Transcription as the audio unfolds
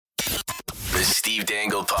The Steve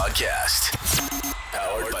Dangle Podcast.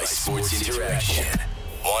 Powered by Sports Interaction.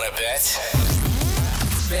 Wanna bet?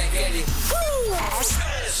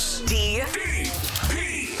 SDPP.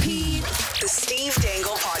 The Steve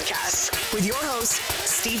Dangle Podcast. With your hosts,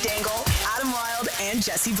 Steve Dangle, Adam Wilde, and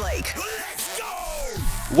Jesse Blake.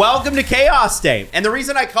 Welcome to Chaos Day. And the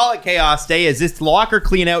reason I call it Chaos Day is it's locker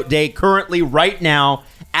clean out day currently right now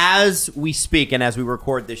as we speak and as we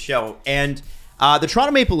record this show. And the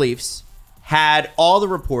Toronto Maple Leafs had all the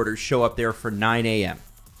reporters show up there for 9 a.m.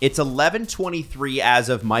 It's 11:23 as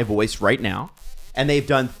of my voice right now. And they've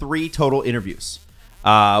done 3 total interviews.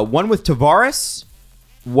 One with Tavares,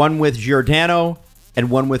 one with Giordano, and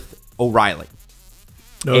one with O'Reilly.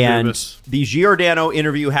 The Giordano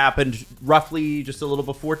interview happened roughly just a little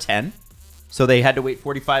before 10. So they had to wait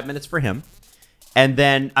 45 minutes for him. And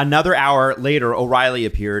then another hour later, O'Reilly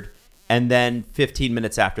appeared. And then 15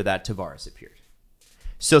 minutes after that, Tavares appeared.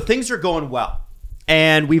 So things are going well.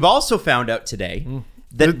 And we've also found out today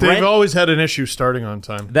that they've always had an issue starting on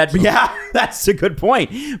time. Yeah, that's a good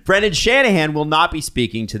point. Brendan Shanahan will not be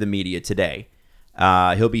speaking to the media today.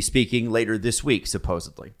 He'll be speaking later this week,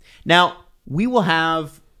 supposedly. Now, we will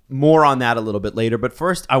have more on that a little bit later. But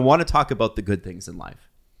first, I want to talk about the good things in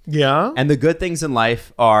life. Yeah. And the good things in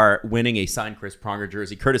life are winning a signed Chris Pronger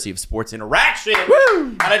jersey, courtesy of Sports Interaction. Woo!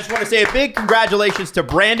 And I just want to say a big congratulations to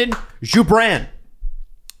Brandon Joubran.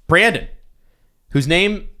 Brandon, whose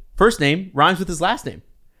first name rhymes with his last name.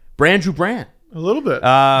 Brandon Joubran. A little bit.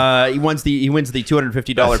 He wins the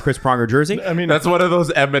 $250 Chris Pronger jersey. I mean, that's one of those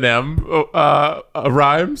Eminem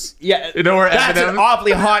rhymes. Yeah, you know where that's Eminem? An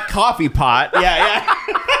awfully hot coffee pot. Yeah.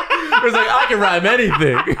 It's like I can rhyme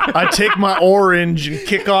anything. I take my orange and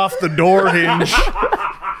kick off the door hinge.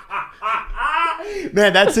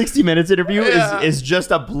 Man, that 60 Minutes interview is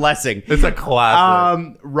just a blessing. It's a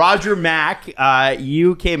classic. Roger Mack,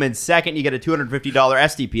 you came in second. You get a $250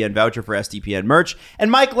 SDPN voucher for SDPN merch. And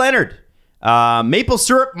Mike Leonard, Maple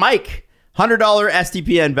Syrup Mike, $100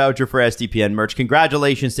 SDPN voucher for SDPN merch.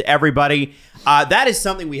 Congratulations to everybody. That is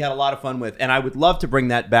something we had a lot of fun with, and I would love to bring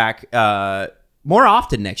that back more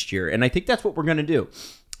often next year. And I think that's what we're going to do.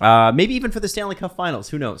 Maybe even for the Stanley Cup Finals.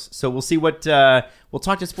 Who knows? So we'll see what we'll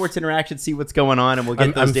talk to Sports Interaction, see what's going on, and we'll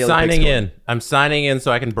get those daily picks going. I'm signing in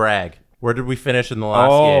so I can brag. Where did we finish in the last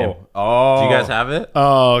game? Do you guys have it?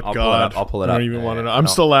 Oh, God. I'll pull it up. I don't even want to know. I'm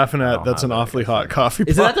still laughing at that's an awfully hot coffee pot.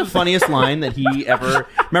 Isn't that the funniest line that he ever...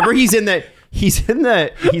 Remember, he's in the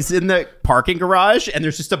parking garage, and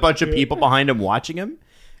there's just a bunch of people behind him watching him,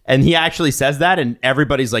 and he actually says that, and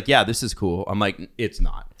everybody's like, yeah, this is cool. I'm like, it's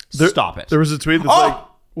not. Stop it. There was a tweet that's like...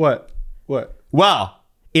 What? Well,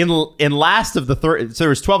 in last of the third, so there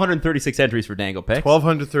was 1,236 entries for Dangle Picks.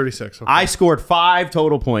 1,236. Okay. I scored 5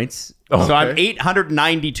 total points, so I'm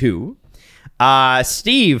 892.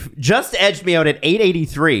 Steve just edged me out at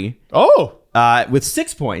 883. With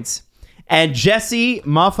 6 points, and Jesse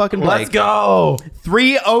motherfucking Blake. Let's go.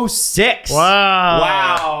 306.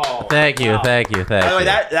 Wow. Thank you. By the way,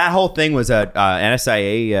 that whole thing was an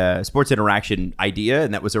NSIA Sports Interaction idea,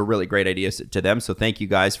 and that was a really great idea to them. So thank you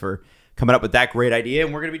guys for coming up with that great idea,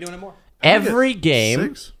 and we're going to be doing it more. Every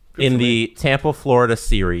game in the Tampa, Florida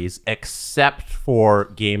series, except for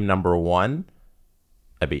game number 1,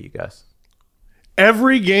 I beat you guys.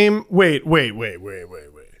 Every game. Wait.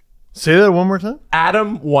 Say that one more time.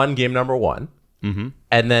 Adam won game number 1. Mm-hmm.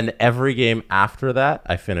 And then every game after that,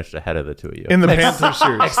 I finished ahead of the two of you. In the Panthers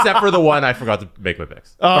series. Except for the one I forgot to make my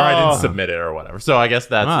picks. Or I didn't submit it or whatever. So I guess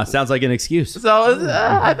that's... sounds like an excuse. So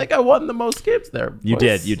I think I won the most games there. You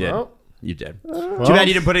did. Well, Too bad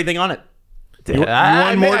you didn't put anything on it.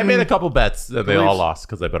 I made a couple bets that they all lost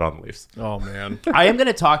because I bet on the Leafs. Oh, man. I am going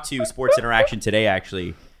to talk to Sports Interaction today,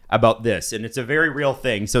 actually, about this. And it's a very real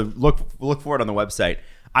thing. So look for it on the website.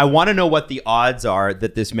 I want to know what the odds are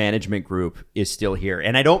that this management group is still here.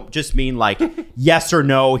 And I don't just mean like yes or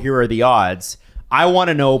no, here are the odds. I want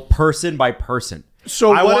to know person by person.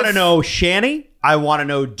 So I want to know Shanny. I want to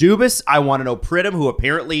know Dubas. I want to know Pridham, who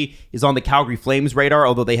apparently is on the Calgary Flames radar,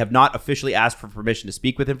 although they have not officially asked for permission to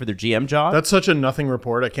speak with him for their GM job. That's such a nothing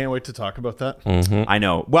report. I can't wait to talk about that. Mm-hmm. I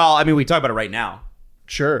know. Well, I mean, we talk about it right now.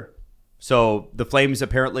 Sure. So the Flames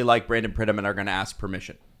apparently like Brandon Pridham and are going to ask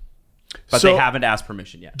permission. But they haven't asked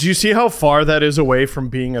permission yet. Do you see how far that is away from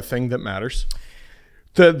being a thing that matters?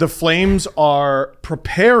 The Flames are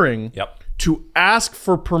preparing to ask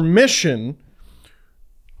for permission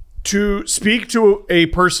to speak to a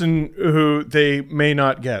person who they may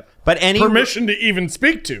not get permission to even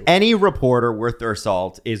speak to. Any reporter worth their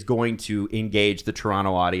salt is going to engage the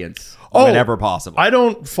Toronto audience whenever possible. I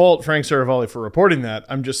don't fault Frank Saravalli for reporting that.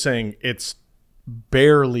 I'm just saying it's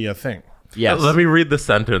barely a thing. Yes. Let me read the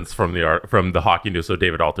sentence from the Hockey News. So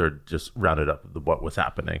David Alter just rounded up what was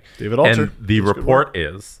happening. David Alter. And the report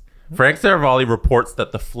is, Frank Saravalli reports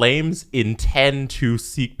that the Flames intend to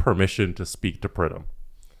seek permission to speak to Pridham.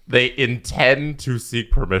 They intend to seek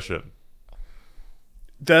permission.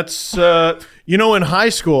 That's, in high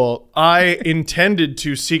school, I intended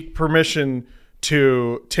to seek permission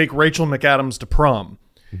to take Rachel McAdams to prom.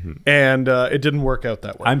 And it didn't work out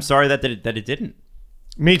that way. I'm sorry that it didn't.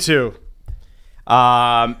 Me too.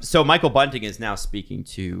 So Michael Bunting is now speaking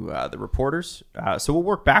to the reporters. So we'll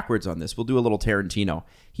work backwards on this. We'll do a little Tarantino.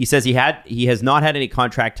 He says he has not had any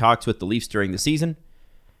contract talks with the Leafs during the season,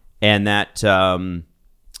 and that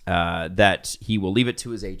that he will leave it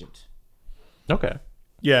to his agent. Okay.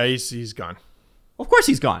 Yeah, he's gone. Of course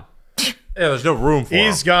he's gone. Yeah, there's no room for him.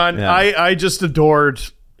 He's gone. Yeah. I just adored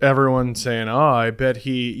everyone saying, "Oh, you bet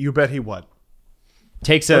he what."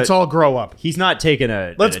 Let's all grow up. He's not taking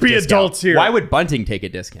a. Let's be discount. adults here. Why would Bunting take a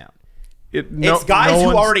discount? It's guys no who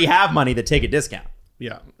one's- already have money that take a discount.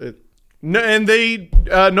 Yeah. And they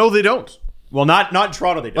no, they don't. Well, not in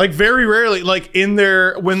Toronto. They don't. Like very rarely. Like when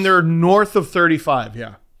they're north of 35.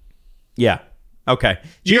 Yeah. Yeah. Okay.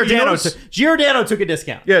 You Giordano took a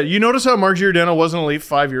discount. Yeah. You notice how Mark Giordano wasn't a Leaf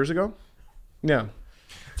 5 years ago? Yeah.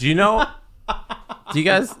 Do you know? Do you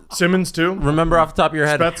guys Simmons too. remember off the top of your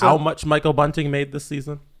head Spezza? how much Michael Bunting made this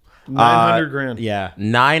season? $900,000. Yeah.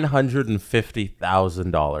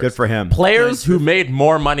 $950,000. Good for him. Players who made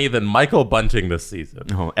more money than Michael Bunting this season.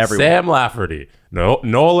 Oh, everyone. Sam Lafferty, Noel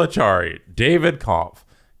Acciari, David Kampf,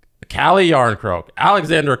 Calle Yarncroke,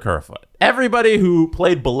 Alexander Kerfoot. Everybody who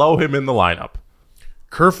played below him in the lineup.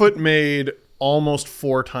 Kerfoot made almost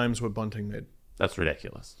 4 times what Bunting made. That's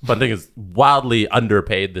ridiculous. Bunting is wildly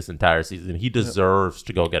underpaid this entire season. He deserves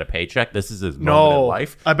to go get a paycheck. This is his moment in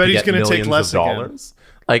life. I bet he's going to take less again. dollars.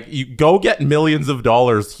 Like, you go get millions of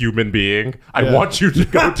dollars, human being. I want you to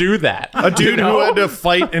go do that. A dude who had to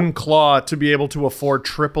fight and claw to be able to afford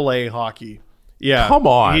AAA hockey. Yeah. Come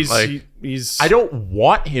on. He's I don't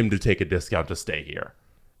want him to take a discount to stay here.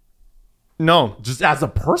 No. Just as a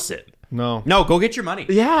person. No. No, go get your money.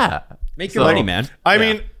 Yeah. Make your money, man. I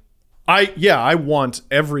mean, I want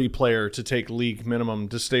every player to take league minimum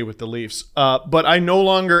to stay with the Leafs. But I no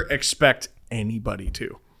longer expect anybody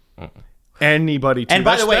to. Anybody to. And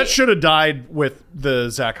by the way, that should have died with the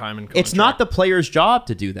Zach Hyman contract. It's not the player's job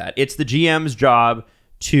to do that. It's the GM's job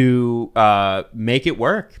to make it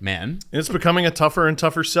work, man. It's becoming a tougher and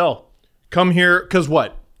tougher sell. Come here, because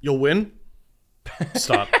what? You'll win?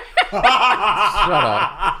 Stop. Shut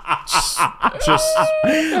up. Just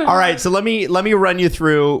All right, so let me run you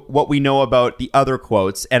through what we know about the other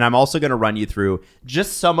quotes, and I'm also going to run you through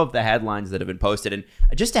just some of the headlines that have been posted. And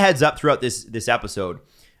just a heads up throughout this episode,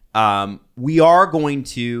 we are going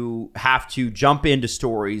to have to jump into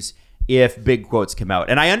stories if big quotes come out.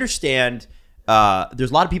 And I understand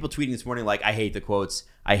there's a lot of people tweeting this morning like, I hate the quotes.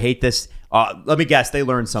 I hate this. Let me guess, they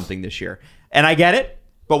learned something this year. And I get it,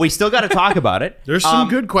 but we still got to talk about it. there's some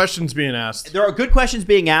good questions being asked. There are good questions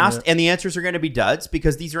being asked, and the answers are going to be duds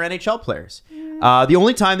because these are NHL players. The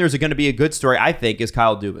only time there's going to be a good story, I think, is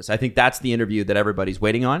Kyle Dubas. I think that's the interview that everybody's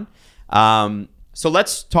waiting on. So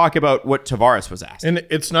let's talk about what Tavares was asked. And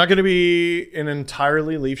it's not going to be an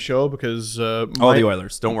entirely Leaf show because... the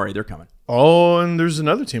Oilers. Don't worry, they're coming. Oh, and there's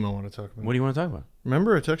another team I want to talk about. What do you want to talk about?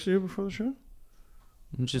 Remember I texted you before the show?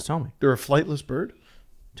 Just tell me. They're a flightless bird?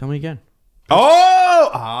 Tell me again. Oh!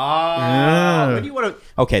 Yeah. What do you want to...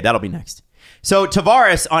 Okay, that'll be next. So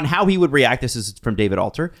Tavares on how he would react. This is from David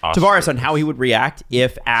Alter. Tavares on how he would react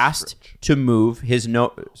if asked to move his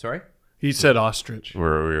Sorry? He said ostrich. We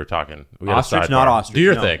were talking. We got a Ostrich, sidebar. not ostrich. Do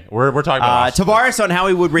your no. thing. We're talking about ostrich. Tavares on how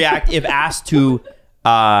he would react if asked to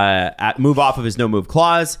move off of his no-move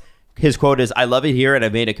clause. His quote is, I love it here, and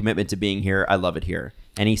I've made a commitment to being here. I love it here.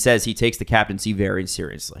 And he says he takes the captaincy very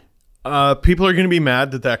seriously. People are going to be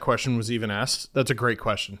mad that question was even asked. That's a great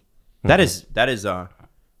question. That is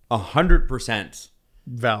 100%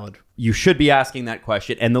 Valid. you should be asking that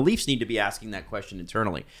question, and the Leafs need to be asking that question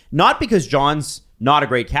internally. Not because John's not a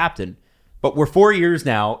great captain, but we're 4 years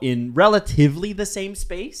now in relatively the same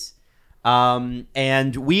space.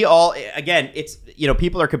 And we all, again, it's,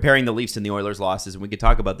 people are comparing the Leafs and the Oilers losses, and we could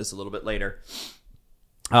talk about this a little bit later.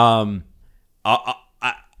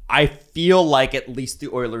 I feel like at least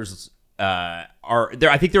the Oilers are there.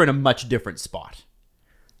 I think they're in a much different spot.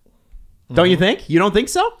 Don't you think? You don't think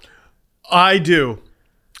so? I do.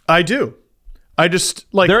 I just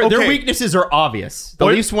like Their okay. weaknesses are obvious. The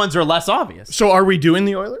Leafs ones are less obvious. So are we doing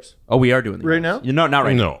the Oilers? Oh, we are doing the Right Oilers. now? No, not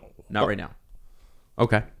right now. No. Not right now.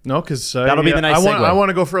 Okay. No, because That'll be the nice segue. I want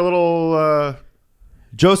to go for a little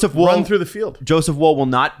Joseph Wool run through the field. Joseph Wool will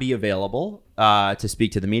not be available to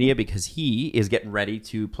speak to the media because he is getting ready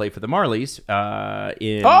to play for the Marlies.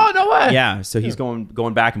 Oh, no way. Yeah, so he's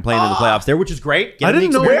going back and playing in the playoffs there, which is great. I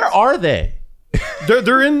didn't know. Where are they?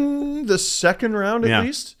 They're in the second round at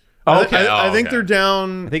least. Okay. I think they're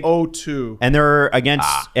down 0-2. And they're against,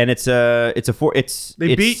 and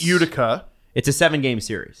They beat Utica. It's a 7-game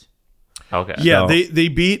series. Okay. Yeah, So- they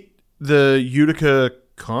beat the Utica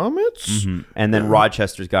Comets. And then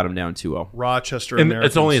Rochester's got them down 2-0. Rochester And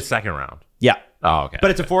Americans. it's only a second round. Yeah. Oh, okay. But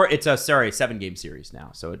it's a 7-game series now.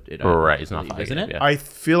 So it Right, it's not 5 isn't games, it? yeah. I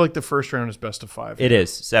feel like the first round is best of 5. It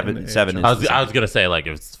is. Seven is I the was second. gonna say, like,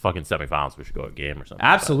 if it's fucking semifinals, we should go a game or something.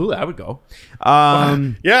 Absolutely, I would go.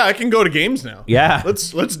 Yeah, I can go to games now. Yeah. Let's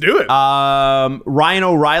do it. Ryan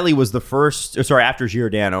O'Reilly was the first. After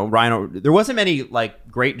Giordano. There wasn't many like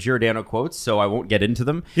great Giordano quotes, so I won't get into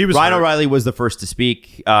them. Ryan hurt. O'Reilly was the first to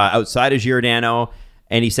speak outside of Giordano,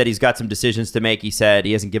 and he said he's got some decisions to make. He said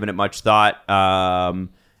he hasn't given it much thought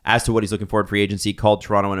as to what he's looking for in free agency. Called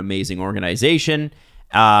Toronto an amazing organization.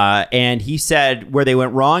 And he said where they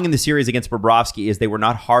went wrong in the series against Bobrovsky is they were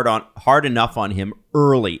not hard enough on him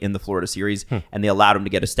early in the Florida series, and they allowed him to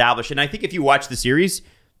get established. And I think if you watch the series,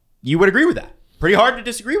 you would agree with that. Pretty hard to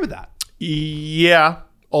disagree with that. Yeah.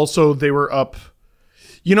 Also, they were up.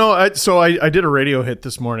 I did a radio hit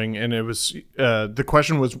this morning, and it was the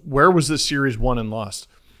question was, where was this series won and lost?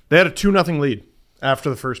 They had a 2-0 lead after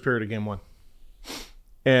the first period of game 1.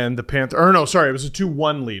 And the it was a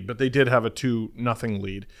 2-1 lead, but they did have a 2-0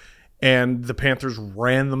 lead. And the Panthers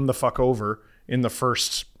ran them the fuck over in the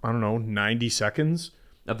first, 90 seconds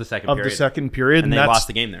Of the second period. And they lost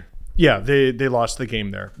the game there. Yeah, they lost the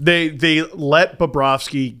game there. They let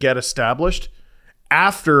Bobrovsky get established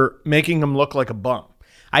after making him look like a bum.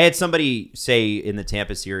 I had somebody say in the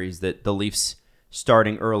Tampa series that the Leafs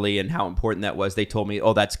starting early and how important that was. They told me,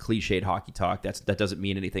 oh, that's cliched hockey talk. That doesn't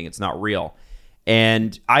mean anything. It's not real.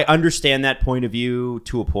 And I understand that point of view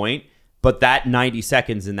to a point, but that 90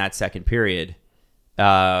 seconds in that second period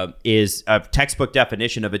is a textbook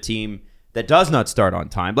definition of a team that does not start on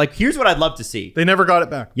time. Like, here's what I'd love to see. They never got it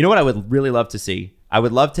back. You know what I would really love to see? I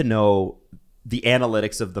would love to know the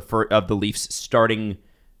analytics of the Leafs starting,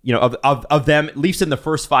 of them Leafs in the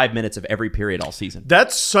first 5 minutes of every period all season.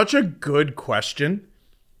 That's such a good question.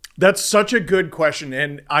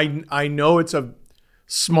 And I know it's a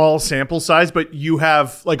small sample size, but you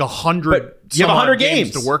have like 100. You have 100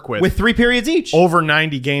 games to work with 3 periods each. Over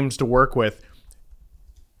 90 games to work with.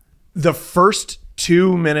 The first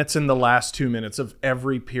 2 minutes and the last 2 minutes of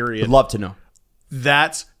every period. I'd love to know.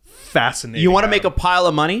 That's fascinating. You want to make a pile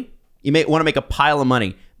of money? Want to make a pile of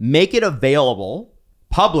money. Make it available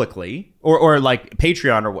publicly or like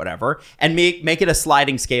Patreon or whatever, and make it a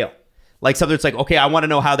sliding scale. Like something that's like, okay, I want to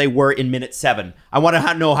know how they were in minute 7. I want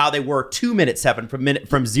to know how they were 2 minute 7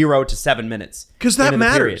 from 0 to 7 minutes. Because that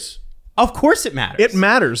matters. Of course it matters. It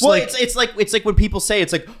matters. Well, it's like when people say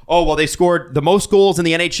it's like, oh, well, they scored the most goals in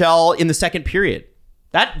the NHL in the second period.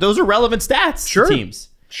 Those are relevant stats to teams.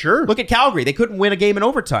 Sure. Look at Calgary. They couldn't win a game in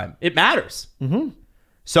overtime. It matters. Mm-hmm.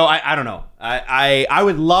 So I don't know. I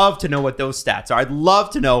would love to know what those stats are. I'd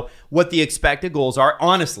love to know what the expected goals are,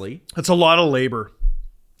 honestly. That's a lot of labor.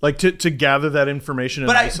 Like to gather that information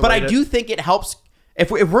and isolate But I do think it helps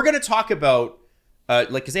if we're going to talk about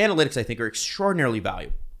because analytics I think are extraordinarily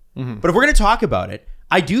valuable. Mm-hmm. But if we're going to talk about it,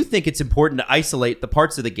 I do think it's important to isolate the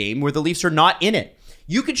parts of the game where the Leafs are not in it.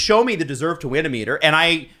 You could show me the deserve to win meter, and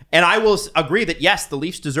I will agree that yes, the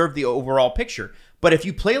Leafs deserve the overall picture. But if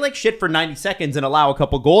you play like shit for 90 seconds and allow a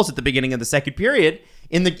couple goals at the beginning of the second period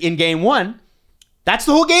in game 1, that's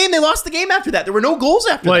the whole game. They lost the game after that. There were no goals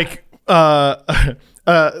after that.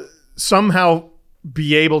 Somehow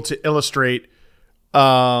be able to illustrate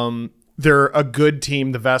they're a good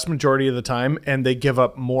team the vast majority of the time, and they give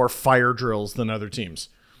up more fire drills than other teams.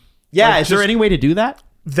 Yeah, like is there any way to do that?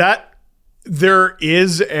 That there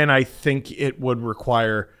is, and I think it would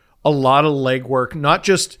require a lot of legwork, not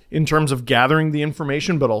just in terms of gathering the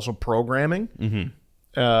information, but also programming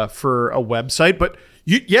for a website. But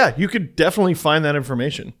you could definitely find that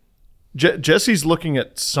information. Jesse's looking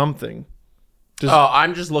at something.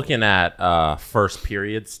 I'm just looking at first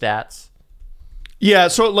period stats. Yeah,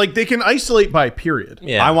 so like they can isolate by period.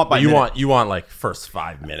 Yeah, I want by minute. You want like first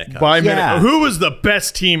 5 minute. By Yeah. minute. Who was the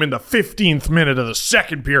best team in the 15th minute of the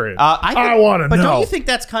second period? I want to know. But don't you think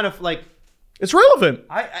that's kind of like It's relevant.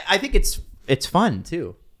 I think it's fun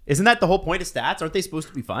too. Isn't that the whole point of stats? Aren't they supposed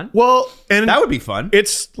to be fun? Well, and That would be fun.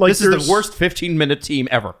 It's like This is the worst 15-minute team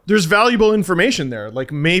ever. There's valuable information there.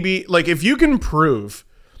 Like maybe like if you can prove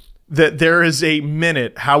that there is a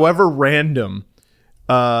minute, however random,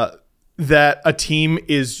 that a team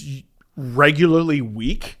is regularly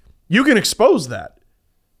weak, you can expose that.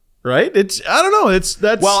 Right? I don't know. That's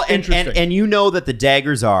interesting. And you know that the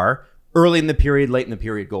daggers are early in the period, late in the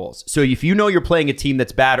period goals. So if you know you're playing a team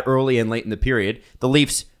that's bad early and late in the period, the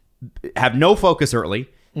Leafs have no focus early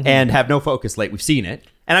and have no focus late. We've seen it.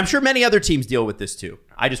 And I'm sure many other teams deal with this too.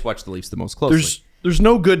 I just watch the Leafs the most closely. There's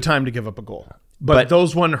no good time to give up a goal. But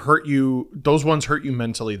those ones hurt you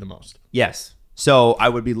mentally the most. Yes. So I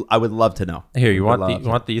would love to know. Here, you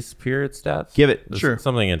want these period stats? Give it. Sure.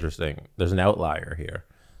 Something interesting. There's an outlier here.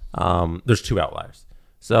 There's two outliers.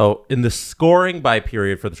 So in the scoring by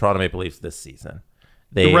period for the Toronto Maple Leafs this season,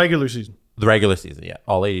 the regular season, yeah,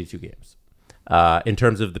 all 82 games. In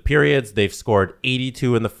terms of the periods, they've scored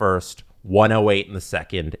 82 in the first, 108 in the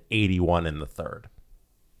second, 81 in the third.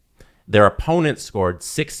 Their opponents scored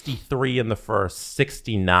 63 in the first,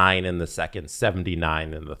 69 in the second,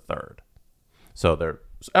 79 in the third. So they're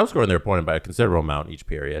outscoring their opponent by a considerable amount each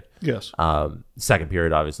period. Yes. Second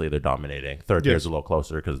period, obviously, they're dominating. Third period is a little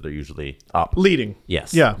closer because they're usually up. Leading.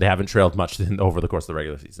 Yes. Yeah. They haven't trailed much over the course of the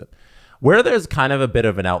regular season. Where there's kind of a bit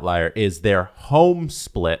of an outlier is their home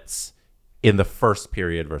splits in the first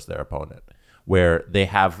period versus their opponent, where they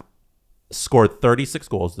have scored 36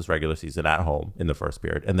 goals this regular season at home in the first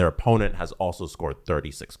period, and their opponent has also scored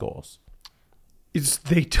 36 goals.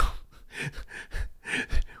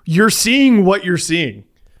 You're seeing what you're seeing.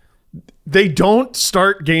 They don't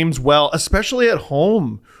start games well, especially at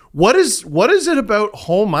home. What is it about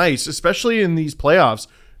home ice, especially in these playoffs,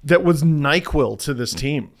 that was NyQuil to this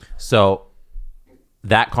team? So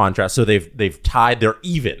that contrast. So they've tied. They're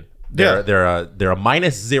even. They're a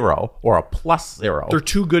 -0 or a +0. They're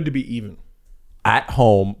too good to be even at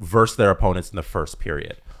home versus their opponents in the first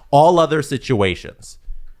period. All other situations,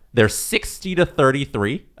 they're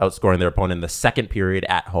 60-33 outscoring their opponent in the second period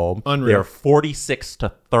at home. Unreal. They're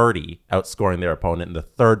 46-30 outscoring their opponent in the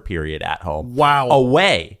third period at home. Wow.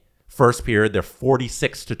 Away, first period, they're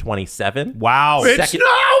 46-27. Wow.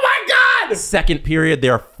 Oh my God. Second period,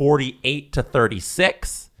 they're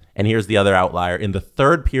 48-36. And here's the other outlier. In the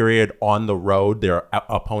third period on the road, their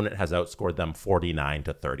opponent has outscored them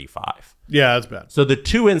 49-35. Yeah, that's bad. So the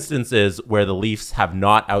two instances where the Leafs have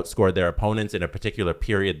not outscored their opponents in a particular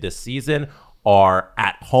period this season are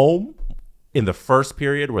at home in the first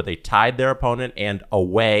period where they tied their opponent, and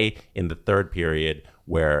away in the third period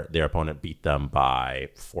where their opponent beat them by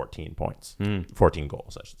 14 points. 14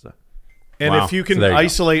 goals, I should say. And Wow. if you can So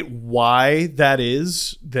isolate why that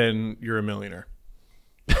is, then you're a millionaire.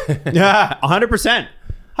 Yeah, 100%.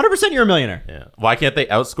 100% you're a millionaire. Yeah. Why can't they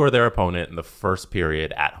outscore their opponent in the first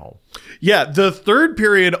period at home? Yeah, the third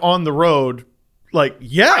period on the road, I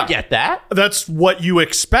get that. That's what you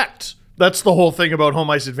expect. That's the whole thing about home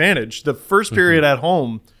ice advantage. The first period at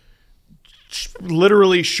home,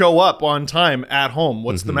 literally show up on time at home.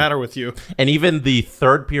 What's the matter with you? And even the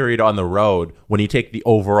third period on the road, when you take the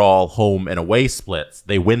overall home and away splits,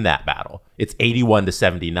 they win that battle. It's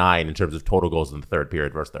 81-79 in terms of total goals in the third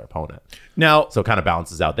period versus their opponent. Now, So it kind of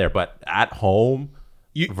balances out there. But at home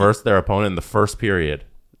versus their opponent in the first period,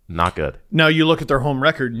 not good. Now you look at their home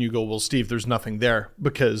record and you go, well, Steve, there's nothing there,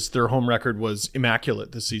 because their home record was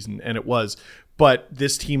immaculate this season, and it was. But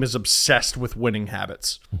this team is obsessed with winning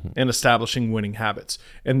habits and establishing winning habits.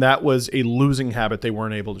 And that was a losing habit they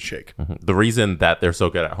weren't able to shake. The reason that they're so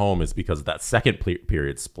good at home is because of that second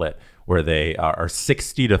period split where they are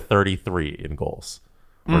 60-33 in goals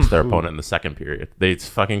versus their opponent in the second period. They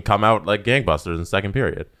fucking come out like gangbusters in the second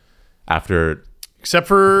period after... Except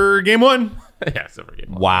for game one. Yeah, except for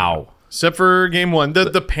game one. Wow. Except for game one.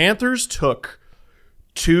 The Panthers took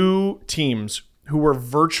two teams who were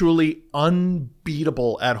virtually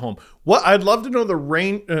unbeatable at home. What I'd love to know the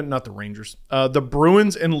Rangers, the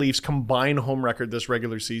Bruins and Leafs combined home record this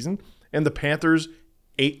regular season, and the Panthers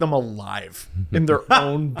ate them alive in their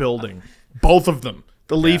own building. Both of them,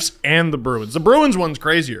 the Leafs and the Bruins. The Bruins one's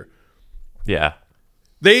crazier. Yeah.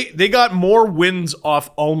 They got more wins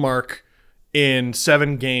off Ullmark in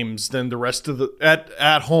 7 games than the rest of the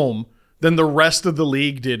at home than the rest of the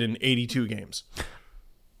league did in 82 games.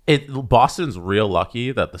 Boston's real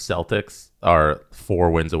lucky that the Celtics are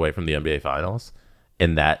 4 wins away from the NBA Finals,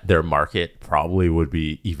 and that their market probably would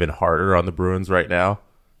be even harder on the Bruins right now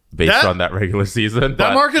based on that regular season.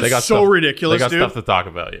 That market's so ridiculous, They got dude. stuff to talk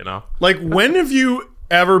about, you know? Like, when have you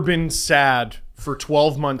ever been sad for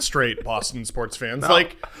 12 months straight, Boston sports fans?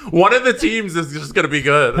 Like, One of the teams is just going to be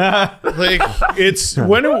good. it's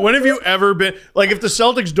when have you ever been like, if the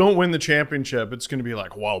Celtics don't win the championship, it's going to be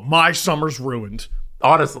like, wow, my summer's ruined.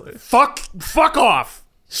 Honestly. Fuck off.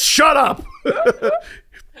 Shut up. You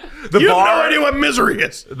have no idea what misery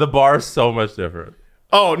is. The bar is so much different.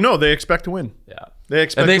 Oh, no, they expect to win. Yeah. They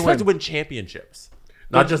expect to win championships.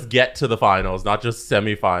 Not just get to the finals, not just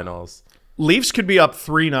semifinals. Leafs could be up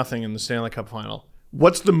 3-0 in the Stanley Cup final.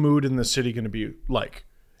 What's the mood in the city going to be like?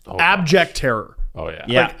 Abject terror. Oh,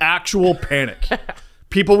 yeah. Like actual panic.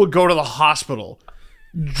 People would go to the hospital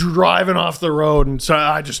driving off the road, and so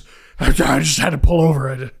I just had to pull over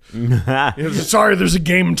it. Sorry, there's a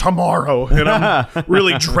game tomorrow, and I'm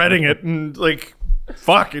really dreading it. And like,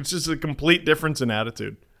 fuck, it's just a complete difference in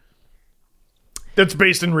attitude. That's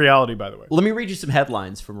based in reality, by the way. Let me read you some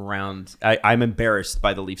headlines from around. I'm embarrassed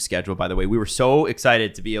by the Leafs schedule, by the way. We were so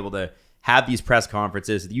excited to be able to have these press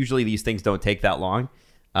conferences. Usually these things don't take that long.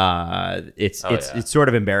 It's sort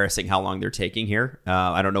of embarrassing how long they're taking here.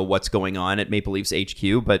 I don't know what's going on at Maple Leafs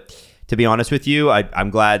HQ, but to be honest with you, I'm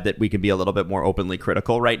glad that we can be a little bit more openly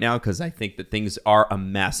critical right now because I think that things are a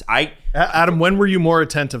mess. Adam, when were you more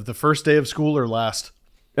attentive, the first day of school or last?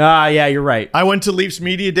 Yeah, you're right. I went to Leafs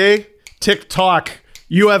Media Day. TikTok.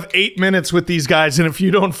 You have 8 minutes with these guys, and if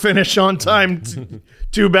you don't finish on time,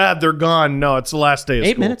 too bad, they're gone. No, it's the last day of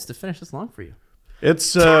school. 8 minutes to finish this long for you.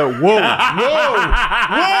 It's whoa.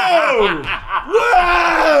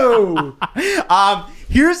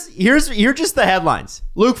 Here's just the headlines.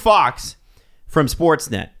 Luke Fox from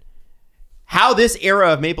Sportsnet. How this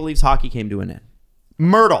era of Maple Leafs hockey came to an end.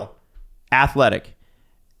 Myrtle, Athletic.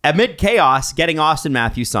 Amid chaos, getting Austin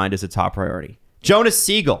Matthews signed is a top priority. Jonas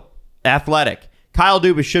Siegel, Athletic. Kyle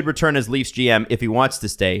Dubas should return as Leafs GM if he wants to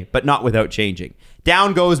stay, but not without changing.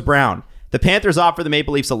 Down goes Brown. The Panthers offer the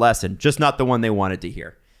Maple Leafs a lesson, just not the one they wanted to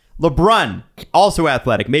hear. LeBrun, also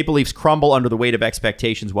Athletic. Maple Leafs crumble under the weight of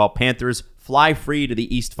expectations while Panthers fly free to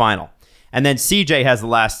the East Final. And then CJ has the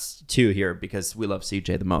last two here because we love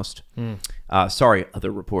CJ the most. Sorry,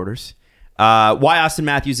 other reporters. Why Austin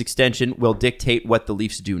Matthews' extension will dictate what the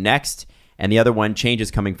Leafs do next. And the other one, change is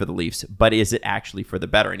coming for the Leafs, but is it actually for the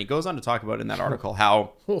better? And he goes on to talk about in that article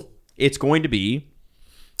how it's going to be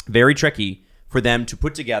very tricky for them to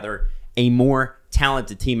put together a more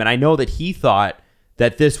talented team. And I know that he thought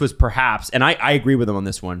that this was perhaps, and I agree with him on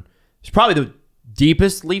this one, it's probably the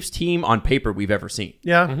deepest Leafs team on paper we've ever seen.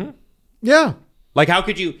 Yeah. Mm-hmm. Yeah. Like, how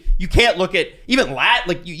could you can't look at, even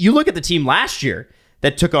you look at the team last year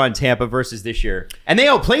that took on Tampa versus this year. And they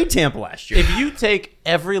outplayed Tampa last year. If you take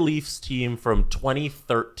every Leafs team from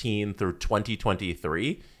 2013 through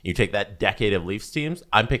 2023, you take that decade of Leafs teams,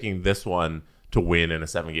 I'm picking this one to win in a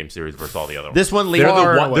 7-game series versus all the other ones. This one,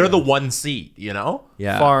 they're the one seed, you know?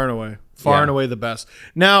 Yeah. Far and away the best.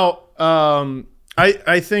 Now,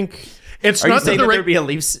 I think... It's Are not you saying that there'd be a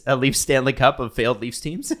Leafs Stanley Cup of failed Leafs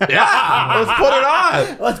teams? Yeah, let's put it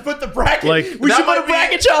on. Let's put the bracket. Like, we should put a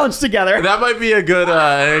bracket challenge together. That might be a good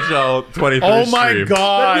NHL 23 Oh my stream.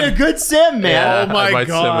 God. That'd be a good sim, man. Yeah, Oh my I might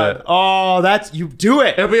God. sim it. Oh, you do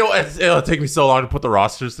it. It'll take me so long to put the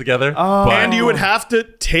rosters together. And you would have to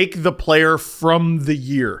take the player from the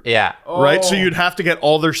year. Yeah. Right? So you'd have to get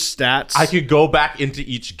all their stats. I could go back into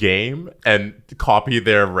each game and copy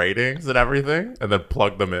their ratings and everything and then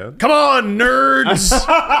plug them in. Come on, nerds.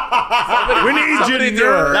 We need you to do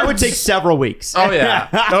it. That would take several weeks. Oh, yeah.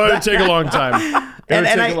 That would take a long time.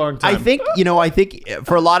 I think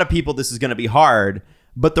for a lot of people this is going to be hard,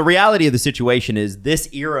 but the reality of the situation is this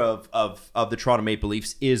era of the Toronto Maple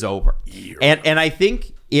Leafs is over. And I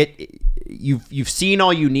think you've seen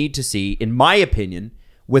all you need to see, in my opinion,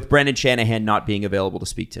 with Brendan Shanahan not being available to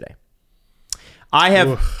speak today. I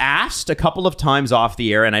have asked a couple of times off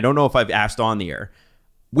the air, and I don't know if I've asked on the air,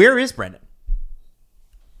 where is Brendan?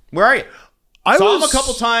 Where are you? I saw him a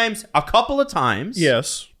couple of times.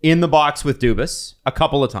 Yes. In the box with Dubas, a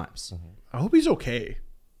couple of times. I hope he's okay.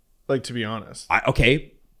 Like, to be honest.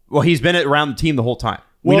 Okay. Well, he's been around the team the whole time.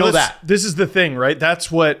 We know that. This is the thing, right?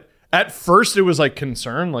 That's what, at first it was like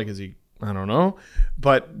concern. Like, is he, I don't know.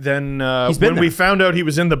 But then when we found out he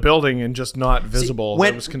was in the building and just not visible,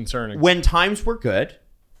 that was concerning. When times were good,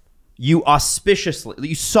 you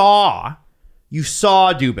saw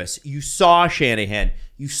Dubas, you saw Shanahan,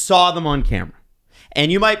 you saw them on camera.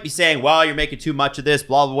 And you might be saying, well, you're making too much of this,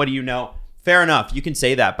 blah, blah, what do you know? Fair enough, you can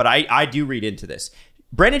say that, but I do read into this.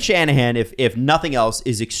 Brendan Shanahan, if nothing else,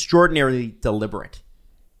 is extraordinarily deliberate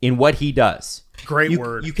in what he does. Great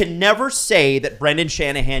word. You can never say that Brendan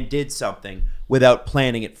Shanahan did something without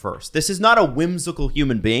planning it first. This is not a whimsical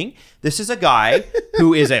human being. This is a guy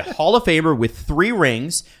who is a Hall of Famer with 3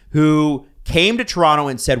 rings, who came to Toronto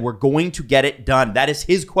and said, we're going to get it done. That is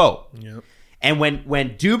his quote. Yep. And when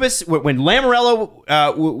Lamoriello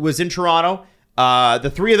was in Toronto, the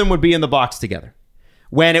 3 of them would be in the box together.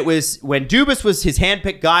 When Dubas was his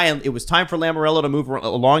handpicked guy and it was time for Lamoriello to move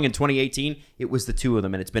along in 2018, it was the 2 of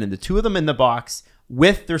them. And it's been the 2 of them in the box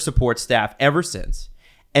with their support staff ever since.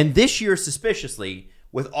 And this year, suspiciously,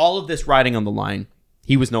 with all of this riding on the line,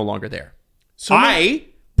 he was no longer there. I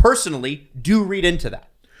personally do read into that.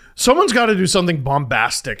 Someone's got to do something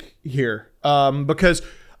bombastic here, because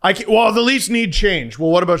the Leafs need change.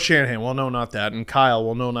 Well, what about Shanahan? Well, no, not that. And Kyle,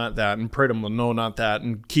 well, no, not that. And Pridham, well, no, not that.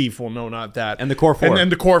 And Keefe, well, no, not that. And the core four. And then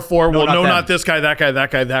the core four, well, no, them. not this guy, that guy,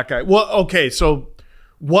 that guy, that guy. Well, okay, so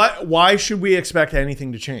why should we expect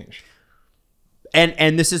anything to change?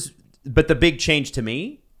 And this is, but the big change to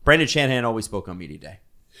me, Brendan Shanahan always spoke on media day.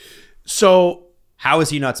 So how is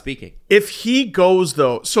he not speaking? If he goes,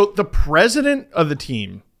 though, so the president of the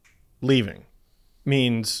team leaving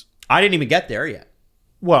means... I didn't even get there yet.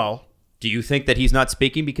 Well... Do you think that he's not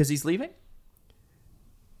speaking because he's leaving?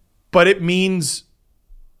 But it means...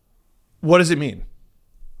 What does it mean?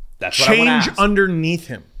 That's what I want to change ask. Underneath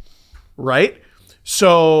him, right?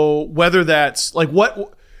 So whether that's like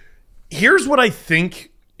what... Here's what I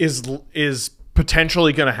think is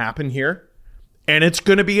potentially going to happen here. And it's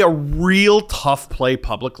going to be a real tough play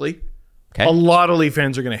publicly. Okay. A lot of Leaf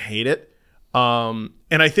fans are going to hate it. And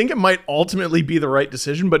I think it might ultimately be the right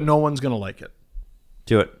decision, but no one's going to like it.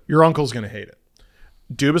 Do it. Your uncle's going to hate it.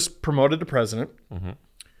 Dubas promoted to president. Mm-hmm.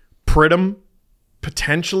 Pridham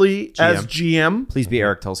potentially as GM. Please be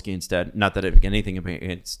Eric Tulsky instead. Not that it anything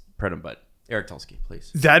against Pridham, but Eric Tulsky,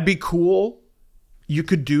 please. That'd be cool. You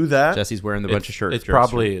could do that. Jesse's wearing the bunch of shirts. It's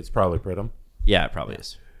probably Pridham. Yeah, it probably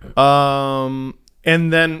is. And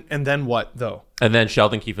then what though? And then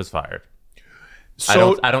Sheldon Keefe is fired.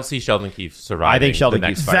 So I don't see Sheldon Keefe surviving. I think Sheldon the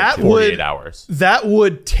next Keefe's fired. 48 hours. That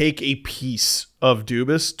would take a piece of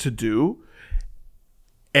Dubas to do.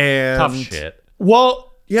 And Tough shit.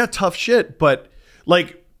 Well, yeah, tough shit. But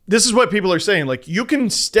like, this is what people are saying. Like, you can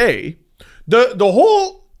stay. The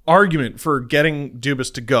whole argument for getting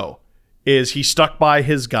Dubas to go is he stuck by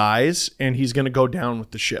his guys and he's going to go down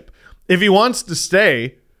with the ship. If he wants to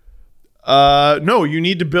stay, no, you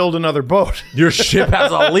need to build another boat. Your ship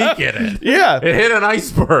has a leak in it. Yeah. It hit an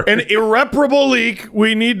iceberg. An irreparable leak.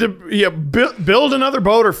 We need to build another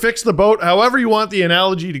boat or fix the boat, however you want the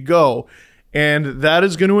analogy to go. And that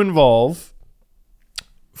is going to involve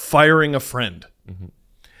firing a friend. Mm-hmm.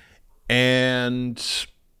 And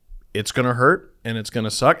it's going to hurt and it's going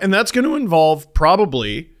to suck. And that's going to involve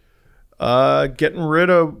probably getting rid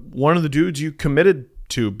of one of the dudes you committed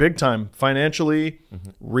to big time financially,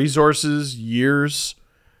 resources, years.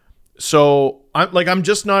 So I'm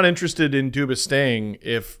just not interested in Dubas staying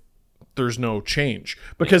if there's no change,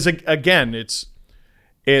 because again, it's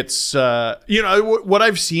what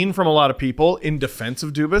I've seen from a lot of people in defense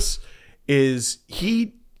of Dubas is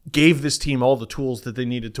he gave this team all the tools that they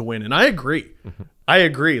needed to win. And I agree. I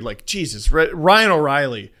agree. Like, Jesus, Ryan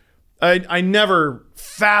O'Reilly, I never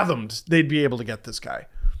fathomed they'd be able to get this guy.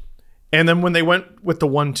 And then when they went with the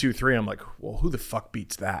 1-2-3, I'm like, well, who the fuck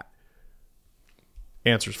beats that?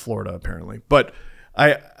 Answer's Florida, apparently. But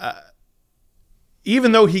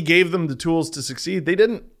even though he gave them the tools to succeed, they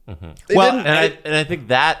didn't. Mm-hmm. They didn't. And I think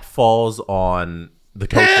that falls on the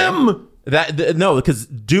coaching. Him! No, because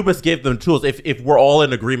Dubas gave them tools. If we're all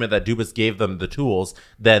in agreement that Dubas gave them the tools,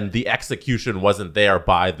 then the execution wasn't there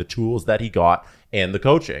by the tools that he got and the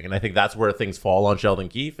coaching. And I think that's where things fall on Sheldon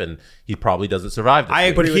Keefe, and he probably doesn't survive this I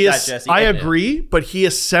week. agree with that, Jesse. I agree, but he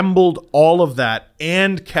assembled all of that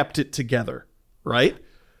and kept it together, right?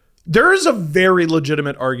 There is a very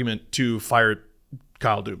legitimate argument to fire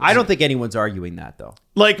Kyle Dubas. I don't think anyone's arguing that, though.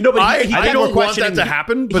 Like, no, but I think don't we're want that to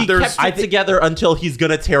happen, but he there's... kept it together until he's going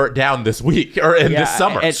to tear it down this week or in this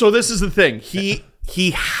summer. and- So this is the thing. He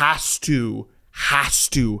has to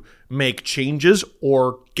make changes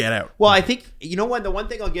or get out. Well, I think, you know what? The one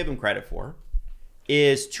thing I'll give him credit for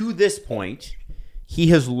is, to this point, he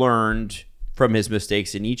has learned from his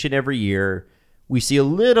mistakes, in each and every year we see a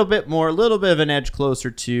little bit of an edge closer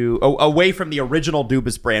to, away from the original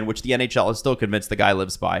Dubas brand, which the NHL is still convinced the guy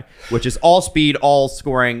lives by, which is all speed, all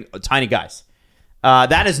scoring, tiny guys.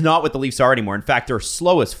 That is not what the Leafs are anymore. In fact, they're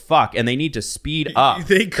slow as fuck, and they need to speed up.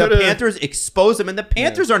 They coulda- The Panthers expose them, and the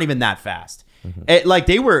Panthers aren't even that fast. Like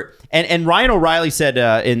they were, and Ryan O'Reilly said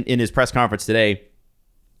in his press conference today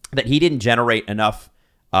that he didn't generate enough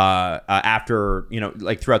after,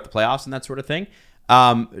 like throughout the playoffs and that sort of thing.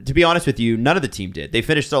 To be honest with you, none of the team did. They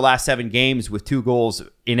finished their last 7 games with 2 goals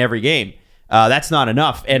in every game. That's not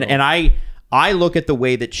enough. And I look at the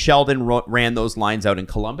way that Sheldon ran those lines out in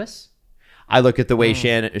Columbus. I look at the way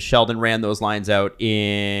Sheldon ran those lines out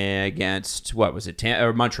against, what was it,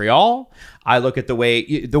 Montreal. I look at the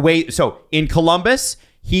way. So in Columbus,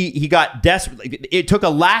 he got desperate. It took a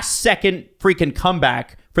last second freaking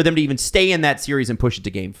comeback for them to even stay in that series and push it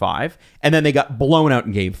to Game 5. And then they got blown out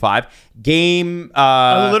in Game 5.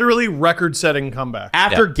 A literally record-setting comeback.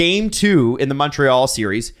 After Game 2 in the Montreal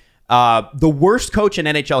series, the worst coach in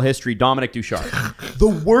NHL history, Dominic Ducharme. The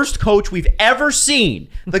worst coach we've ever seen.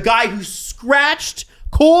 The guy who scratched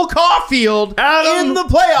Cole Caulfield in the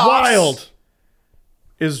playoffs. Wild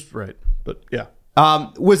is right, but yeah.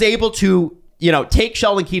 Was able to, take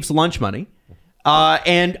Sheldon Keefe's lunch money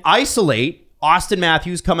and isolate Austin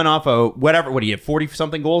Matthews coming off what do you have,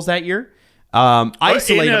 40-something goals that year?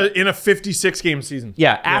 Isolate in a 56-game season.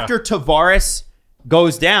 Yeah, after Tavares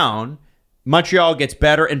goes down, Montreal gets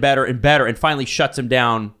better and better and better and finally shuts him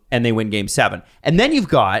down, and they win Game 7. And then you've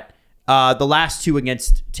got the last two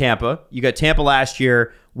against Tampa. You got Tampa last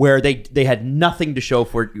year where they had nothing to show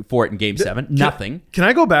for it in Game 7. Nothing. Can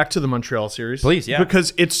I go back to the Montreal series? Please, yeah.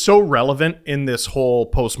 Because it's so relevant in this whole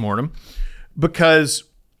postmortem. Because,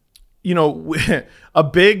 a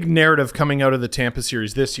big narrative coming out of the Tampa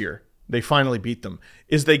series this year, they finally beat them,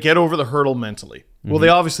 is they get over the hurdle mentally. Well, they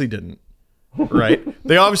obviously didn't, right?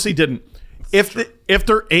 They obviously didn't. If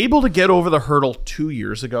they're able to get over the hurdle 2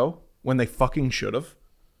 years ago, when they fucking should have.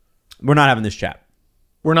 We're not having this chat.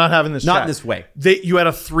 We're not having this chat. Not this way. You had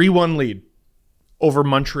a 3-1 lead over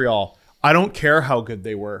Montreal. I don't care how good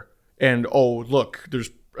they were. And, look, there's,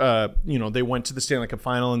 they went to the Stanley Cup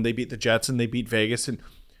final and they beat the Jets and they beat Vegas. And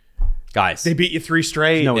guys, they beat you 3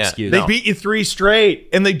 straight. No excuse. They beat you 3 straight.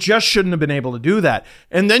 And they just shouldn't have been able to do that.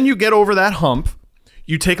 And then you get over that hump.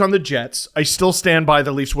 You take on the Jets. I still stand by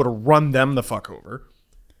the Leafs would have run them the fuck over.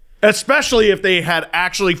 Especially if they had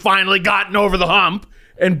actually finally gotten over the hump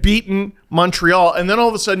and beaten Montreal. And then all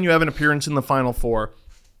of a sudden you have an appearance in the Final Four.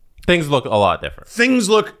 Things look a lot different. Things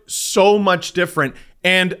look so much different.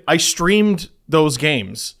 And I streamed those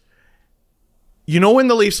games. You know when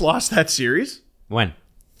the Leafs lost that series? When?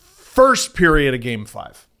 First period of Game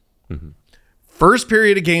 5. Mm-hmm. First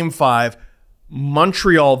period of Game 5,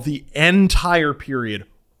 Montreal, the entire period,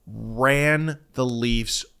 ran the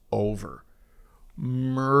Leafs over.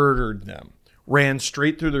 Murdered them. Ran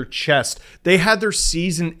straight through their chest. They had their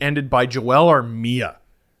season ended by Joel Armia,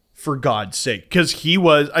 for God's sake. Because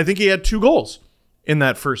I think he had 2 goals in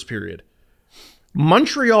that first period.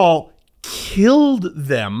 Montreal killed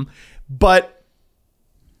them, but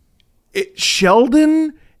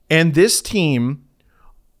Sheldon and this team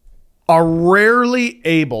are rarely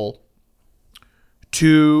able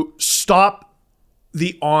to stop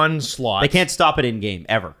the onslaught. They can't stop it in game,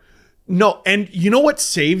 ever. No, and you know what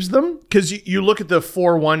saves them? Because you look at the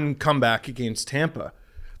 4-1 comeback against Tampa.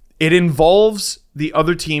 It involves the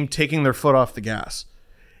other team taking their foot off the gas.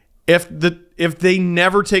 If they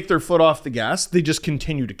never take their foot off the gas, they just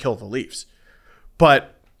continue to kill the Leafs.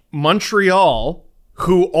 But Montreal,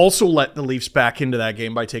 who also let the Leafs back into that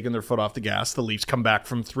game by taking their foot off the gas, the Leafs come back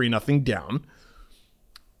from 3-0 down.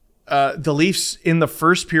 The Leafs in the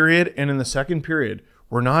first period and in the second period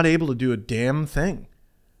were not able to do a damn thing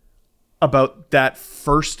about that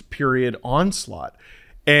first period onslaught.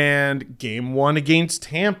 And Game 1 against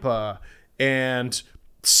Tampa and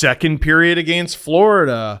second period against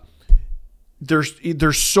Florida,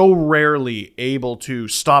 they're so rarely able to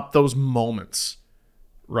stop those moments,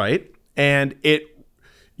 right? And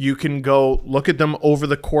you can go look at them over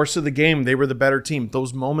the course of the game. They were the better team.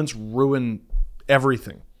 Those moments ruin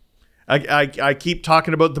everything. I keep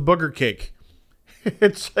talking about the booger cake.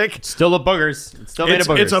 It's still a boogers. It's still made of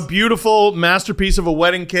boogers. It's a beautiful masterpiece of a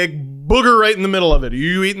wedding cake. Booger right in the middle of it. Are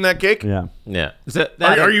you eating that cake? Yeah. Yeah.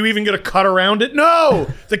 Are you even going to cut around it? No.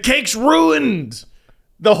 The cake's ruined.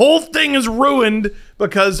 The whole thing is ruined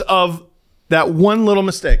because of that one little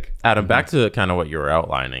mistake. Adam, back to kind of what you were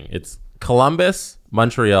outlining. It's Columbus,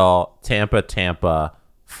 Montreal, Tampa,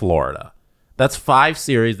 Florida. That's 5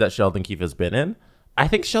 series that Sheldon Keefe has been in. I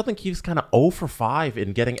think Sheldon Keefe's kind of 0 for 5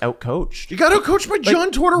 in getting outcoached. You got outcoached by John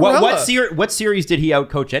Tortorella. What series did he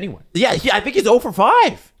outcoach anyone? Yeah, I think he's 0 for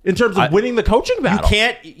 5 in terms of winning the coaching battle.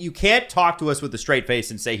 You can't talk to us with a straight face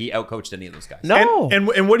and say he outcoached any of those guys. No. And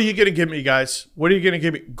what are you going to give me, guys? What are you going to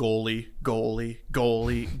give me? Goalie.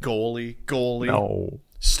 No.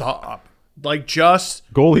 Stop.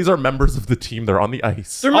 Goalies are members of the team. They're on the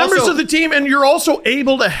ice. They're members of the team, and you're also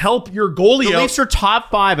able to help your goalie out. The Leafs are top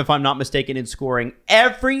 5, if I'm not mistaken, in scoring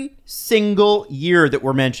every single year that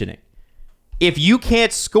we're mentioning. If you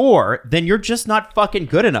can't score, then you're just not fucking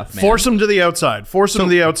good enough, man. Force them to the outside. Force them to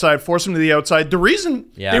the outside. The reason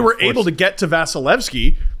they were able to get to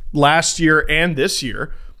Vasilevsky last year and this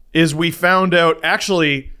year is we found out,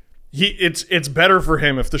 actually, it's better for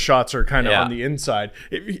him if the shots are kind of on the inside.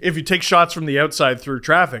 If you take shots from the outside through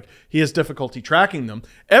traffic, he has difficulty tracking them.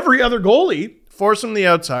 Every other goalie force them to the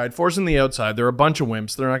outside, force them to the outside. They're a bunch of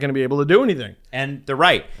wimps. They're not going to be able to do anything. And they're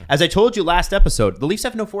right. As I told you last episode, the Leafs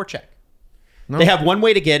have no forecheck. No. They have one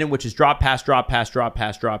way to get in, which is drop pass, drop pass, drop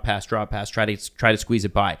pass, drop pass, drop pass, try to squeeze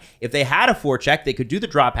it by. If they had a forecheck, they could do the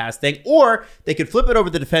drop pass thing, or they could flip it over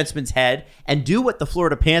the defenseman's head and do what the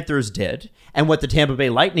Florida Panthers did and what the Tampa Bay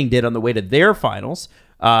Lightning did on the way to their finals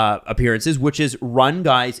appearances, which is run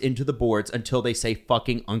guys into the boards until they say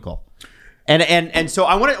fucking uncle. And so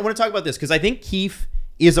I want to talk about this because I think Keefe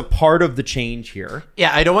is a part of the change here.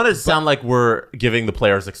 Yeah, I don't want to sound like we're giving the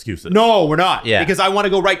players excuses. No, we're not. Yeah. Because I want to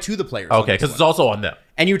go right to the players. Okay, because it's also on them.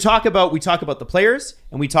 And we talk about the players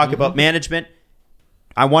and we talk about management.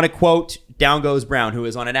 I want to quote Down Goes Brown, who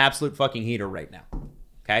is on an absolute fucking heater right now.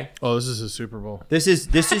 Okay? Oh, this is his Super Bowl. This is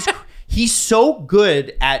he's so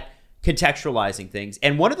good at contextualizing things.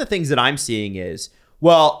 And one of the things that I'm seeing is,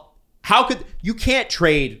 well, you can't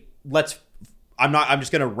trade, I'm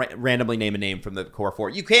just going to randomly name a name from the core four.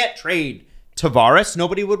 You can't trade Tavares.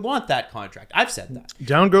 Nobody would want that contract. I've said that.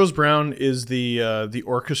 Down Goes Brown is the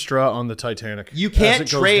orchestra on the Titanic. You can't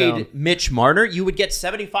trade Mitch Marner. You would get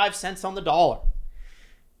 75 cents on the dollar.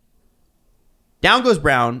 Down Goes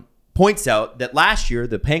Brown points out that last year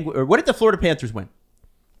what did the Florida Panthers win?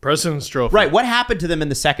 President's Trophy. Right. What happened to them in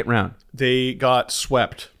the second round? They got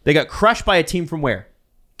swept. They got crushed by a team from where?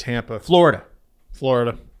 Tampa. Florida.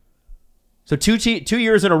 So two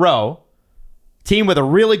years in a row, team with a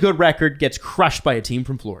really good record gets crushed by a team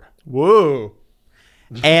from Florida. Whoa.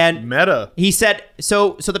 And meta. He said,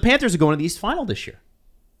 so the Panthers are going to the East Final this year.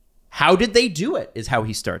 How did they do it is how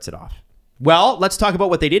he starts it off. Well, let's talk about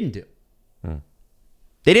what they didn't do.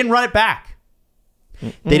 They didn't run it back.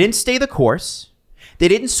 They didn't stay the course. They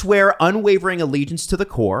didn't swear unwavering allegiance to the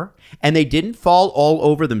core, and they didn't fall all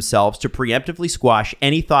over themselves to preemptively squash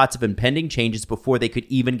any thoughts of impending changes before they could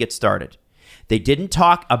even get started. They didn't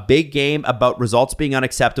talk a big game about results being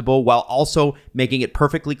unacceptable while also making it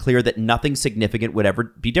perfectly clear that nothing significant would ever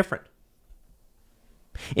be different.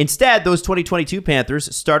 Instead, those 2022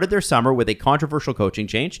 Panthers started their summer with a controversial coaching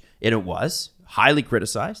change, and it was highly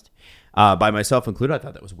criticized. By myself included. I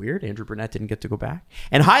thought that was weird. Andrew Burnett didn't get to go back.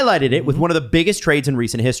 And highlighted it with one of the biggest trades in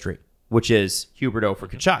recent history, which is Huberdeau for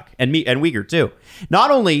Tkachuk and Weegar too.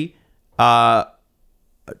 Not only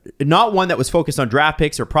not one that was focused on draft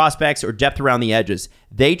picks or prospects or depth around the edges.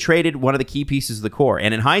 They traded one of the key pieces of the core.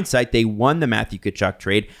 And in hindsight, they won the Matthew Tkachuk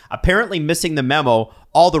trade, apparently missing the memo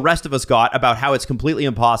all the rest of us got about how it's completely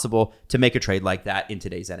impossible to make a trade like that in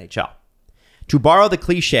today's NHL. To borrow the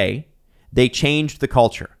cliche, they changed the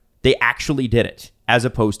culture. They actually did it, as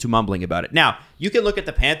opposed to mumbling about it. Now, you can look at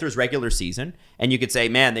the Panthers' regular season, and you could say,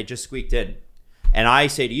 man, they just squeaked in. And I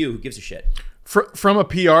say to you, who gives a shit? From a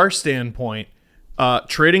PR standpoint,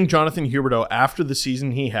 trading Jonathan Huberdeau after the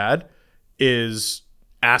season he had is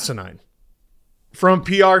asinine. From a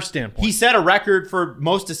PR standpoint. He set a record for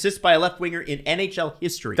most assists by a left winger in NHL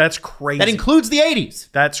history. That's crazy. That includes the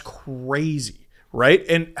 80s. That's crazy, right?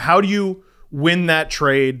 And how do you win that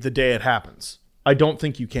trade the day it happens? I don't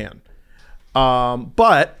think you can.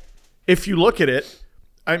 But if you look at it,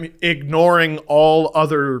 I mean, ignoring all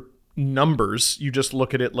other numbers, you just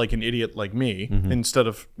look at it like an idiot like me instead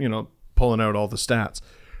of, pulling out all the stats.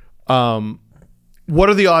 What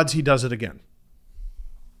are the odds he does it again?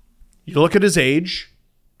 You look at his age.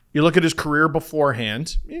 You look at his career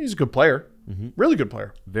beforehand. He's a good player. Really good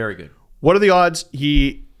player. Very good. What are the odds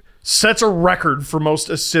he sets a record for most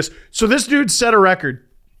assists? So this dude set a record.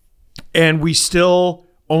 And we still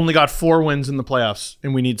only got 4 wins in the playoffs,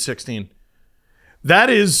 and we need 16. That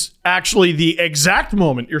is actually the exact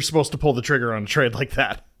moment you're supposed to pull the trigger on a trade like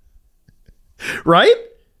that. Right?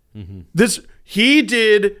 He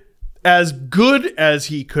did as good as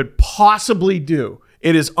he could possibly do.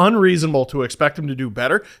 It is unreasonable to expect him to do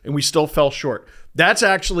better, and we still fell short. That's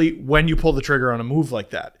actually when you pull the trigger on a move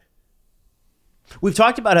like that. We've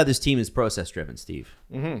talked about how this team is process-driven, Steve.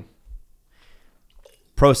 The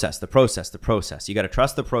process. You got to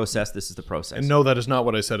trust the process. This is the process. And no, that is not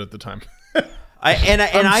what I said at the time.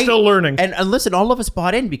 I'm still learning. And listen, all of us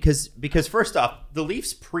bought in because first off, the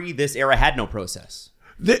Leafs pre this era had no process.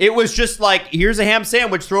 It was just like, here's a ham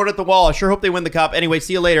sandwich, throw it at the wall. I sure hope they win the cup. Anyway,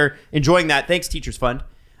 see you later. Enjoying that. Thanks, Teachers Fund.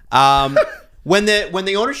 When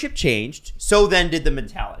the ownership changed, so then did the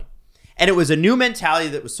mentality. And it was a new mentality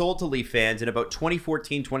that was sold to Leaf fans in about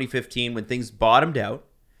 2014, 2015 when things bottomed out.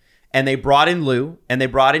 And they brought in Lou, and they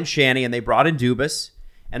brought in Shanny, and they brought in Dubas.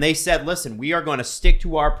 And they said, listen, we are going to stick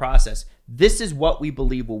to our process. This is what we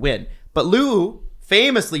believe will win. But Lou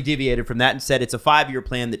famously deviated from that and said it's a 5-year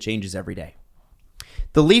plan that changes every day.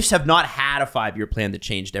 The Leafs have not had a 5-year plan that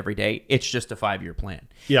changed every day. It's just a 5-year plan.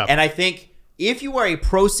 Yeah. And I think If you are a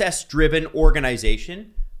process-driven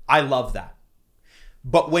organization, I love that.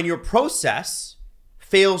 But when your process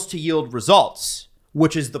fails to yield results,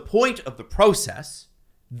 which is the point of the process,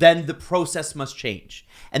 then the process must change.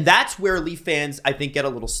 And that's where Leaf fans, I think, get a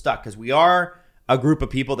little stuck, because we are a group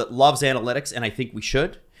of people that loves analytics, and I think we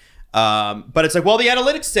should. But it's like, well, the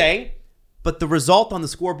analytics say, but the result on the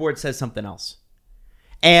scoreboard says something else.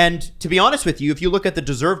 And to be honest with you, if you look at the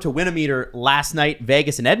deserve to win a meter last night,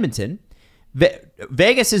 Vegas and Edmonton,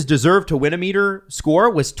 Vegas's deserve to win a meter score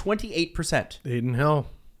was 28%. Aiden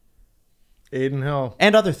Hill.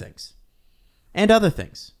 And other things.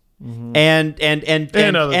 Mm-hmm. And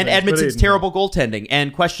Edmonton's terrible goaltending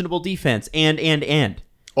and questionable defense and.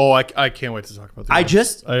 Oh, I can't wait to talk about that.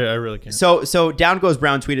 I really can't. So Down Goes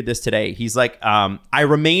Brown tweeted this today. He's like, I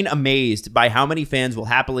remain amazed by how many fans will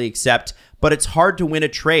happily accept, but it's hard to win a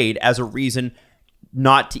trade as a reason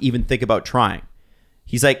not to even think about trying.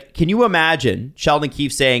 He's like, can you imagine Sheldon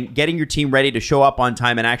Keefe saying, getting your team ready to show up on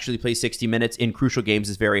time and actually play 60 minutes in crucial games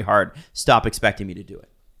is very hard. Stop expecting me to do it.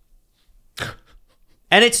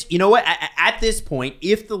 And it's, you know what? At this point,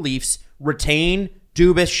 if the Leafs retain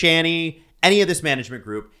Dubas, Shanny, any of this management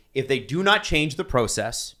group, if they do not change the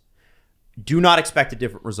process, do not expect a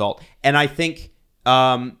different result. And I think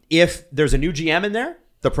if there's a new GM in there,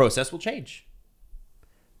 the process will change.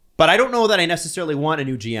 But I don't know that I necessarily want a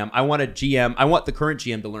new GM. I want the current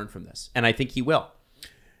GM to learn from this. And I think he will.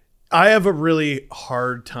 I have a really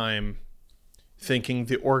hard time thinking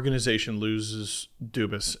the organization loses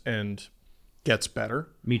Dubas and gets better.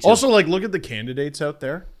 Me too. Also, look at the candidates out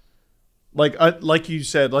there. Like you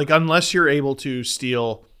said, unless you're able to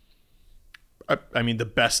steal,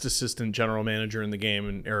 the best assistant general manager in the game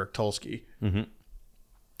in Eric Tulsky, mm-hmm.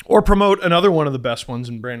 or promote another one of the best ones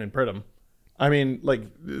in Brandon Pridham.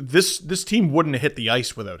 This team wouldn't have hit the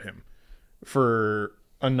ice without him for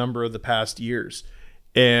a number of the past years.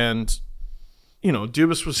 And,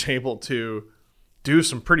 Dubas was able to do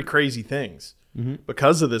some pretty crazy things mm-hmm.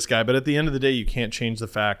 because of this guy. But at the end of the day, you can't change the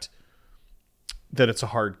fact that it's a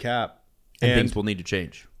hard cap. And things will need to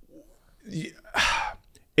change.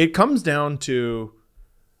 It comes down to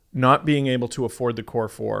not being able to afford the core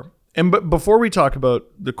four. But before we talk about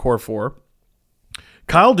the core four,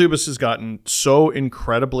 Kyle Dubas has gotten so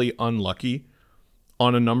incredibly unlucky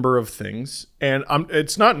on a number of things. And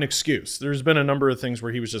it's not an excuse. There's been a number of things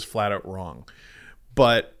where he was just flat out wrong.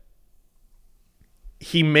 But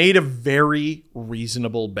he made a very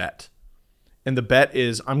reasonable bet. And the bet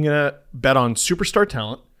is, I'm going to bet on superstar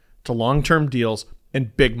talent to long-term deals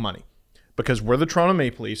and big money. Because we're the Toronto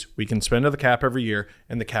Maple Leafs, we can spend the cap every year,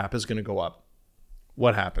 and the cap is going to go up.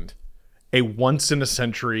 What happened? A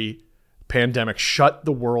once-in-a-century pandemic shut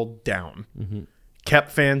the world down, mm-hmm.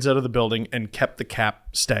 kept fans out of the building, and kept the cap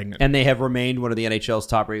stagnant. And they have remained one of the NHL's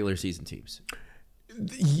top regular season teams.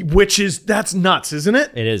 That's nuts, isn't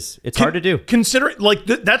it? It is. It's hard to do. Consider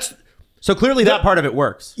it, that's... So clearly that part of it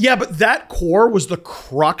works. Yeah, but that core was the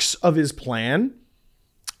crux of his plan,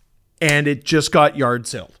 and it just got yard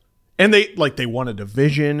sailed. And they won a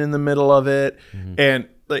division in the middle of it, mm-hmm. and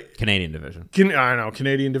Canadian division. I know,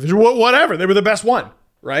 Canadian division. Whatever. They were the best one,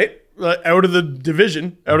 right? Out of the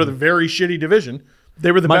division, out of the very shitty division,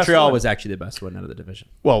 they were the best one. Montreal was actually the best one out of the division.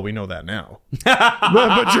 Well, we know that now.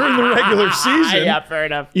 but during the regular season, yeah, fair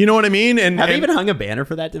enough. You know what I mean? And have they even hung a banner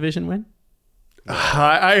for that division win?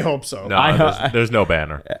 I hope so. No, there's no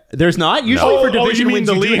banner. There's not? Usually for division wins,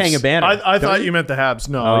 you do hang a banner. I thought you meant the Habs.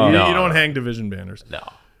 No, you don't hang division banners. No.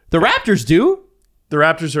 The Raptors do? The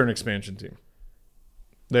Raptors are an expansion team.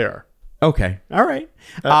 They are. Okay. All right.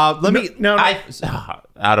 I don't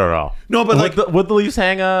know. No, but would the Leafs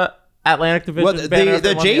hang a Atlantic Division banner?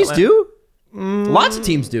 The Jays do? Lots of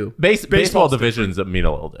teams do. Baseball divisions mean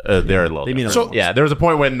a little. They're a little. They mean a different. little. Yeah, there was a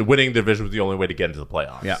point when winning division was the only way to get into the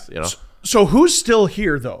playoffs. Yeah. You know? So who's still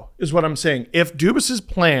here, though, is what I'm saying. If Dubas's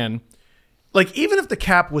plan, even if the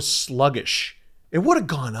cap was sluggish, it would have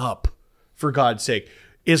gone up, for God's sake.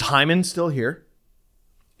 Is Hyman still here?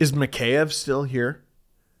 Is Mikheyev still here?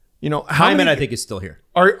 Hyman, I think, is still here.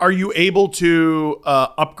 Are you able to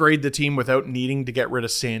upgrade the team without needing to get rid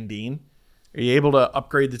of Sandin? Are you able to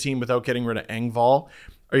upgrade the team without getting rid of Engvall?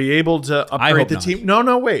 Are you able to upgrade the team?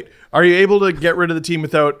 No, wait. Are you able to get rid of the team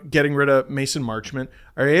without getting rid of Mason Marchment?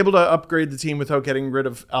 Are you able to upgrade the team without getting rid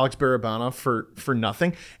of Alex Barabana for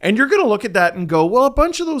nothing? And you're going to look at that and go, well, a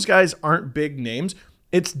bunch of those guys aren't big names.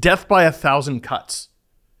 It's death by 1,000 cuts.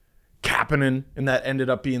 Kapanen, and that ended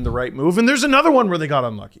up being the right move. And there's another one where they got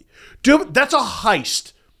unlucky. That's a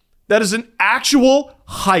heist. That is an actual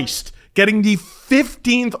heist. Getting the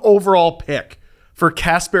 15th overall pick for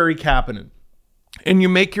Kasperi Kapanen. And you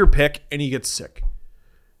make your pick and he gets sick.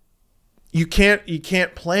 you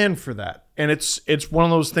can't plan for that. And it's one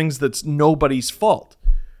of those things that's nobody's fault.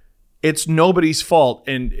 It's nobody's fault,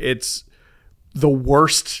 and it's the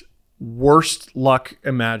worst luck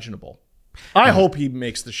imaginable. I hope he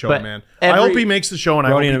makes the show, man. I hope he makes the show, and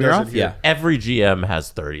I hope he does it here. Every GM has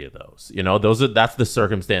 30 of those. That's the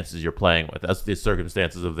circumstances you're playing with. That's the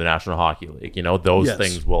circumstances of the National Hockey League. Those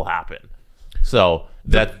things will happen. So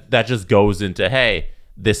that just goes into, hey,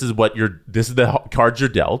 this is the cards you're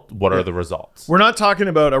dealt. What are the results? We're not talking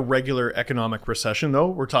about a regular economic recession, though.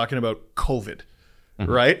 We're talking about COVID,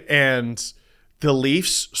 right? And the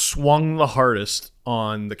Leafs swung the hardest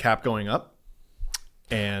on the cap going up.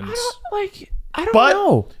 And I don't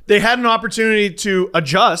know. They had an opportunity to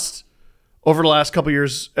adjust over the last couple of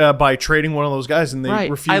years by trading one of those guys, and they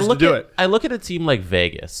refused to do it. I look at a team like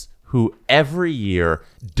Vegas, who every year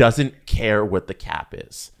doesn't care what the cap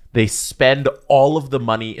is. They spend all of the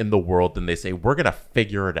money in the world, and they say, we're going to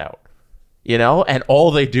figure it out. And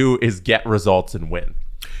all they do is get results and win.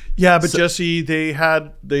 Yeah, but Jesse, they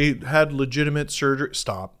had legitimate surgery.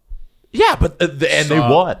 Stop. Yeah, but they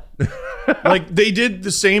won. They did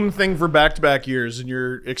the same thing for back-to-back years, and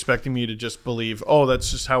you're expecting me to just believe, oh,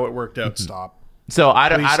 that's just how it worked out. Stop. So I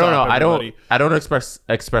don't know. Everybody. I don't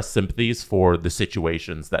express sympathies for the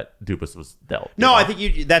situations that Dubas was dealt. No, I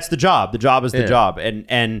think that's the job. The job is the job.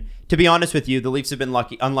 And to be honest with you, the Leafs have been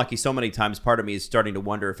unlucky so many times. Part of me is starting to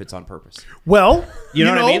wonder if it's on purpose. Well, you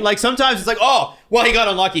know what I mean? Like sometimes it's like, oh, well, he got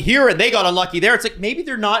unlucky here and they got unlucky there. It's like maybe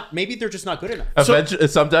they're not. Maybe they're just not good enough.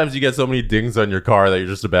 Sometimes you get so many dings on your car that you're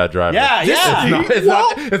just a bad driver. Yeah.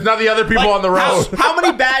 It's not the other people on the road. How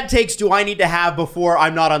many bad takes do I need to have before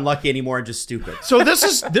I'm not unlucky anymore and just stupid? So this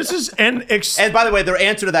is and by the way, the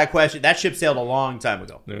answer to that question, that ship sailed a long time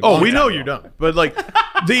ago. We know you're done. But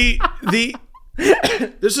the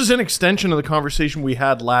this is an extension of the conversation we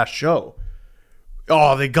had last show.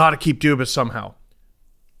 Oh, they got to keep Dubas somehow.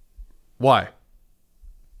 Why?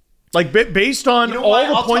 Based on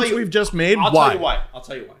all the points we've just made, why? I'll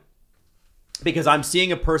tell you why. Because I'm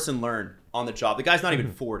seeing a person learn on the job. The guy's not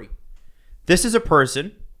even 40. This is a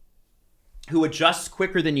person who adjusts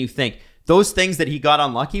quicker than you think. Those things that he got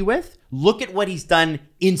unlucky with, look at what he's done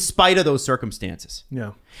in spite of those circumstances.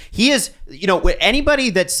 Yeah. He is,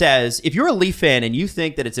 anybody that says, if you're a Leaf fan and you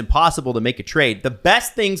think that it's impossible to make a trade, the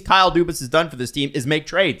best things Kyle Dubas has done for this team is make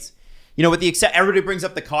trades. Everybody brings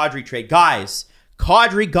up the Kadri trade. Guys,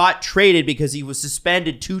 Kadri got traded because he was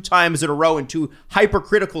suspended 2 times in a row in 2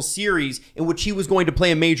 hypercritical series in which he was going to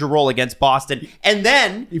play a major role against Boston. And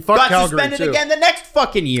then he got Calgary suspended again the next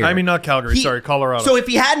fucking year. I mean, not Calgary. Sorry, Colorado. So if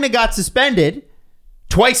he hadn't got suspended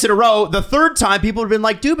twice in a row, the third time people would have been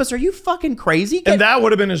like, Dubas, are you fucking crazy? And that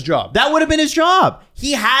would have been his job. That would have been his job.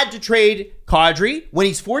 He had to trade Kadri. When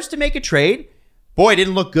he's forced to make a trade, boy, it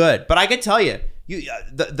didn't look good. But I can tell you,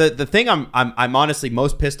 the thing I'm honestly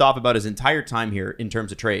most pissed off about his entire time here in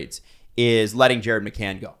terms of trades is letting Jared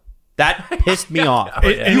McCann go. That pissed me off.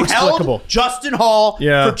 You held Justin Hall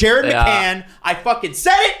for Jared McCann. I fucking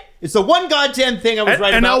said it. It's the one goddamn thing I was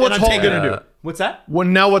right about. Now what's Hall going to do? What's that? Well,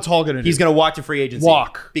 now what's Hall going to do? He's going to walk to free agency.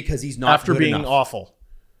 Because he's not after good being enough. awful.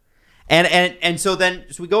 And so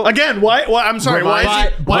we go again. Why? I'm sorry.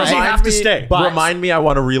 Why does he have to stay? Remind me. I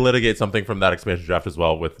want to relitigate something from that expansion draft as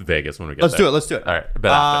well with Vegas when we get there. Let's do it. All right.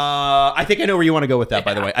 I think I know where you want to go with that.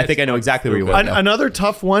 By the way, I think I know exactly where you want to go. Another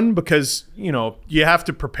tough one because you have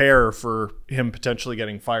to prepare for him potentially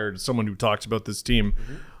getting fired. As someone who talks about this team,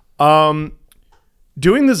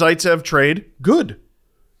 doing the Zaitsev trade, good.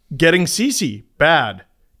 Getting Ceci, bad.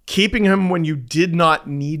 Keeping him when you did not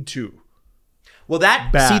need to. Well,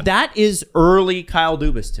 that is early Kyle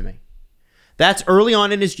Dubas to me. That's early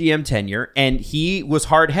on in his GM tenure, and he was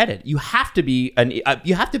hard-headed. You have to be a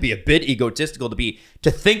bit egotistical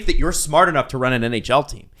to think that you're smart enough to run an NHL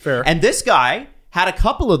team. Fair. And this guy had a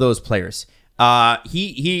couple of those players.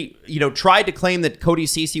 He tried to claim that Cody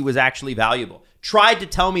Ceci was actually valuable. Tried to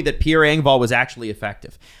tell me that Pierre Engvall was actually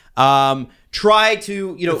effective. Try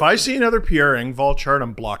to If I see another Pierre Engvall chart,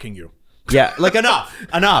 I'm blocking you. Yeah, enough.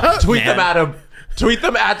 Tweet them at him. Tweet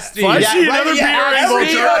them at Steve. If I see another Pierre Engvall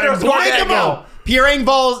chart, I'm blocking you. Pierre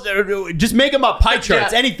Engvall's, just make them up, pie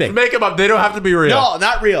charts, anything. Make them up. They don't have to be real. No,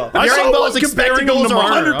 not real. Pierre Engvall's expected goals are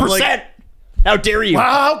 100%. How dare you?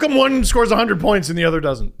 How come one scores 100 points and the other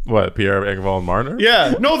doesn't? What, Pierre Engvall and Marner?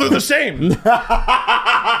 Yeah. No, they're the same. The fuck?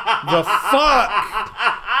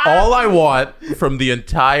 All I want from the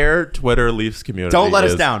entire Twitter Leafs community Don't let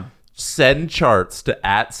us down. Send charts to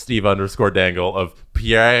 @Steve_Dangle of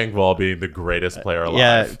Pierre Engvall being the greatest player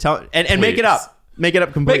alive. Yeah, and make it up. Make it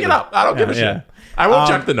up completely. Make it up. I don't give a shit. I won't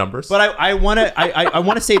check the numbers. But I want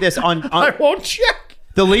to say this on I won't check.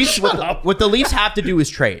 The Leafs. What the Leafs have to do is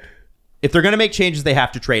trade. If they're going to make changes, they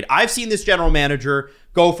have to trade. I've seen this general manager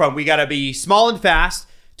go from we got to be small and fast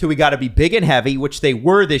to we got to be big and heavy, which they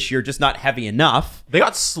were this year, just not heavy enough. They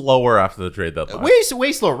got slower after the trade deadline.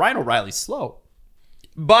 Way slower. Ryan O'Reilly's slow.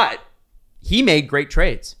 But he made great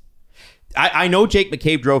trades. I know Jake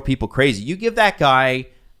McCabe drove people crazy. You give that guy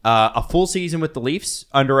a full season with the Leafs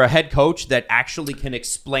under a head coach that actually can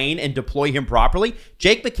explain and deploy him properly.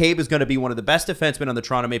 Jake McCabe is going to be one of the best defensemen on the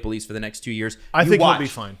Toronto Maple Leafs for the next 2 years. I think he'll be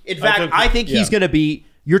fine. In fact, I think he's going to be...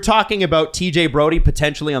 You're talking about TJ Brody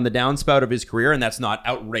potentially on the downspout of his career, and that's not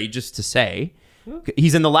outrageous to say.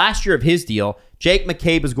 He's in the last year of his deal. Jake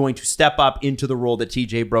McCabe is going to step up into the role that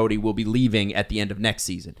TJ Brody will be leaving at the end of next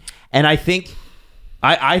season. And I think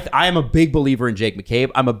I am a big believer in Jake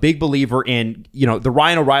McCabe. I'm a big believer in, the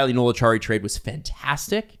Ryan O'Reilly Noel Acciari trade was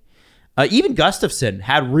fantastic. Even Gustafsson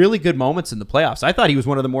had really good moments in the playoffs. I thought he was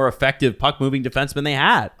one of the more effective puck-moving defensemen they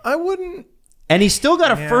had. I wouldn't... And he still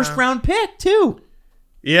got a first-round pick, too.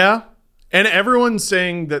 Yeah. And everyone's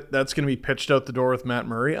saying that that's going to be pitched out the door with Matt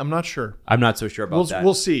Murray. I'm not sure. I'm not so sure about that.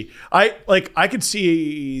 We'll see. I could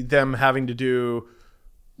see them having to do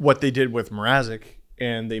what they did with Mrazek,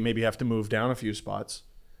 and they maybe have to move down a few spots.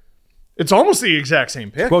 It's almost the exact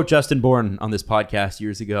same pick. Quote Justin Bourne on this podcast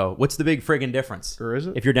years ago. What's the big friggin' difference? Or is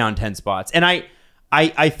it? If you're down 10 spots. And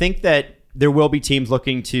I think that there will be teams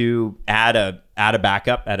looking to add a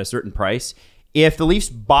backup at a certain price. If the Leafs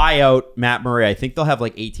buy out Matt Murray, I think they'll have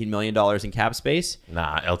like $18 million in cap space.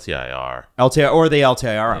 Nah, LTIR. Or they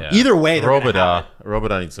LTIR him. Yeah. Either way, they're going to have it.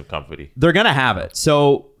 Robidas needs some company. They're going to have it.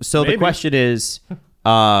 So the question is,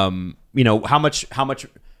 how much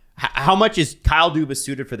is Kyle Dubas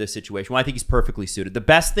suited for this situation? Well, I think he's perfectly suited. The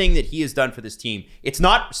best thing that he has done for this team, it's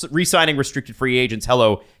not re-signing restricted free agents.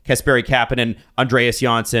 Hello, Kasperi Kapanen, Andreas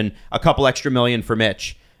Janssen, a couple extra million for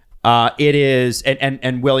Mitch. It is,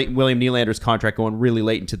 and William Nylander's contract going really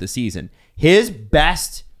late into the season. His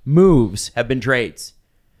best moves have been trades.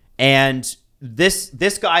 And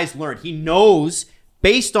this guy's learned. He knows,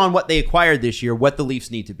 based on what they acquired this year, what the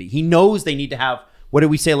Leafs need to be. He knows they need to have, what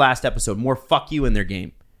did we say last episode, more fuck you in their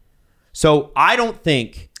game. So I don't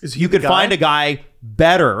think you could find a guy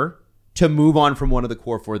better to move on from one of the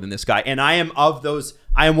core four than this guy. And I am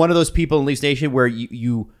one of those people in Leafs Nation where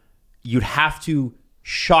you'd have to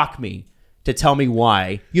shock me to tell me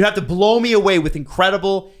why. You'd have to blow me away with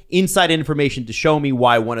incredible inside information to show me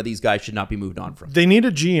why one of these guys should not be moved on from. They need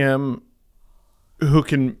a GM who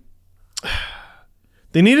can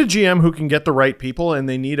get the right people, and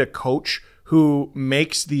they need a coach who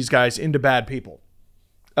makes these guys into bad people.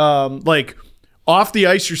 Like off the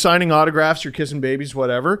ice, you're signing autographs, you're kissing babies,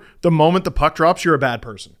 whatever. The moment the puck drops, you're a bad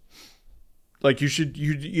person. Like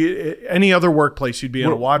you any other workplace, you'd be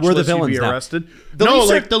on a watch list, you'd be arrested.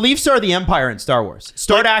 The Leafs are the Empire in Star Wars.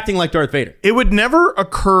 Start acting like Darth Vader. It would never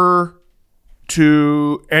occur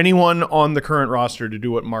to anyone on the current roster to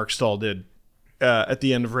do what Mark Stahl did at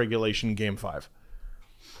the end of regulation Game 5.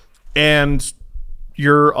 And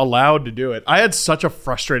you're allowed to do it. I had such a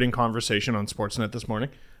frustrating conversation on Sportsnet this morning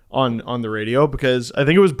on the radio because I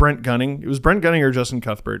think it was Brent Gunning. It was Brent Gunning or Justin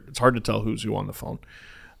Cuthbert. It's hard to tell who's who on the phone.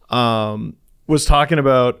 Was talking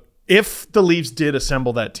about if the Leafs did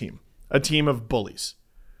assemble that team, a team of bullies,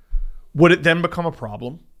 would it then become a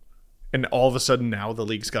problem? And all of a sudden now the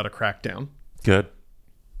league's got to crack down? Good.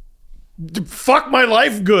 Fuck my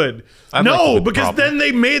life good. Because then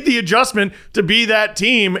they made the adjustment to be that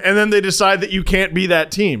team, and then they decide that you can't be that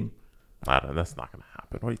team. I don't know. That's not going to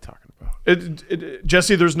happen. What are you talking about?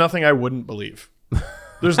 Jesse, there's nothing I wouldn't believe.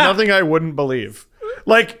 There's nothing I wouldn't believe.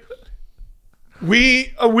 Like,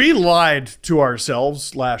 we lied to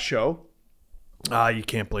ourselves last show. You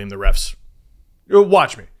can't blame the refs.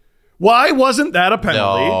 Watch me. Why wasn't that a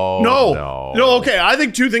penalty? No. Okay, I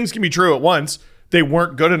think two things can be true at once. They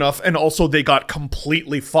weren't good enough, and also they got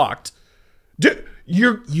completely fucked.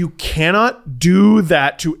 You cannot do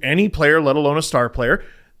that to any player, let alone a star player.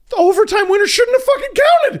 The overtime winner shouldn't have fucking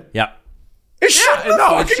counted. Yeah. It shouldn't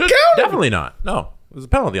have fucking counted. Definitely not. No. It was a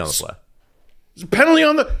penalty on the play. It was a penalty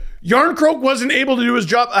on the... Yarncroke wasn't able to do his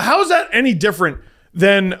job. How is that any different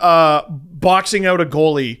than boxing out a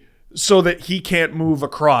goalie so that he can't move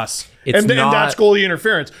across? And that's goalie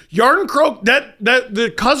interference. Yarncroke, that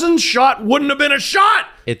the Cousins shot wouldn't have been a shot.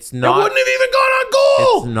 It's not. It wouldn't have even gone on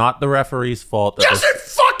goal. It's not the referee's fault. Yes, it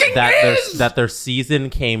fucking is. That their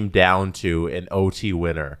season came down to an OT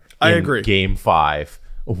winner. I agree. Game 5.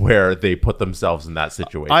 Where they put themselves in that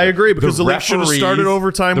situation. I agree, because the Leafs should have started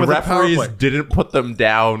overtime with a power play. The referees didn't put them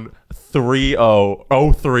down 3-0,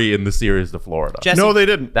 0-3 in the series to Florida. Jesse, no, they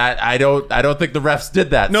didn't. I don't think the refs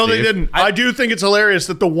did that. No, Steve. they didn't. I do think it's hilarious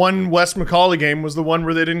that the one Wes McCauley game was the one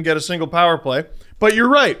where they didn't get a single power play. But you're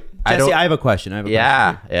right. Jesse, I have a question.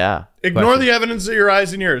 Yeah. Ignore Question. the evidence of your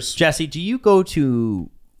eyes and ears. Jesse, do you go to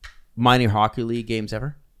minor hockey league games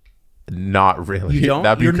ever? Not really. You don't?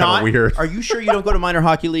 That'd be kind of weird. Are you sure you don't go to minor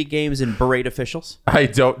hockey league games and berate officials? I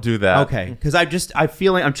don't do that. Okay, because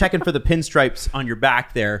I'm checking for the pinstripes on your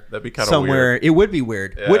back there. That'd be kind of somewhere. weird. It would be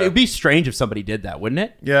weird. Yeah. It'd be strange if somebody did that, wouldn't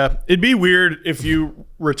it? Yeah, it'd be weird if you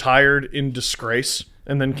retired in disgrace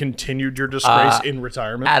and then continued your disgrace in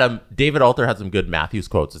retirement. Adam, David Alter had some good Matthews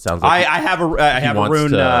quotes. It sounds like I have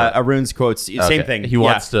a Rune's quotes. Same thing. He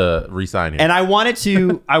wants to re-sign him. And I wanted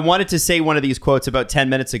to say one of these quotes about 10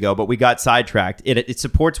 minutes ago, but we got sidetracked. It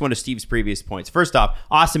supports one of Steve's previous points. First off,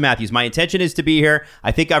 Austin Matthews, my intention is to be here.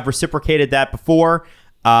 I think I've reciprocated that before,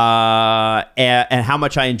 and how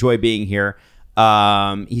much I enjoy being here.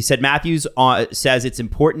 He said Matthews says it's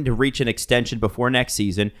important to reach an extension before next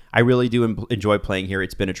season. I really do enjoy playing here.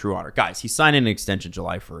 It's been a true honor. Guys, he's signing an extension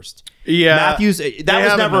July 1st. Yeah. Matthews, that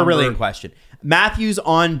was never really in question. Matthews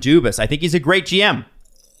on Dubas. I think he's a great GM.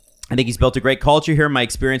 I think he's built a great culture here. My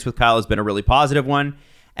experience with Kyle has been a really positive one.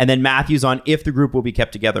 And then Matthews on if the group will be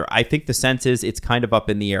kept together. I think the sense is it's kind of up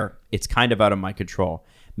in the air. It's kind of out of my control.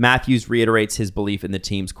 Matthews reiterates his belief in the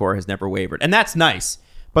team's core has never wavered. And that's nice.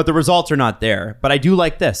 But the results are not there. But I do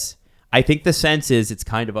like this. I think the sense is it's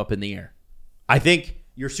kind of up in the air. I think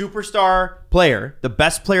your superstar player, the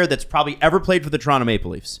best player that's probably ever played for the Toronto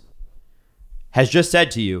Maple Leafs, has just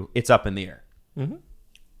said to you, it's up in the air. Mm-hmm.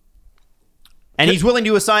 And he's willing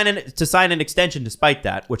to sign an extension despite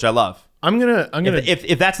that, which I love. I'm gonna.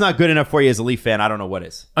 If that's not good enough for you as a Leaf fan, I don't know what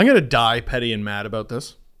is. I'm gonna die petty and mad about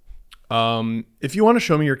this. If you want to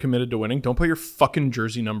show me you're committed to winning, don't put your fucking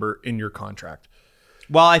jersey number in your contract.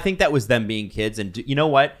 Well, I think that was them being kids. And you know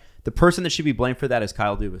what? The person that should be blamed for that is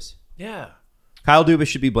Kyle Dubas. Yeah. Kyle Dubas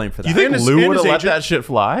should be blamed for that. You think And his- Lou and would have his let agent- that shit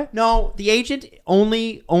fly? No, the agent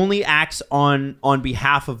only acts on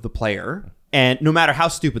behalf of the player, and no matter how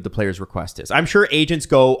stupid the player's request is. I'm sure agents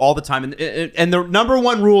go all the time, and the number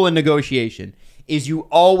one rule in negotiation is you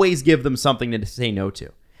always give them something to say no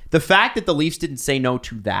to. The fact that the Leafs didn't say no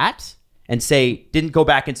to that and didn't go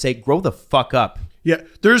back and say, grow the fuck up. Yeah,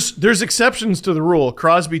 there's exceptions to the rule.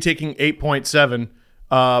 Crosby taking 8.7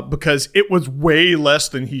 because it was way less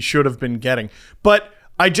than he should have been getting. But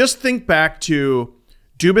I just think back to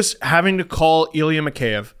Dubas having to call Ilya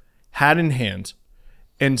Mikheyev, hat in hand,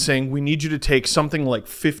 and saying, we need you to take something like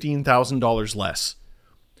 $15,000 less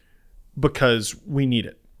because we need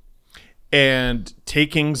it. And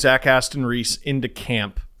taking Zach Aston Reese into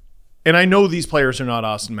camp. And I know these players are not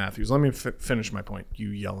Austin Matthews. Let me finish my point. You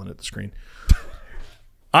yelling at the screen.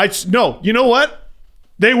 No, you know what?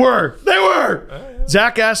 They were.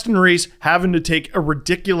 Zach Aston Reese having to take a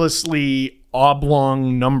ridiculously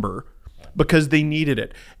oblong number because they needed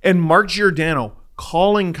it. And Mark Giordano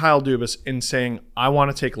calling Kyle Dubas and saying, I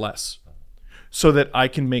want to take less so that I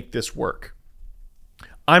can make this work.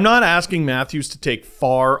 I'm not asking Matthews to take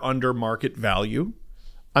far under market value.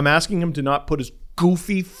 I'm asking him to not put his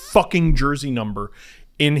goofy fucking jersey number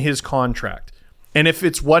in his contract. And if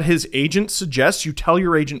it's what his agent suggests, you tell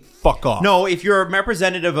your agent, fuck off. No, if you're a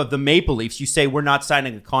representative of the Maple Leafs, you say, we're not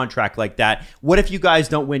signing a contract like that. What if you guys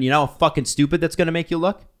don't win? You know how fucking stupid that's going to make you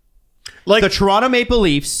look? Like the Toronto Maple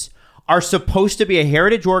Leafs are supposed to be a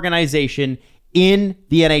heritage organization in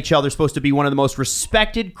the NHL. They're supposed to be one of the most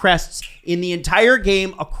respected crests in the entire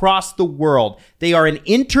game across the world. They are an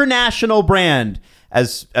international brand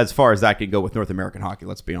as far as that can go with North American hockey,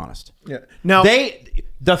 let's be honest. Yeah. Now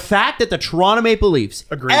the fact that the Toronto Maple Leafs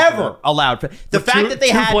ever allowed the fact that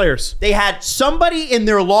they had somebody in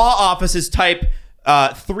their law offices type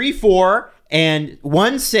 3-4 and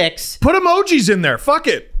 1-6. Put emojis in there. Fuck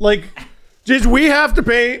it. Like, did we have to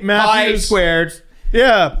pay Matthews? Squared.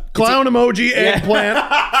 Yeah, clown emoji, eggplant,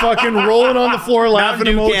 fucking rolling on the floor, laughing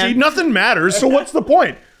emoji. Nothing matters. So what's the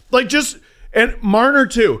point? Like, just and Marner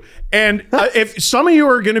too. And if some of you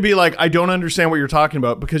are going to be like, I don't understand what you're talking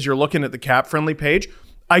about because you're looking at the cap friendly page.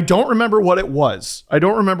 I don't remember what it was. I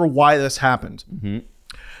don't remember why this happened. Mm-hmm.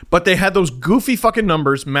 But they had those goofy fucking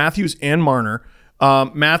numbers, Matthews and Marner.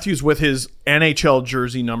 Matthews with his NHL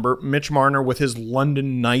jersey number, Mitch Marner with his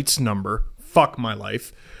London Knights number. Fuck my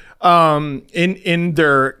life. In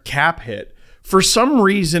their cap hit. For some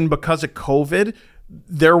reason, because of COVID,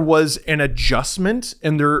 there was an adjustment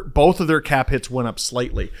and both of their cap hits went up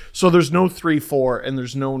slightly. So there's no 3-4 and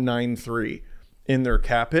there's no 9-3 in their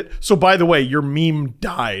cap hit. So by the way, your meme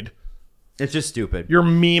died. It's just stupid. Your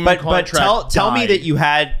meme contract But tell me died. that you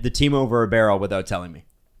had the team over a barrel without telling me.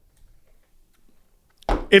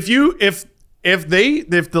 If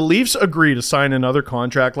the Leafs agree to sign another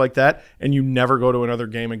contract like that and you never go to another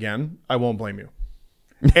game again, I won't blame you.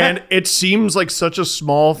 And it seems like such a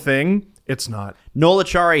small thing. It's not. Noel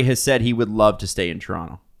Acciari has said he would love to stay in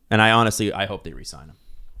Toronto. And I hope they re-sign him.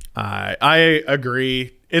 I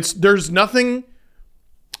agree. There's nothing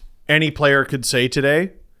any player could say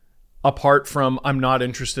today apart from I'm not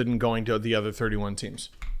interested in going to the other 31 teams.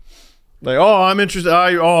 Like, oh, I'm interested.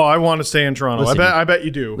 I want to stay in Toronto. Listen, I bet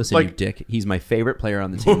you do. Listen, you dick. He's my favorite player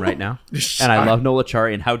on the team right now. And I love Noel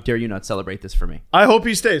Acciari, and how dare you not celebrate this for me? I hope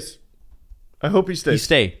he stays. He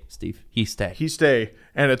stay, Steve. He stay.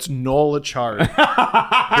 And it's Noel Acciari.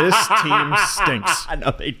 This team stinks. I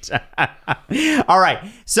know they do. All right.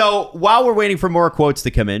 So while we're waiting for more quotes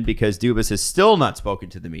to come in, because Dubas has still not spoken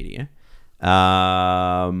to the media,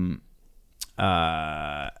 I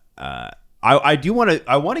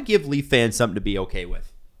want to give Leaf fans something to be okay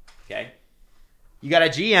with. Okay, you got a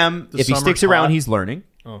GM. If he sticks around, he's learning.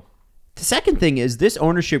 Oh. The second thing is this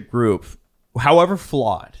ownership group, however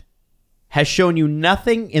flawed, has shown you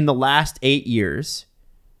nothing in the last 8 years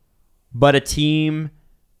but a team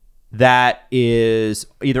that is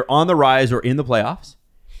either on the rise or in the playoffs,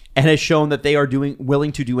 and has shown that they are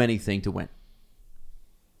willing to do anything to win.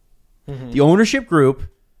 Mm-hmm. The ownership group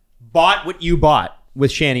bought what you bought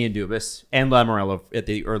with Shanny and Dubas and Lamoriello at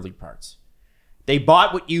the early parts. They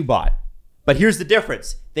bought what you bought. But here's the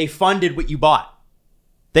difference. They funded what you bought.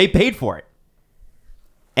 They paid for it.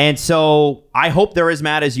 And so I hope they're as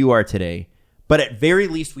mad as you are today. But at very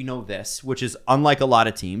least, we know this, which is unlike a lot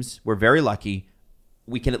of teams. We're very lucky.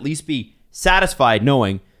 We can at least be satisfied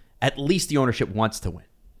knowing at least the ownership wants to win.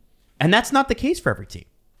 And that's not the case for every team.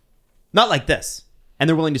 Not like this. And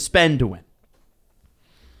they're willing to spend to win.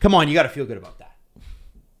 Come on, you got to feel good about that.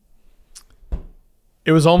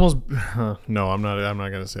 It was almost no. I'm not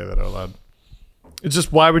going to say that out loud. It's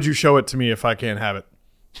just, why would you show it to me if I can't have it?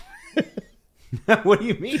 What do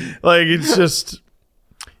you mean? Like, it's just,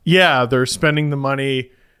 yeah, they're spending the money.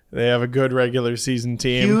 They have a good regular season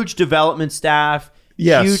team. Huge development staff.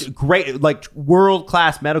 Yes. Huge, great, like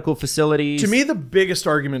world-class medical facilities. To me, the biggest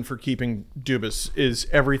argument for keeping Dubas is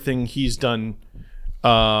everything he's done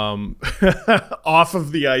off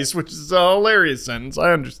of the ice, which is a hilarious sentence.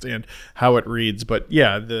 I understand how it reads, but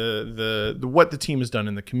yeah, the what the team has done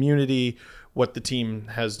in the community, what the team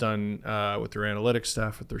has done with their analytics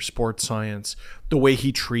staff, with their sports science, the way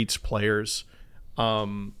he treats players,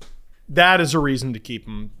 that is a reason to keep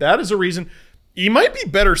him. That is a reason he might be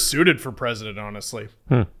better suited for president, honestly.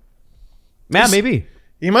 Yeah, maybe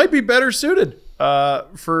he might be better suited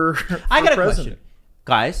for I got a president. question,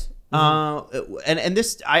 guys. And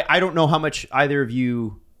this, I don't know how much either of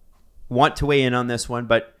you want to weigh in on this one,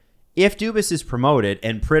 but if Dubas is promoted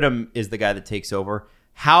and Pridham is the guy that takes over,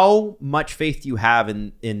 how much faith do you have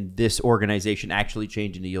in this organization actually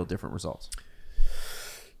changing to yield different results?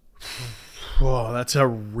 Whoa, that's a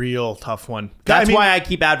real tough one. That's why I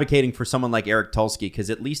keep advocating for someone like Eric Tulsky,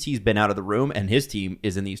 because at least he's been out of the room and his team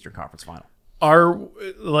is in the Eastern Conference Final.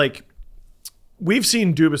 We've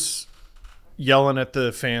seen Dubas yelling at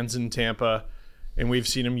the fans in Tampa, and we've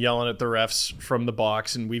seen him yelling at the refs from the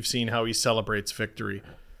box, and we've seen how he celebrates victory.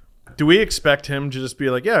 Do we expect him to just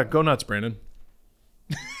be like, yeah, go nuts, Brandon?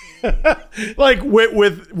 Like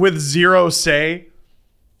with zero say?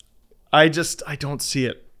 I don't see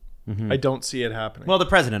it. Mm-hmm. I don't see it happening. Well, the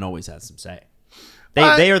president always has some say.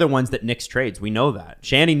 They are the ones that nix trades. We know that.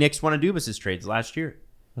 Shanny nixed one of Dubas's trades last year.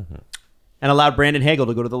 Mm-hmm. And allowed Brandon Hagel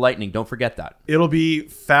to go to the Lightning. Don't forget that. It'll be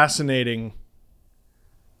fascinating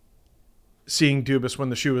seeing Dubas when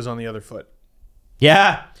the shoe is on the other foot.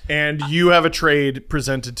 Yeah. And you have a trade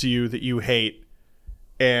presented to you that you hate.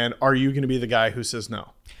 And are you going to be the guy who says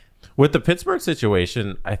no? With the Pittsburgh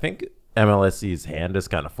situation, I think MLSE's hand is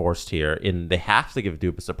kind of forced here. They have to give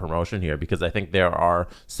Dubas a promotion here, because I think there are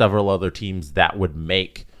several other teams that would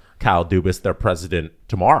make Kyle Dubas their president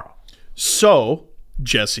tomorrow. So,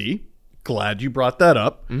 Jesse, glad you brought that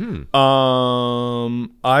up. Mm-hmm.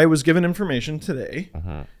 I was given information today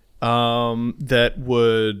that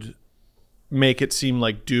would make it seem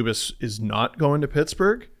like Dubas is not going to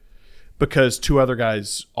Pittsburgh because two other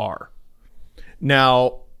guys are.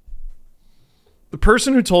 Now, the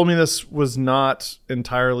person who told me this was not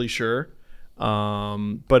entirely sure,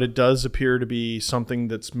 but it does appear to be something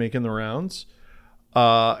that's making the rounds.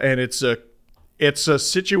 And it's a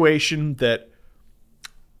situation that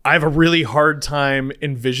I have a really hard time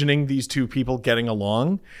envisioning these two people getting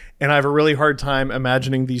along, and I have a really hard time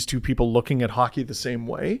imagining these two people looking at hockey the same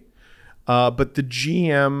way. But the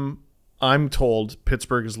GM, I'm told,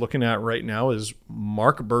 Pittsburgh is looking at right now is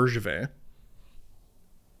Marc Bergevin.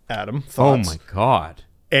 Adam, thoughts? Oh my God.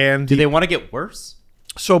 And do they want to get worse?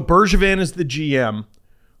 So Bergevin is the GM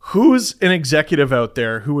Who's an executive out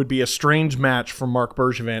there who would be a strange match for Marc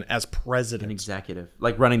Bergevin as An president? executive,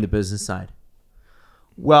 like running the business side.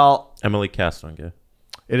 Well, Emily Castonguay.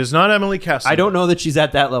 It is not Emily Caston. I don't know that she's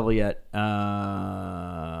at that level yet.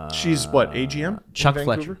 She's what, AGM? Chuck in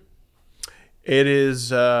Fletcher. Vancouver? It is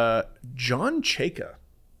John Chayka.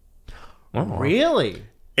 Really?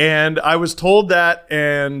 And I was told that,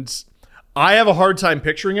 and I have a hard time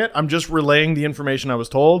picturing it. I'm just relaying the information I was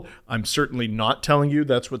told. I'm certainly not telling you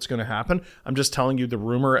that's what's going to happen. I'm just telling you the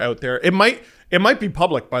rumor out there. It might be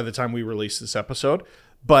public by the time we release this episode,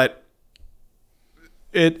 but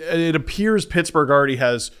it appears Pittsburgh already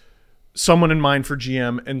has someone in mind for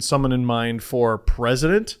GM and someone in mind for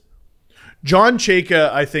president. John Chayka,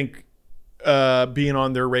 I think, being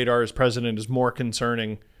on their radar as president is more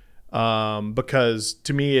concerning. Because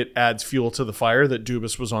to me, it adds fuel to the fire that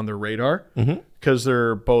Dubas was on their radar because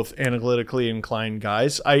they're both analytically inclined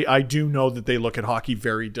guys. I do know that they look at hockey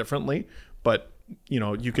very differently, but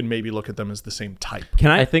you can maybe look at them as the same type.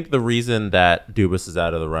 I think the reason that Dubas is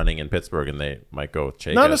out of the running in Pittsburgh and they might go with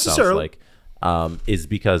Chayka, Not necessarily. is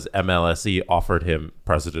because MLSE offered him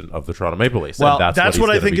president of the Toronto Maple Leafs. Well, and that's what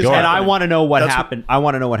what he's I think gonna be is going And I for. want to know what That's happened. I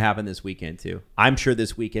want to know what happened this weekend too. I'm sure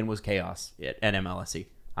this weekend was chaos at MLSE.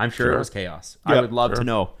 I'm sure it was chaos. I Yeah, would love to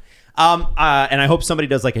know. And I hope somebody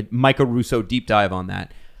does like a Michael Russo deep dive on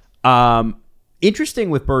that. Interesting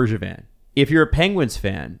with Bergevin. If you're a Penguins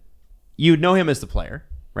fan, you'd know him as the player,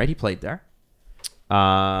 right? He played there.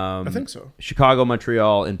 I think so. Chicago,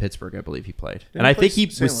 Montreal, and Pittsburgh, I believe he played. And I he play think he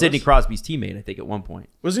St. was Sidney Louis? Crosby's teammate, I think, at one point.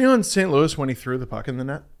 Was he on St. Louis when he threw the puck in the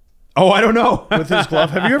net Oh, I don't know. with his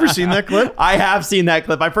glove? Have you ever seen that clip? I have seen that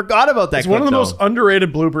clip. I forgot about that It's clip. one of the though. most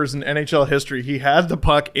underrated bloopers in NHL history. He had the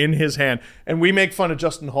puck in his hand, and we make fun of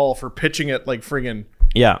Justin Hall for pitching it like friggin'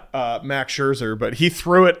 Yeah. Max Scherzer, but he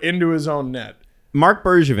threw it into his own net. Marc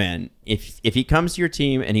Bergevin, if he comes to your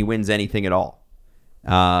team and he wins anything at all,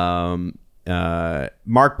 Marc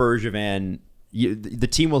Bergevin, the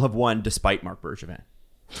team will have won despite Marc Bergevin.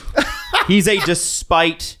 He's a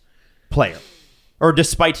despite player. Or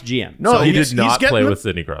despite GM. No, So he he's- did not he's play getting with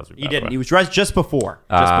Sidney Crosby. He didn't. He was just before.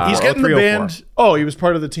 He's getting the 03, 04. band. Oh, he was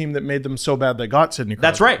part of the team that made them so bad they got Sidney Crosby.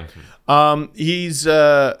 That's right. He's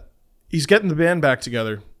getting the band back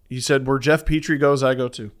together. He said, "Where Jeff Petrie goes, I go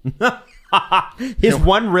too." His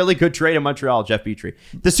one really good trade in Montreal, Jeff Petrie.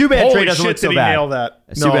 The Subban Holy trade doesn't shit, look so did he bad. nail that?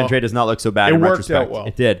 The Subban No. trade does not look so bad It in worked retrospect. out well.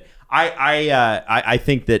 It did. I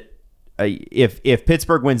think that if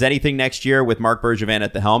Pittsburgh wins anything next year with Marc Bergevin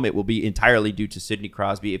at the helm, it will be entirely due to Sidney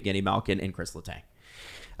Crosby, Evgeny Malkin, and Chris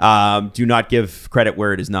Letang. Do not give credit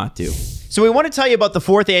where it is not due. So we want to tell you about the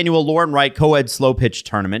 4th annual Lauren Wright Co-Ed Slow Pitch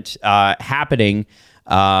Tournament happening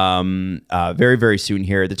very, very soon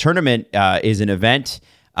here. The tournament is an event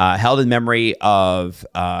held in memory of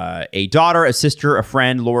a daughter, a sister, a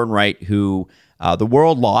friend, Lauren Wright, who the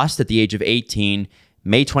world lost at the age of 18,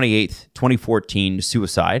 May 28th, 2014, to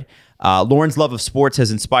suicide. Lauren's love of sports has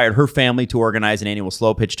inspired her family to organize an annual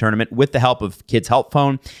slow pitch tournament with the help of Kids Help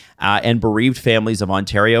Phone and Bereaved Families of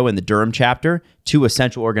Ontario and the Durham chapter, 2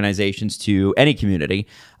 essential organizations to any community.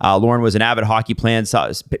 Lauren was an avid hockey fan,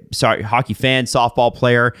 softball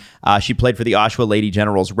player. She played for the Oshawa Lady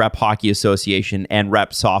Generals Rep Hockey Association and Rep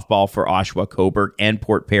Softball for Oshawa, Cobourg, and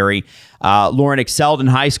Port Perry. Lauren excelled in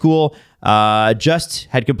high school. Just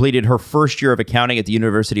had completed her first year of accounting at the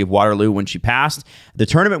University of Waterloo when she passed. The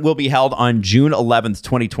tournament will be held on June 11th,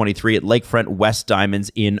 2023 at Lakefront West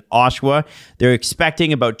Diamonds in Oshawa. They're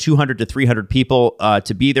expecting about 200 to 300 people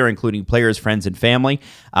to be there, including players, friends, and family.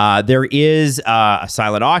 There is a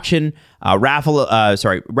silent auction, raffle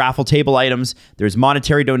table items. There's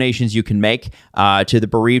monetary donations you can make to the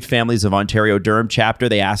Bereaved Families of Ontario Durham chapter.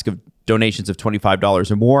 They ask of donations of $25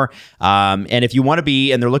 or more. And if you want to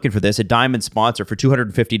be, and they're looking for this, a diamond sponsor for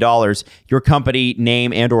 $250, your company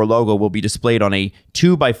name and or logo will be displayed on a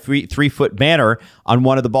 2x3 foot banner on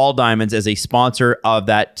one of the ball diamonds as a sponsor of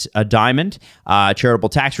that diamond. Charitable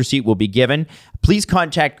tax receipt will be given. Please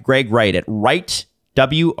contact Greg Wright at Wright,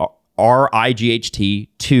 WRIGHT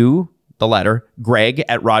 2, the letter, Greg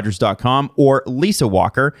at Rogers.com, or Lisa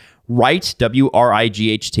Walker, Wright,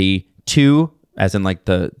 WRIGHT 2, as in like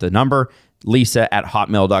the number, Lisa at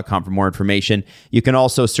hotmail.com for more information. You can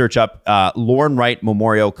also search up Lauren Wright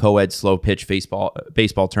Memorial Co-Ed Slow Pitch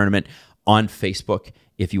Baseball Tournament on Facebook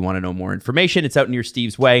if you want to know more information. It's out near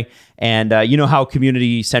Steve's Way. And you know how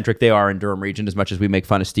community-centric they are in Durham region, as much as we make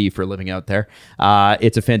fun of Steve for living out there.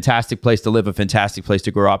 It's a fantastic place to live, a fantastic place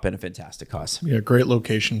to grow up, and a fantastic cause. Yeah, great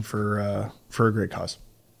location for a great cause.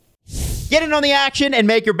 Get in on the action and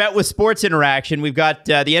make your bet with Sports Interaction. We've got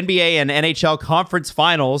the NBA and NHL conference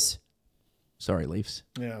finals. Sorry, Leafs.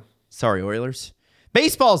 Yeah. Sorry, Oilers.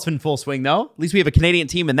 Baseball's in full swing, though. At least we have a Canadian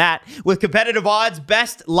team in that. With competitive odds,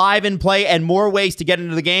 best live in play, and more ways to get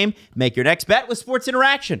into the game, make your next bet with Sports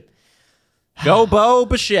Interaction. Go Bo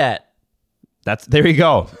Bichette. There you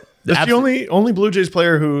go. That's the only Blue Jays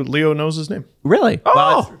player who Leo knows his name. Really?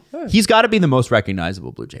 Oh, well, he's got to be the most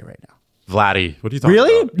recognizable Blue Jay right now. Vladdy. What are you talking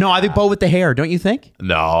Really? about? No, I think Bo with the hair. Don't you think?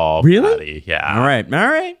 No. Really? Vladdy, yeah. All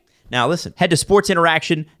right. Now listen, head to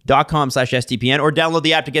sportsinteraction.com/SDPN or download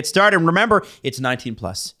the app to get started. And remember, it's 18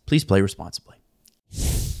 plus. Please play responsibly.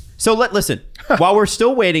 So listen, while we're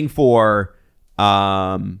still waiting for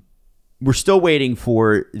the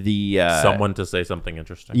someone to say something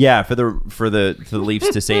interesting. Yeah, for the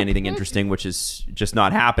Leafs to say anything interesting, which is just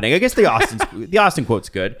not happening. I guess the Austin quote's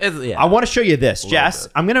good. Yeah. I want to show you this, Jess.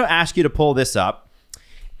 I'm going to ask you to pull this up,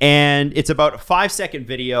 and it's about a 5-second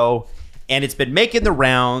video, and it's been making the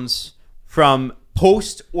rounds from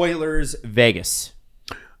post Oilers Vegas.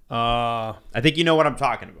 I think you know what I'm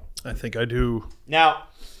talking about. I think I do. Now,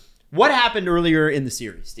 what happened earlier in the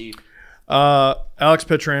series, Steve? Alex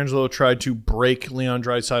Pietrangelo tried to break Leon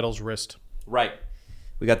Draisaitl's wrist. Right.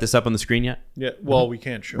 We got this up on the screen yet? Yeah. Well, we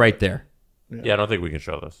can't show right it. there. Yeah, I don't think we can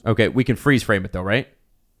show this. Okay, we can freeze frame it though, right?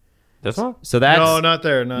 This one? So that's No, not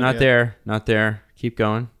there. Not yet. there. Keep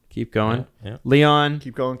going. Yeah. Leon.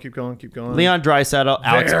 Keep going. Leon Draisaitl,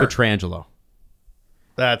 Alex There. Pietrangelo.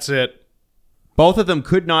 That's it. Both of them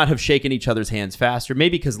could not have shaken each other's hands faster.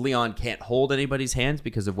 Maybe because Leon can't hold anybody's hands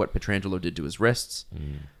because of what Pietrangelo did to his wrists.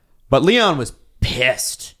 But Leon was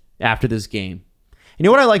pissed after this game. You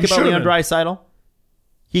know what I like about Leon Draisaitl?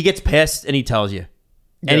 He gets pissed and he tells you.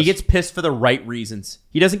 And he gets pissed for the right reasons.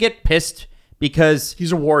 He doesn't get pissed because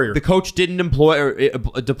he's a warrior. The coach didn't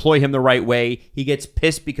deploy him the right way. He gets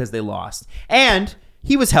pissed because they lost. And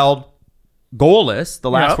he was held goalless the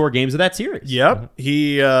last 4 games of that series. Yep.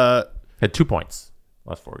 He had 2 points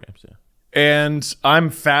last 4 games, yeah. And I'm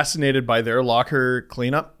fascinated by their locker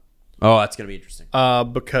cleanup. Oh, that's going to be interesting.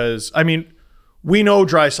 Because, I mean, we know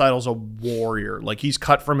Draisaitl's a warrior. Like, he's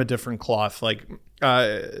cut from a different cloth. Like,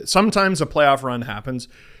 sometimes a playoff run happens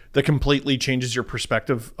that completely changes your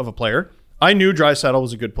perspective of a player. I knew Draisaitl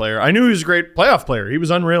was a good player. I knew he was a great playoff player. He was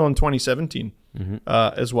unreal in 2017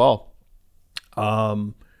 as well.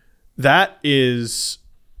 That is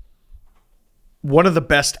one of the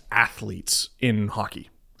best athletes in hockey.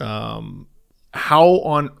 How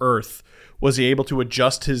on earth was he able to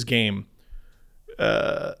adjust his game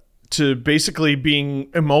to basically being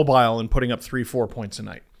immobile and putting up 3-4 points a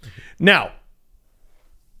night? Now,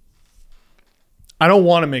 I don't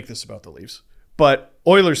want to make this about the Leafs, but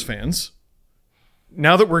Oilers fans,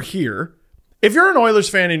 now that we're here, if you're an Oilers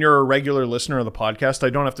fan and you're a regular listener of the podcast, I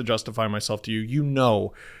don't have to justify myself to you. You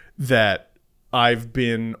know that I've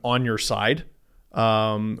been on your side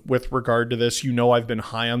with regard to this. You know I've been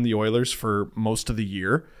high on the Oilers for most of the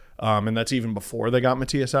year. And that's even before they got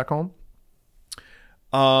Matthias Ekholm.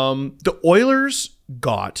 The Oilers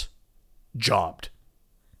got jobbed.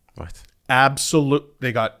 What?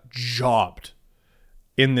 They got jobbed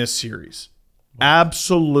in this series. What?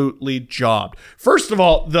 Absolutely jobbed. First of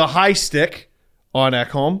all, the high stick on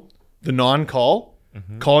Ekholm, the non-call,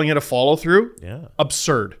 calling it a follow-through,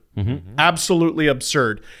 absurd. Absolutely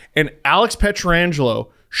absurd. And Alex Pietrangelo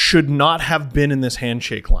should not have been in this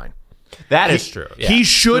handshake line. That is true. Yeah. He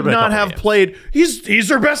should not have played. He's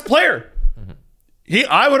their best player.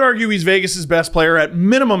 I would argue he's Vegas's best player. At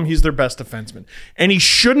minimum, he's their best defenseman. And he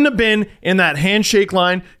shouldn't have been in that handshake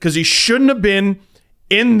line because he shouldn't have been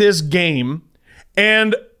in this game.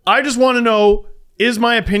 And I just want to know, is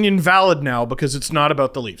my opinion valid now because it's not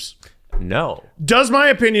about the Leafs? No. Does my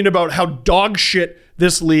opinion about how dog shit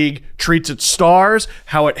this league treats its stars,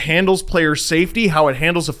 how it handles player safety, how it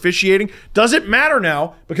handles officiating, does it matter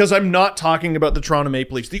now? Because I'm not talking about the Toronto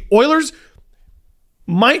Maple Leafs. The Oilers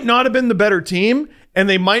might not have been the better team, and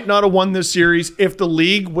they might not have won this series if the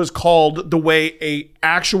league was called the way a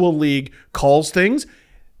actual league calls things.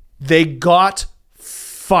 They got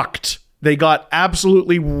fucked. They got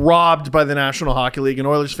absolutely robbed by the National Hockey League, and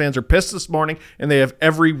Oilers fans are pissed this morning, and they have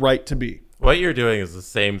every right to be. What you're doing is the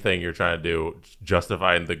same thing you're trying to do,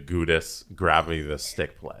 justifying the Gudis grabbing the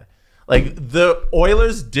stick play. Like, the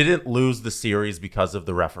Oilers didn't lose the series because of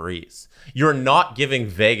the referees. You're not giving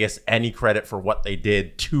Vegas any credit for what they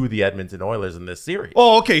did to the Edmonton Oilers in this series.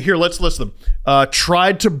 Oh, okay. Here, let's list them.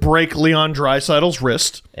 Tried to break Leon Draisaitl's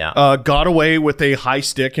wrist. Yeah. Got away with a high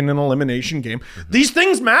stick in an elimination game. These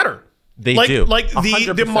things matter. They do. Like the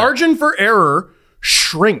 100%. margin for error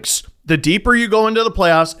shrinks the deeper you go into the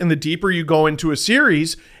playoffs and the deeper you go into a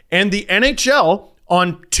series. And the NHL,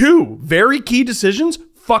 on 2 very key decisions,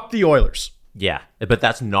 fuck the Oilers. Yeah, but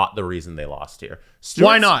that's not the reason they lost here.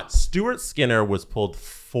 Why not? Stuart Skinner was pulled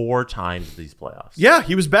 4 times these playoffs. Yeah,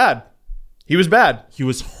 he was bad. He was bad. He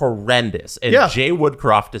was horrendous. And Yeah. Jay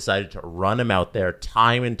Woodcroft decided to run him out there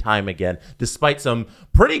time and time again, despite some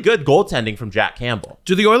pretty good goaltending from Jack Campbell.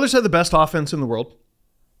 Do the Oilers have the best offense in the world?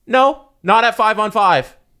 No, not at 5-on-5.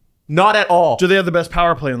 Not at all. Do they have the best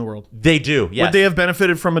power play in the world? They do, yes. Would they have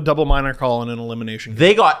benefited from a double minor call in an elimination game?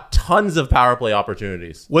 They got tons of power play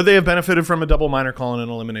opportunities. Would they have benefited from a double minor call in an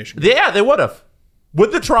elimination game? Yeah, they would have.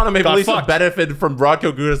 Would the Toronto Maple Got Leafs have fucked. benefited from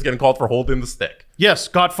Radko Gudas getting called for holding the stick? Yes,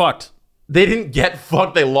 got fucked. They didn't get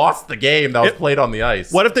fucked. They lost the game that was played on the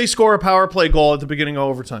ice. What if they score a power play goal at the beginning of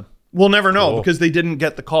overtime? We'll never know Cool. because they didn't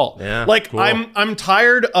get the call. Yeah, like cool. I'm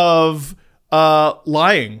tired of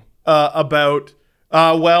lying about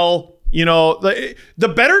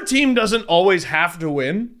the better team doesn't always have to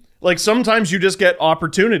win. Like sometimes you just get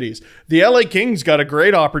opportunities. The LA Kings got a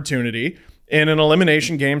great opportunity in an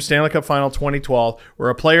elimination game, Stanley Cup Final 2012, where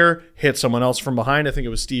a player hit someone else from behind. I think it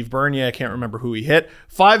was Steve Bernier. I can't remember who he hit.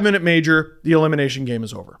 5-minute major, the elimination game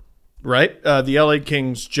is over. Right? The LA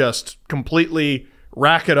Kings just completely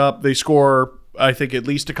rack it up. They score, I think, at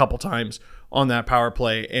least a couple times on that power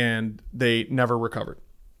play, and they never recovered.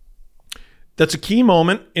 That's a key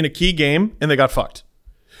moment in a key game, and they got fucked.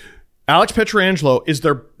 Alex Pietrangelo is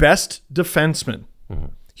their best defenseman. Mm-hmm.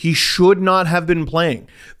 He should not have been playing.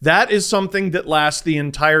 That is something that lasts the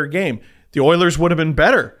entire game. The Oilers would have been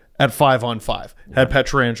better at 5-on-5 had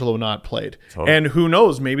Pietrangelo not played. Totally. And who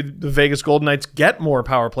knows, maybe the Vegas Golden Knights get more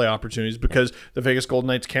power play opportunities because the Vegas Golden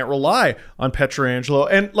Knights can't rely on Pietrangelo.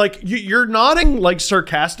 And like you're nodding like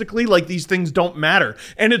sarcastically like these things don't matter.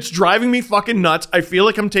 And it's driving me fucking nuts. I feel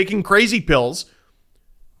like I'm taking crazy pills.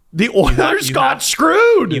 The Oilers got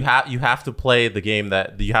screwed. You have to play the game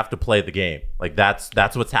Like that's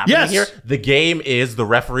what's happening here. The game is the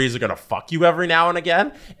referees are going to fuck you every now and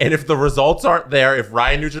again. And if the results aren't there, if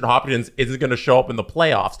Ryan Nugent-Hopkins isn't going to show up in the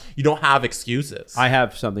playoffs, you don't have excuses. I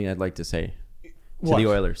have something I'd like to say to the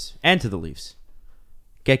Oilers and to the Leafs.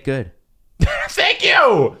 Get good. Thank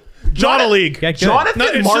you. Not a league. Jonathan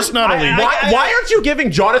it's just not a league. Why aren't you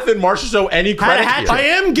giving Jonathan Marchessault any credit here? I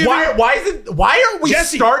am giving. Why aren't we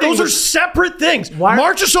Jesse, starting? Those are separate things.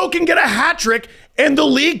 Marchessault can get a hat trick, and the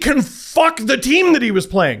league can fuck the team that he was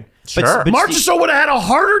playing. Sure. Marchessault would have had a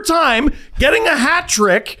harder time getting a hat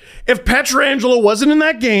trick if Pietrangelo wasn't in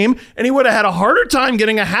that game, and he would have had a harder time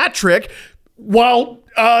getting a hat trick while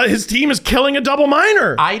his team is killing a double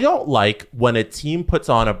minor. I don't like when a team puts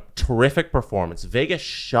on a terrific performance. Vegas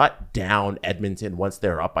shut down Edmonton once they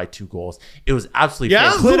were up by 2 goals. It was absolutely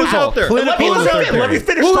who was out there? Let me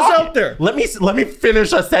finish Who was talking. out there? Let me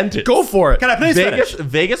finish a sentence. Go for it. Can I please finish?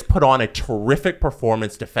 Vegas put on a terrific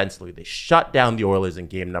performance defensively. They shut down the Oilers in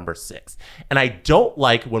game number 6. And I don't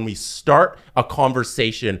like when we start a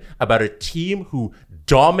conversation about a team who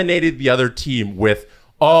dominated the other team with,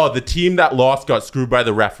 oh, the team that lost got screwed by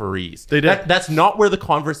the referees. They did. That's not where the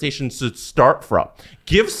conversation should start from.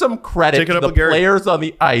 Give some credit to the players on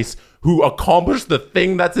the ice who accomplished the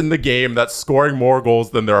thing that's in the game that's scoring more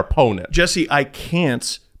goals than their opponent. Jesse, I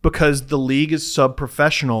can't because the league is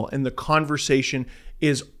sub-professional and the conversation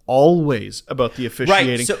is always about the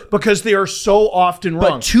officiating because they are so often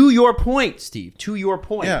wrong. But to your point, Steve,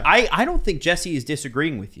 Yeah. I don't think Jesse is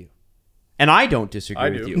disagreeing with you. And I don't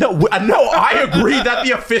disagree with you. No, I agree that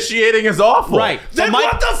the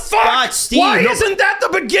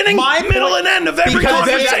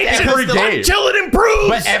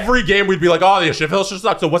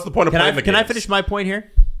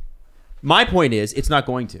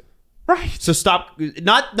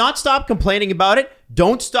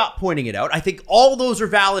all those are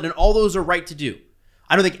valid and all those are right to do.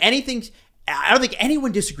 I don't think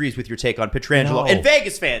anyone disagrees with your take on Pietrangelo. No. And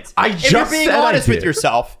Vegas fans, if you're being honest with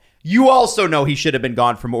yourself, you also know he should have been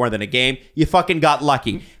gone for more than a game. You fucking got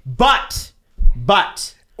lucky. But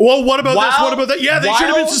well, what about this? What about that? Yeah, they should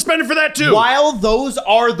have been suspended for that too. While those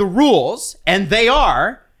are the rules, and they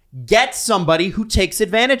are, get somebody who takes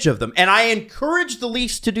advantage of them. And I encourage the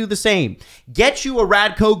Leafs to do the same. Get you a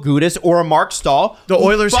Radko Gudas or a Mark Stahl. The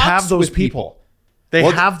Oilers have those people. They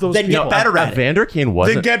have those then people. Get better at it. Evander Kane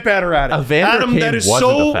wasn't. They get better at it. Evander Kane that is wasn't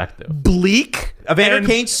so effective. bleak. Evander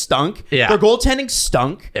Kane stunk. Yeah. Their goaltending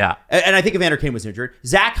stunk. Yeah. And I think Evander Kane was injured.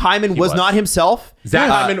 Zach Hyman was not himself. Zach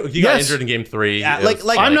Hyman, he got injured in game 3. Yeah,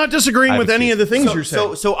 I'm not disagreeing with any of the things you're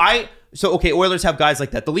saying. So okay, Oilers have guys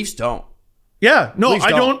like that. The Leafs don't. Yeah, no, Leafs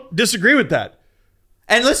I don't disagree with that.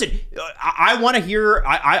 And listen, I want to hear.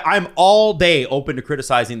 I'm all day open to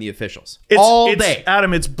criticizing the officials. All day,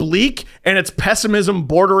 Adam. It's bleak and it's pessimism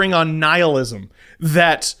bordering on nihilism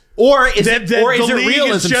that Or is That- it that or is the it league is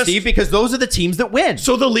realism, just- Steve? Because those are the teams that win.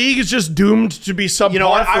 So the league is just doomed to be subpar You know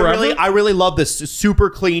what? forever? I really love this super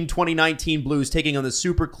clean 2019 Blues taking on the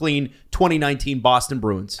super clean 2019 Boston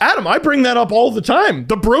Bruins. Adam, I bring that up all the time.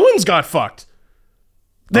 The Bruins got fucked.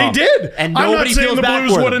 They did. and I'm not nobody saying feels the bad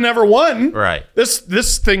Blues for would have them. never won. Right.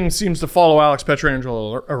 This thing seems to follow Alex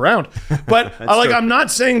Pietrangelo around. But true. I'm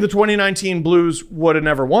not saying the 2019 Blues would have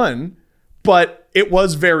never won, but it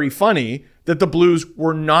was very funny that the Blues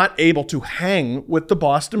were not able to hang with the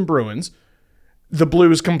Boston Bruins. The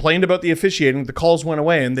Blues complained about the officiating, the calls went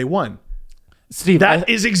away, and they won. Steve, That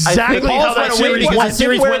is exactly calls how that went away series because went. the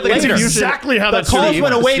series went That's later. exactly how that The calls series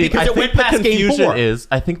went away Steve, because I it went think the past game confusion 4.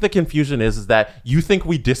 I think the confusion is that you think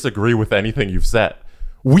we disagree with anything you've said.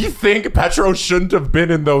 We think Petro shouldn't have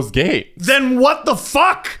been in those games. Then what the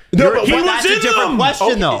fuck? No, but he was that's in a different them.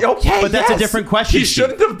 question, though. Okay, but that's a yes. different question. He Steve.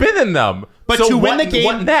 shouldn't have been in them. But So to win what- the game,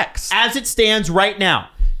 what next? as it stands right now,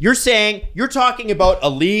 you're talking about a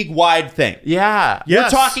league-wide thing. Yeah. Yeah. We're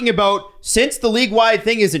Yes. talking about, since the league-wide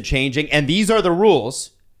thing isn't changing and these are the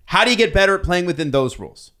rules, how do you get better at playing within those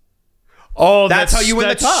rules? Oh, That's how you win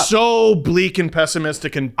the that's cup. so bleak and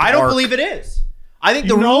pessimistic and I don't dark. believe it is. I think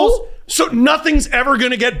the No? rules... So nothing's ever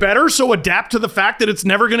going to get better. So adapt to the fact that it's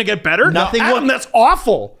never going to get better. Nothing Adam, will- that's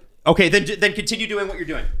awful. Okay, then continue doing what you're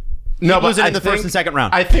doing. No, Keep but losing I in the first think- and second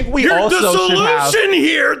round. I think we The also should have. solution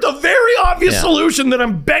here, the very obvious Yeah. solution that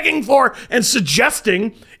I'm begging for and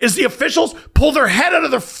suggesting is the officials pull their head out of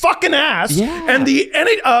their fucking ass, Yeah. and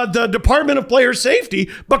the Department of Player Safety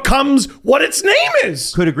becomes what its name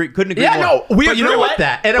is. couldn't agree Yeah, more. no, we But agree you know with what?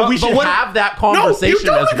 that, and But- we but should what- have that No, conversation you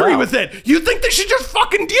don't as agree well. with it. You think they should just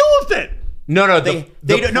fucking deal with it. No, They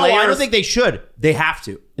the don't, no, I players- don't think they should. They have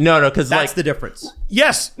to. No, because That's like the difference.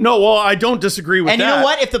 Yes. No, well, I don't disagree with And that. you know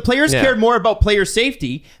what? If the players Yeah. cared more about player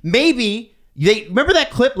safety, maybe they remember that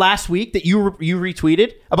clip last week that you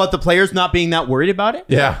retweeted about the players not being that worried about it.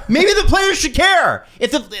 Yeah. maybe the players should care.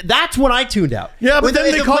 That's when I tuned out. Yeah, but When then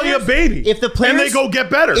if they the call you a baby. If the players and they go get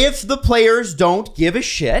better. If the players don't give a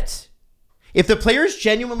shit, if the players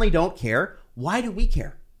genuinely don't care, why do we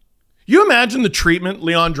care? You imagine the treatment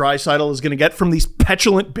Leon Draisaitl is going to get from these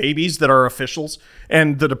petulant babies that are officials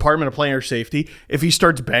and the Department of Player Safety if he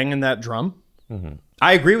starts banging that drum?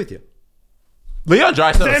 I agree with you. Leon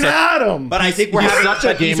Draisaitl. Then Adam. But I think we're He's having such a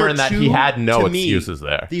but these gamer are in that he had no to me, excuses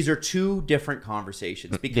there. These are two different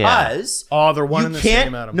conversations because Oh, they're one you and the can't-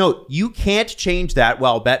 same, Adam. No, you can't change that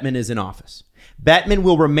while Bettman is in office. Bettman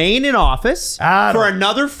will remain in office Adam. for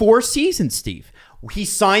another 4 seasons, Steve. He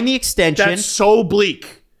signed the extension. That's so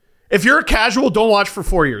bleak. If you're a casual, don't watch for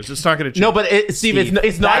 4 years. It's not going to change. No, but Steve,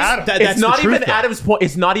 it's not. that's It's not the truth, even though. Adam's point.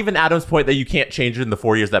 It's not even Adam's point that you can't change it in the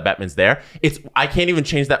 4 years that Bettman's there. I can't even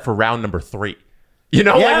change that for round number 3. You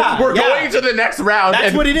know, Yeah, like we're yeah. going to the next round. That's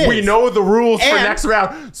and what it is. We know the rules for And- next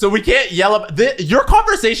round, so we can't yell up. Your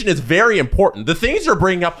conversation is very important. The things you're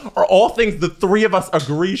bringing up are all things the three of us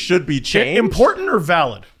agree should be changed. important or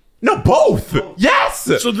valid? No, both. Yes.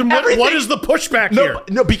 So then what Everything- is the pushback here?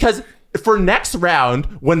 No, because for next round,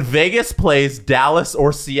 when Vegas plays Dallas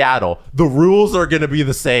or Seattle, the rules are going to be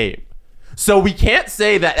the same. So we can't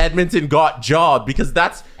say that Edmonton got jobbed because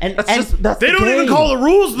that's And- that's and that's They the don't even game. call the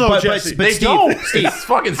rules, though, but, Jesse. but They Steve, don't. Steve, It's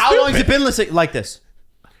fucking how long has it stupid. been like this?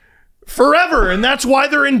 Forever. And that's why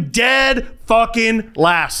they're in dead fucking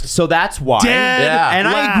last. So that's why. Dead Yeah. And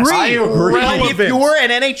I last. agree. I agree. Like, if Relevant. you're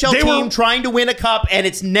an NHL They team were- trying to win a cup and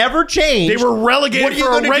it's never changed, They were relegated what are you for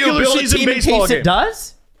a gonna do, regular build a season team in baseball case game. it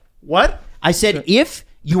does? What? I said if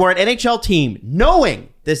you are an NHL team knowing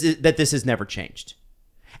this has never changed,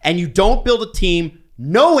 and you don't build a team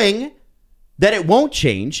knowing that it won't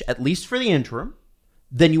change, at least for the interim,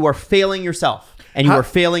 then you are failing yourself and you How- are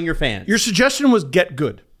failing your fans. Your suggestion was get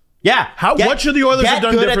good. yeah. What should the Oilers get have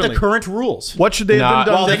done good differently? at the current rules? What should they have Nah,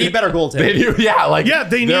 been done? Well, they need differently? better They goaltending. do, yeah, like Yeah,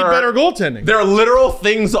 they need there are- better goaltending. There are literal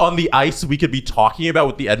things on the ice we could be talking about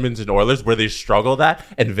with the Edmonton Oilers where they struggled at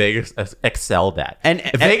and Vegas excelled at. And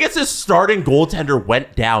Vegas' starting goaltender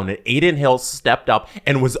went down and Aiden Hill stepped up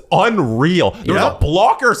and was unreal. There was Yeah. a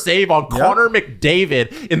blocker save on Connor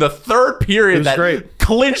McDavid in the third period was that great.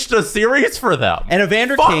 clinched a series for them. And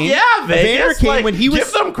Evander Fuck Kane, yeah, Vegas. Evander Kane, Like, when he was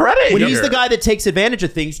give them credit. when he's here. the guy that takes advantage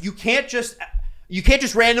of things, you can't just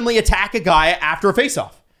randomly attack a guy after a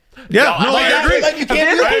faceoff. Yeah, no, like I that- agree. like you can't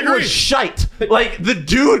Evander do Kane that. was shite. Like the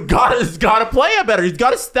dude has got to play it better. He's got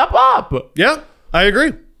to step up. Yeah, I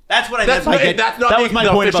agree. That's what I That's meant by not- get. that's not that the- was my the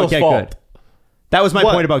point about official's get fault. good. That was my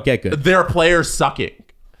What? point about get good. Their players sucking.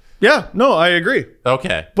 Yeah, no, I agree.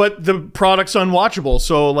 Okay. But the product's unwatchable,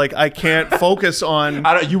 so like I can't focus on.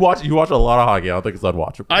 I don't. You watch a lot of hockey. I don't think it's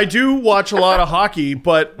unwatchable. I do watch a lot of hockey,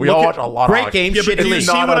 but We all watch a lot Great of hockey. game, Yeah, but shit do you league.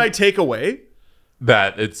 see what I take away?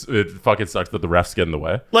 that it fucking sucks that the refs get in the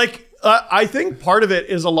way. Like, I think part of it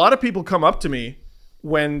is a lot of people come up to me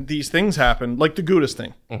when these things happen, like the Gudas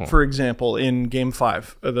thing, for example, in Game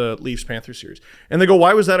 5 of the Leafs-Panthers series. And they go,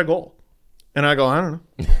 why was that a goal? And I go, I don't know.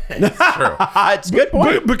 It's true. It's a good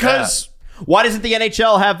point. Because... Why doesn't the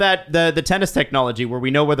NHL have that the tennis technology where we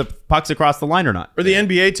know whether the puck's across the line or not? Or the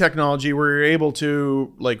NBA technology where you're able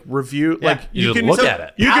to like review, like you just look at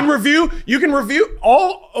it. You can review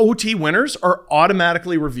all OT winners are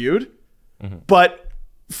automatically reviewed, but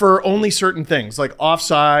for only certain things like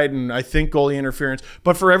offside and I think goalie interference.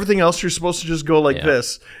 But for everything else, you're supposed to just go like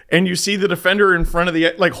this, and you see the defender in front of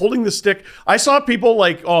the like holding the stick. I saw people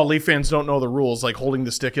like, oh, Leaf fans don't know the rules. Like holding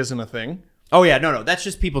the stick isn't a thing. Oh yeah, no, that's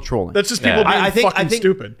just people trolling. That's just people being fucking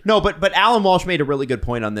stupid. No, but Alan Walsh made a really good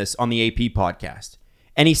point on this on the AP podcast,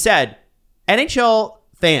 and he said NHL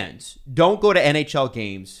fans don't go to NHL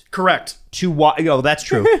games. Correct. To watch. That's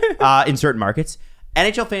true. In certain markets,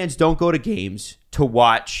 NHL fans don't go to games to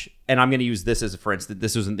watch. And I'm going to use this as a for instance.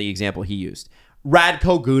 This wasn't the example he used.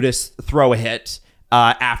 Radko Gudas throw a hit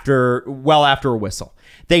after a whistle.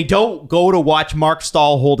 They don't go to watch Mark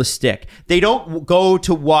Stahl hold a stick. They don't go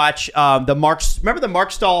to watch remember the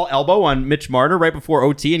Mark Stahl elbow on Mitch Marner right before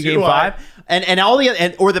OT in Game 5? And all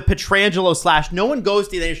the or the Pietrangelo slash. No one goes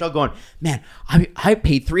to the NHL going, man, I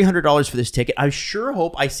paid $300 for this ticket. I sure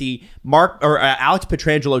hope I see Alex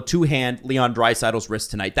Pietrangelo two-hand Leon Draisaitl's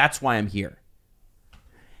wrist tonight. That's why I'm here.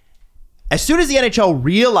 As soon as the NHL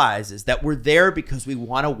realizes that we're there because we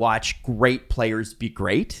want to watch great players be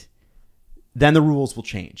great, then the rules will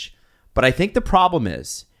change. But I think the problem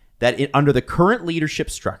is that under the current leadership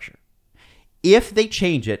structure, if they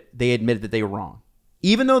change it, they admit that they were wrong.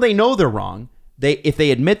 Even though they know they're wrong, if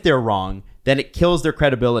they admit they're wrong, then it kills their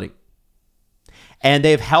credibility. And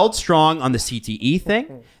they've held strong on the CTE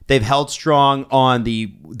thing. They've held strong on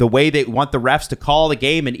the way they want the refs to call the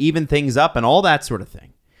game and even things up and all that sort of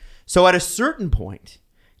thing. So at a certain point,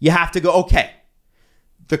 you have to go, okay,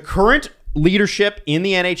 the current leadership in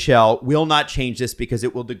the NHL will not change this because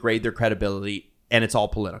it will degrade their credibility and it's all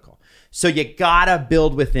political. So you gotta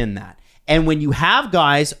build within that. And when you have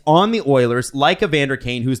guys on the Oilers like Evander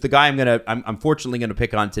Kane, who's the guy I'm unfortunately gonna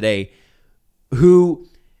pick on today, who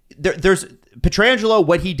there's Pietrangelo,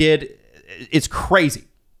 what he did is crazy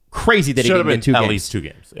that he didn't get 2 games. At least 2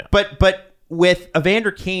 games. Yeah. But with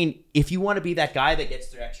Evander Kane, if you want to be that guy that gets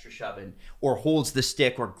their extra shoving or holds the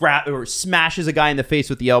stick or smashes a guy in the face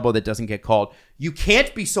with the elbow that doesn't get called, you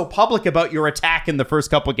can't be so public about your attack in the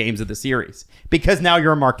first couple of games of the series because now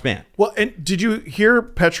you're a marked man. Well, and did you hear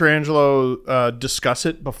Pietrangelo discuss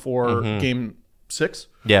it before Game 6?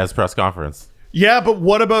 Yeah, his press conference. Yeah, but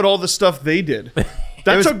what about all the stuff they did?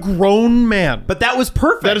 That's a grown man. But that was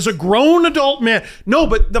perfect. That is a grown adult man. No,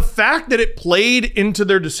 but the fact that it played into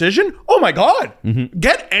their decision, oh my God.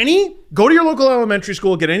 Go to your local elementary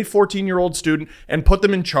school, get any 14-year-old student and put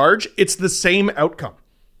them in charge. It's the same outcome.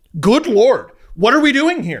 Good Lord. What are we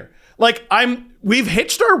doing here? Like we've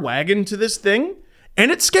hitched our wagon to this thing and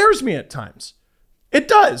it scares me at times. It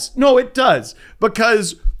does. No, it does.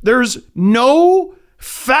 Because there's no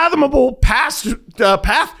fathomable path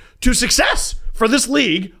to success for this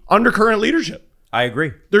league under current leadership. I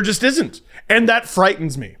agree. There just isn't. And that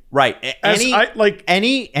frightens me. Right.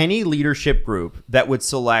 Any leadership group that would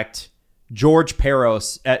select George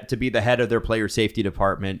Peros to be the head of their player safety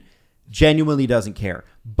department genuinely doesn't care.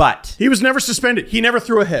 But he was never suspended. He never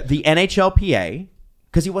threw a hit. The NHLPA,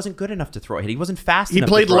 because he wasn't good enough to throw a hit. He wasn't fast enough.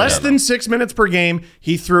 He played less than 6 minutes per game.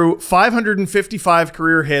 He threw 555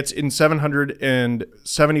 career hits in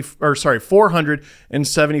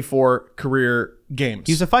 474 career games.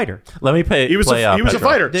 He was a fighter. Let me play. He was a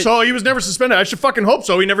fighter. So he was never suspended. I should fucking hope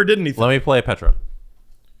so. He never did anything. Let me play Petro.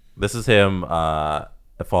 This is him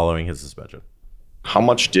following his suspension. How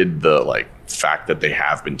much did the fact that they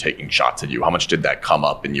have been taking shots at you, how much did that come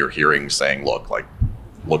up in your hearing saying, look at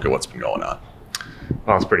what's been going on?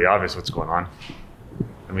 Well, it's pretty obvious what's going on.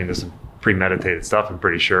 I mean, there's some premeditated stuff, I'm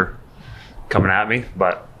pretty sure, coming at me,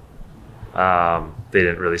 but they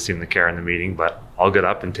didn't really seem to care in the meeting, but I'll get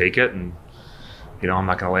up and take it, and, I'm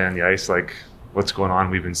not going to lay on the ice like what's going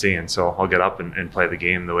on we've been seeing, so I'll get up and play the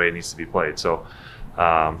game the way it needs to be played. So,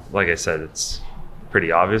 like I said, it's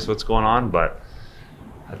pretty obvious what's going on, but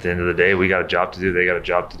at the end of the day, we got a job to do, they got a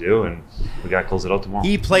job to do, and we got to close it out tomorrow.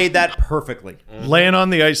 He played that perfectly. Laying on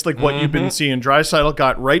the ice like what you've been seeing. Draisaitl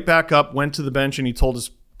got right back up, went to the bench, and he told his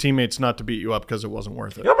teammates not to beat you up because it wasn't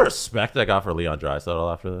worth it. You know how much respect I got for Leon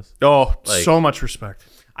Draisaitl after this? Oh, so much respect.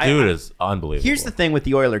 Dude is unbelievable. Here's the thing with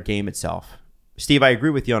the Oiler game itself. Steve, I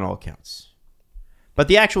agree with you on all accounts. But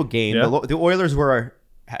the actual game, the Oilers were,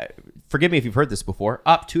 forgive me if you've heard this before,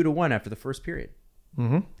 up 2-1 after the first period.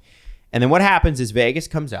 And then what happens is Vegas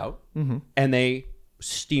comes out and they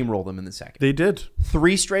steamroll them in the second. They did.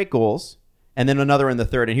 3 straight goals and then another in the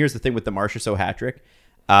third. And here's the thing with the Marchessault hat trick.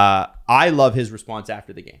 I love his response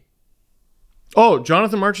after the game. Oh,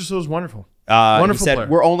 Jonathan Marchessault is wonderful. He said,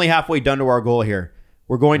 we're only halfway done to our goal here.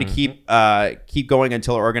 We're going to keep going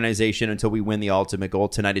until our organization, until we win the ultimate goal.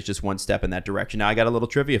 Tonight is just one step in that direction. Now I got a little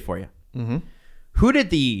trivia for you. Who did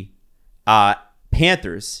the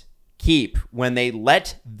Panthers keep when they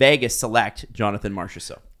let Vegas select Jonathan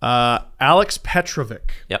Marchessault? Alex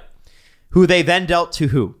Petrovic. Yep. Who they then dealt to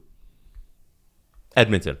who?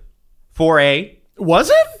 Edmonton. For a Was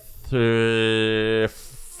it?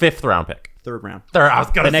 5th round pick. third round. Third. I was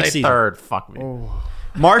going The to next say season. third. Fuck me.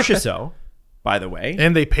 Marchessault, by the way.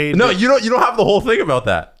 And they paid. No, you don't have the whole thing about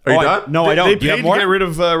that. Are you done? No, I don't. They Do you paid have to more? get rid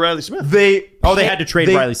of Riley Smith. They had to trade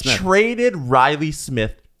Riley Smith. Traded Riley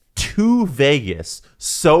Smith to Vegas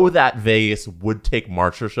so that Vegas would take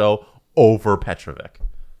Marchessault over Petrovic.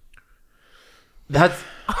 That's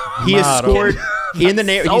He has scored in the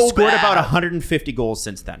so he's scored bad. about 150 goals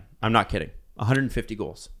since then. I'm not kidding. 150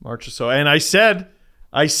 goals. Marchessault. And I said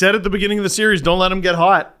at the beginning of the series, don't let him get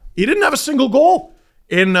hot. He didn't have a single goal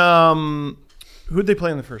in who'd they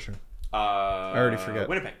play in the first round? I already forget.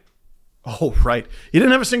 Winnipeg. Oh, right. He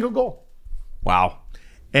didn't have a single goal. Wow.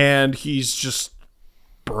 And he's just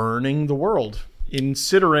burning the world,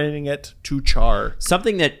 incinerating it to char.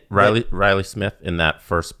 Something that Riley Smith in that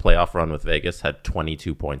first playoff run with Vegas had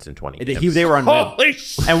 22 points in 20 games. they were on Holy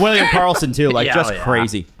shit. and William Karlsson too, like Yeah, just yeah.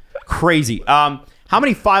 crazy. How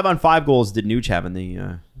many 5-on-5 goals did Nuge have in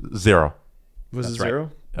the 0. Was it right.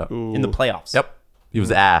 0? in the playoffs? Yep. He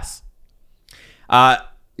was ass.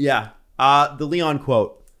 Yeah. The Leon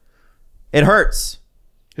quote. It hurts.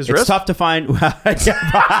 His It's wrist? tough to find. That's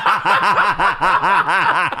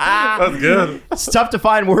good. It's tough to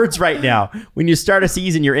find words right now. When you start a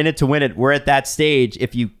season, you're in it to win it. We're at that stage.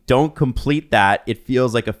 If you don't complete that, it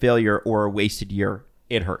feels like a failure or a wasted year.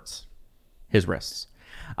 It hurts. His wrists.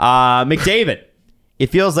 McDavid. It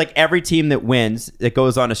feels like every team that wins, that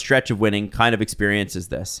goes on a stretch of winning, kind of experiences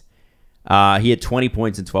this. He had 20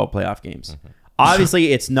 points in 12 playoff games.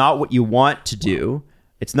 Obviously, it's not what you want to do.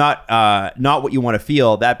 It's not what you want to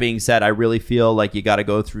feel. That being said, I really feel like you got to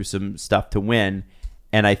go through some stuff to win.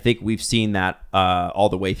 And I think we've seen that all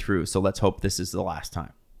the way through. So let's hope this is the last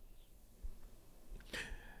time.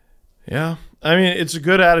 Yeah. I mean, it's a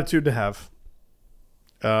good attitude to have.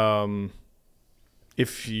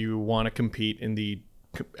 If you want to compete in the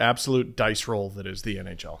absolute dice roll that is the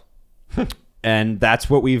NHL. And that's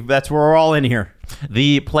where we're all in here.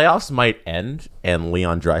 The playoffs might end, and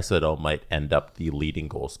Leon Draisaitl might end up the leading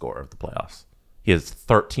goal scorer of the playoffs. He has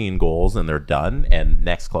 13 goals, and they're done. And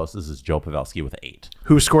next closest is Joe Pavelski with 8.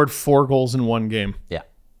 Who scored 4 goals in one game, Yeah.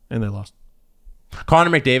 and they lost.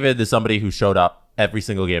 Connor McDavid is somebody who showed up every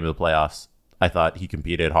single game of the playoffs. I thought he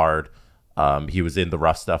competed hard. He was in the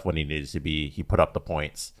rough stuff when he needed to be. He put up the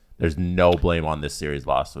points. There's no blame on this series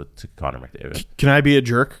loss to Connor McDavid. Can I be a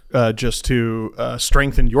jerk just to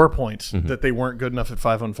strengthen your point that they weren't good enough at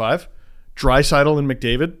 5-on-5? Draisaitl and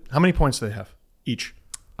McDavid, how many points do they have each?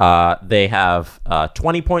 They have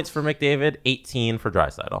 20 points for McDavid, 18 for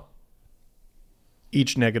Draisaitl.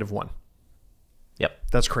 Each -1.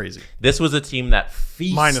 Yep. That's crazy. This was a team that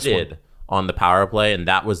 -1. feasted on the power play, and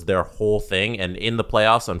that was their whole thing. And in the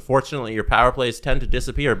playoffs, unfortunately, your power plays tend to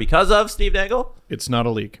disappear because of Steve Dangle. It's not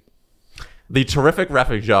a league. The terrific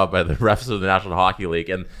reffing job by the refs of the National Hockey League,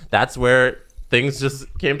 and that's where things just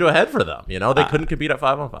came to a head for them. You know, they couldn't compete at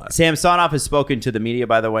 5-on-5. Sam Sonoff has spoken to the media,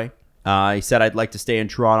 by the way. He said, I'd like to stay in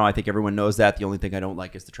Toronto. I think everyone knows that. The only thing I don't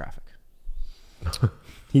like is the traffic.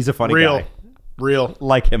 He's a funny guy. Real.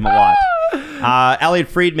 Like him a lot. Elliot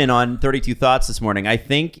Friedman on 32 Thoughts this morning. I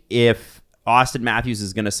think if Austin Matthews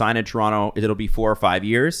is going to sign in Toronto, it'll be 4 or 5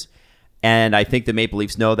 years. And I think the Maple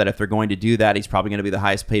Leafs know that if they're going to do that, he's probably going to be the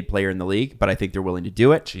highest paid player in the league, but I think they're willing to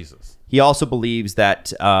do it. Jesus. He also believes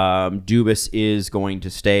that Dubas is going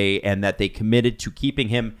to stay and that they committed to keeping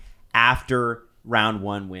him after round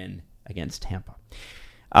 1 win against Tampa.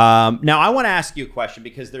 Now, I want to ask you a question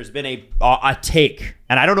because there's been a take,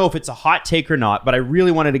 and I don't know if it's a hot take or not, but I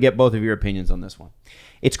really wanted to get both of your opinions on this one.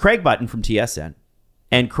 It's Craig Button from TSN,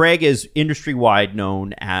 and Craig is industry-wide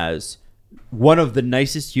known as one of the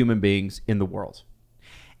nicest human beings in the world.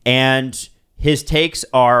 And his takes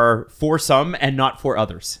are for some and not for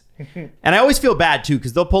others. And I always feel bad, too,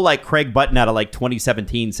 because they'll pull like Craig Button out of like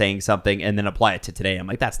 2017 saying something and then apply it to today. I'm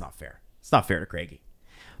like, that's not fair. It's not fair to Craigie.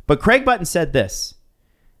 But Craig Button said this.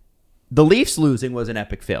 The Leafs losing was an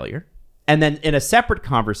epic failure. And then in a separate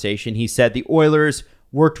conversation, he said the Oilers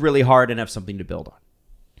worked really hard and have something to build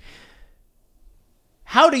on.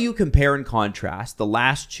 How do you compare and contrast the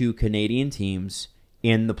last two Canadian teams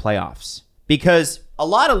in the playoffs? Because a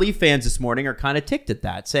lot of Leaf fans this morning are kind of ticked at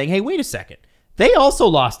that, saying, hey, wait a second. They also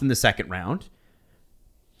lost in the second round.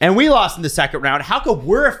 And we lost in the second round. How come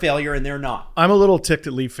we're a failure and they're not? I'm a little ticked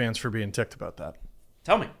at Leaf fans for being ticked about that.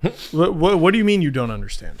 Tell me. What do you mean you don't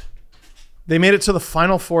understand? They made it to the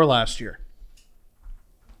Final Four last year.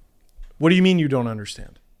 What do you mean you don't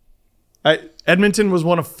understand? Edmonton was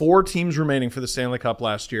one of 4 teams remaining for the Stanley Cup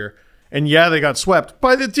last year. And yeah, they got swept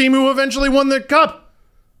by the team who eventually won the cup.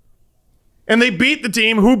 And they beat the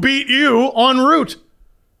team who beat you en route.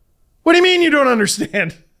 What do you mean you don't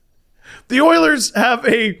understand? The Oilers have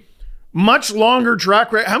a much longer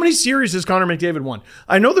track record. How many series has Connor McDavid won?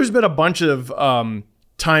 I know there's been a bunch of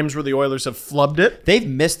times where the Oilers have flubbed it. They've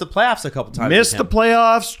missed the playoffs a couple times. Missed the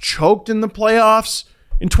playoffs, choked in the playoffs.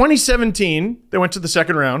 In 2017, they went to the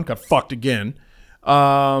second round, got fucked again.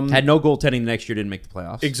 Had no goaltending the next year, didn't make the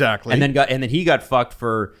playoffs. Exactly. And then he got fucked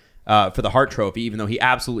for the Hart Trophy, even though he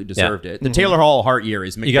absolutely deserved it. The Taylor Hall Hart year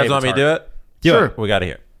is McDavid's. You guys want me to do it? Sure. We got it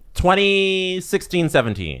here.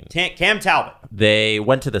 2016-17. Cam Talbot. They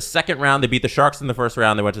went to the second round. They beat the Sharks in the first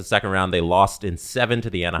round. They went to the second round. They lost in 7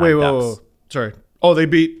 to the Anaheim Ducks. Whoa. Sorry. Oh, they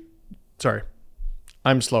beat... Sorry.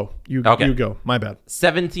 I'm slow. You go. My bad.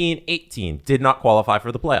 17-18 did not qualify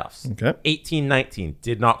for the playoffs. Okay. 18-19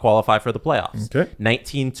 did not qualify for the playoffs. Okay.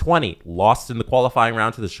 19-20 lost in the qualifying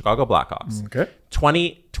round to the Chicago Blackhawks. Okay.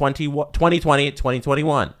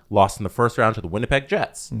 2020-2021 lost in the first round to the Winnipeg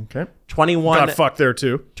Jets. Okay. 21 Got fucked there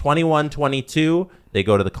too. 21-22 they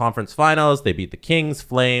go to the conference finals. They beat the Kings,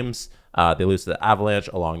 Flames. They lose to the Avalanche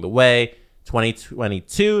along the way.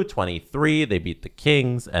 2022-23 they beat the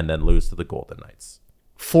Kings and then lose to the Golden Knights.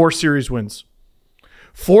 4 series wins.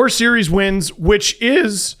 4 series wins, which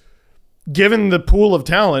is, given the pool of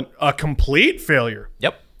talent, a complete failure.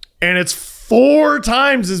 Yep. And it's 4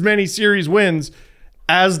 times as many series wins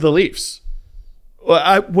as the Leafs.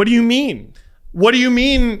 What do you mean? What do you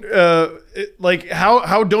mean?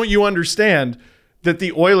 How don't you understand that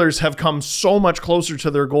the Oilers have come so much closer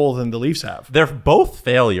to their goal than the Leafs have? They're both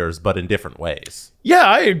failures, but in different ways. Yeah,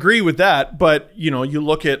 I agree with that. But, you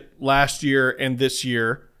look at last year and this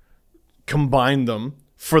year, combine them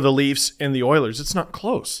for the Leafs and the Oilers. It's not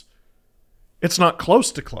close. It's not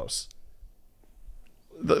close to close.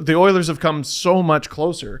 The Oilers have come so much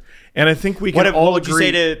closer. And I think we can all what would agree.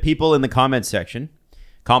 you say to people in the comment section,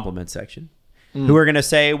 who are going to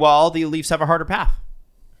say, well, the Leafs have a harder path?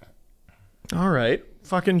 All right.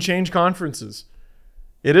 Fucking change conferences.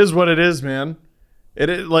 It is what it is, man. It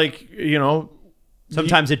is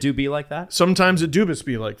Sometimes it do be like that. Sometimes it do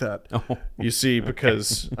be like that. Oh. You see,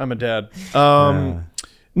 because I'm a dad. The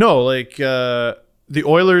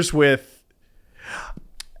Oilers with...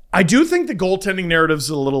 I do think the goaltending narrative's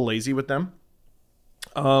a little lazy with them.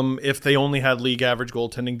 If they only had league average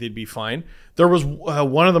goaltending, they'd be fine. There was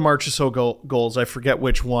one of the Marchessault goals, I forget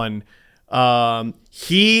which one.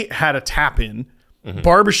 He had a tap in. Mm-hmm.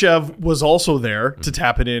 Barbashev was also there to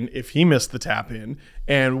tap it in if he missed the tap in.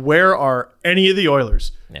 And where are any of the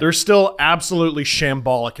Oilers? Yeah. They're still absolutely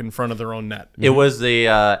shambolic in front of their own net. It was the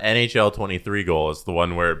NHL 23 goal. It's the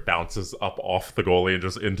one where it bounces up off the goalie and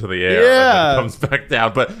just into the air and then comes back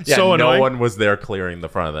down. But yeah, so no one was there clearing the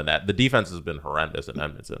front of the net. The defense has been horrendous in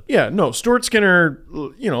Edmonton. Yeah, no, Stuart Skinner,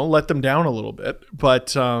 let them down a little bit.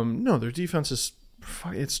 But no, their defense it's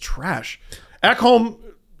trash. Ekholm,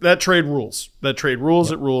 that trade rules. It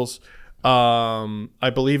rules.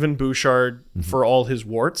 I believe in Bouchard for all his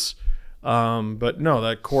warts. But no,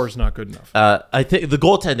 that core is not good enough. I think the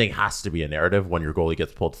goaltending has to be a narrative when your goalie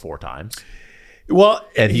gets pulled 4 times. Well,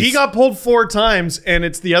 and he got pulled 4 times, and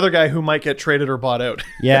it's the other guy who might get traded or bought out.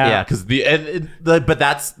 Yeah, because but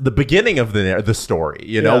that's the beginning of the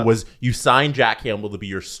story. Was you sign Jack Campbell to be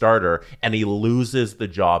your starter, and he loses the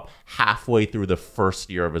job halfway through the first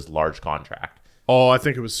year of his large contract. Oh, I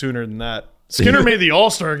think it was sooner than that. Skinner made the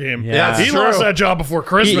All-Star game. Yeah, he lost that job before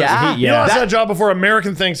Christmas. He lost that job before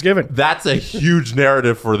American Thanksgiving. That's a huge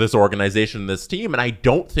narrative for this organization and this team, and I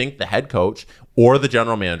don't think the head coach or the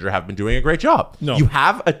general manager have been doing a great job. No. You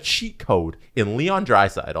have a cheat code in Leon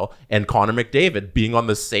Draisaitl and Connor McDavid being on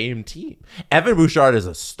the same team. Evan Bouchard is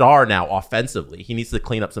a star now offensively. He needs to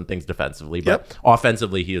clean up some things defensively, but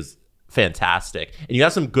offensively he is fantastic. And you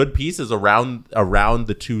have some good pieces around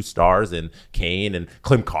the 2 stars in Kane and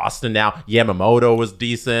Klim Kostin now. Yamamoto was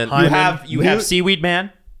decent. You have Seaweed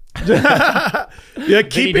Man. Keeping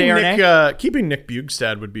Nick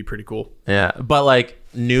Bjugstad would be pretty cool. Yeah, but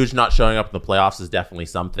Nuge not showing up in the playoffs is definitely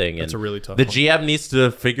something. That's a really tough The one. GM needs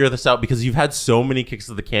to figure this out because you've had so many kicks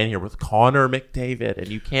to the can here with Connor McDavid, and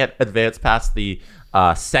you can't advance past the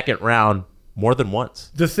second round more than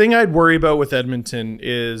once. The thing I'd worry about with Edmonton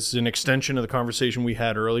is an extension of the conversation we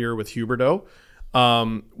had earlier with Huberdeau,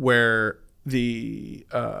 where the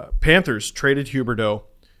Panthers traded Huberdeau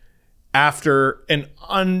after an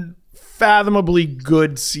unfathomably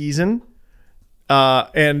good season.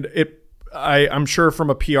 And I'm sure from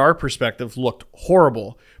a PR perspective looked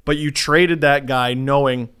horrible, but you traded that guy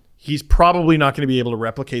knowing he's probably not going to be able to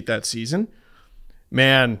replicate that season.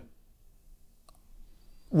 Man,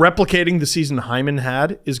 replicating the season Hyman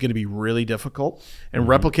had is going to be really difficult, and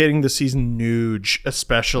replicating the season Nuge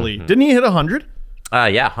especially. Didn't he hit 100?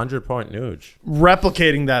 100-point Nuge.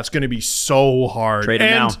 Replicating that's going to be so hard. Trade him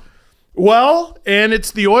now. Well, and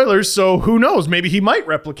it's the Oilers, so who knows? Maybe he might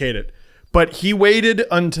replicate it. But he waited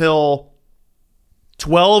until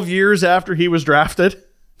 12 years after he was drafted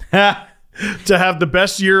to have the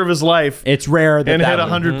best year of his life. It's rare that and hit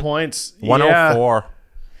 100 points. 104. Yeah.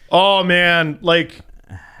 Oh, man. Like,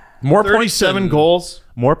 More 37 points goals.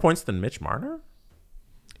 More points than Mitch Marner?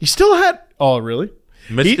 He still had... Oh, really?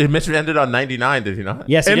 Mitch ended on 99, did he not?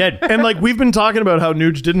 Yes, he did. And like we've been talking about how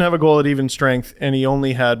Nuge didn't have a goal at even strength and he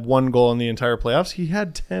only had 1 goal in the entire playoffs. He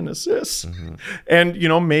had 10 assists.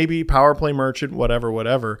 And, maybe power play merchant,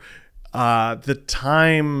 whatever. The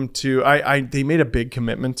time to... they made a big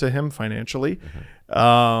commitment to him financially.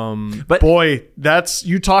 But boy, that's...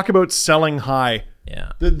 You talk about selling high.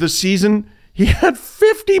 Yeah. The season, he had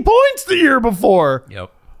 50 points the year before.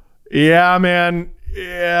 Yep. Yeah, man.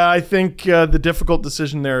 Yeah, I think the difficult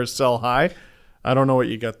decision there is sell high. I don't know what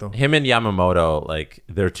you get, though. Him and Yamamoto, like,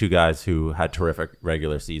 they're two guys who had terrific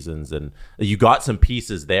regular seasons, and you got some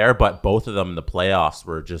pieces there, but both of them in the playoffs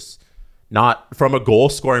were just not, from a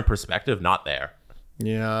goal-scoring perspective, not there.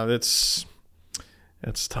 Yeah, that's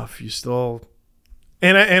tough. You still...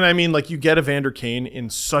 And I mean, like, you get Evander Kane in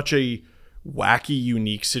such a wacky,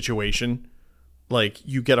 unique situation. Like,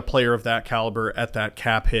 you get a player of that caliber at that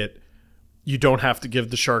cap hit. You don't have to give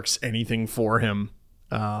the Sharks anything for him.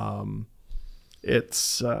 I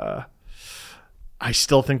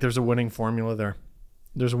still think there's a winning formula there.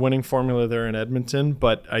 There's a winning formula there in Edmonton,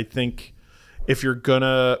 but I think if you're going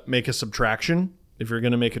to make a subtraction, if you're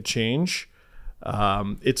going to make a change,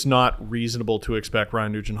 it's not reasonable to expect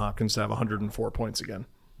Ryan Nugent-Hopkins to have 104 points again.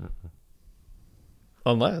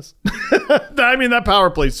 Unless. I mean, that power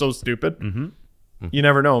play is so stupid. You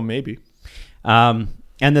never know, maybe.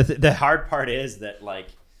 And the hard part is that, like,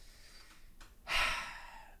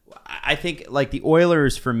 I think, like, the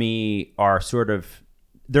Oilers for me are sort of,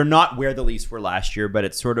 they're not where the Leafs were last year, but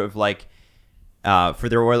it's sort of like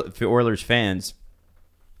for Oilers fans,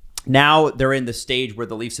 now they're in the stage where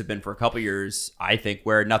the Leafs have been for a couple years, I think,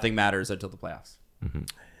 where nothing matters until the playoffs.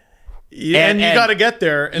 Yeah, and you got to get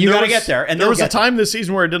there. And you got to get there. And there was a time this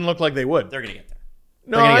season where it didn't look like they would. They're going to get there.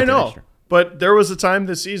 No, I know. But there was a time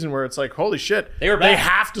this season where it's like, holy shit, they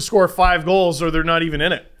have to score 5 goals or they're not even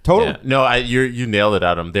in it. Totally. Yeah. No, you nailed it,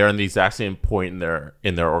 Adam. They're in the exact same point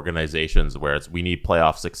in their organizations where it's we need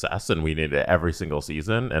playoff success and we need it every single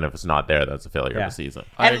season. And if it's not there, that's a failure of the season.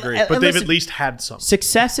 I agree. But they've at least had some.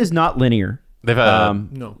 Success is not linear. They've had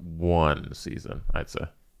one season, I'd say.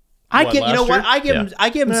 I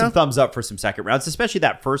give them some thumbs up for some second rounds, especially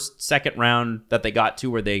that second round that they got to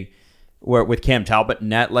where they were with Cam Talbot and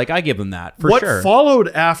net. Like, I give them that for sure. What followed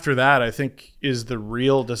after that, I think, is the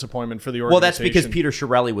real disappointment for the organization. Well, that's because Peter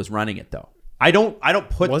Chiarelli was running it, though. I don't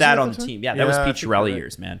put that on the team. Yeah, that was Pete Chiarelli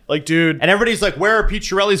years, man. Like, dude. And everybody's like, where are Pete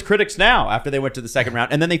Chiarelli's critics now after they went to the second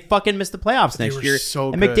round? And then they fucking missed the playoffs next year.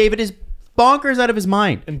 So and good. McDavid is bonkers out of his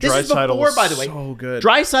mind. And this is before, by the way. So good.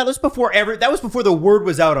 Draisaitl was before that was before the word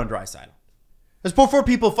was out on Draisaitl. It was before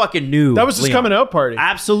people fucking knew. That was his coming out party.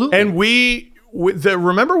 Absolutely. And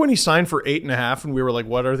remember when he signed for 8.5 and we were like,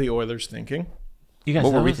 what are the Oilers thinking? You guys,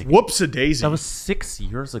 what were we thinking? Whoops-a-daisy. That was 6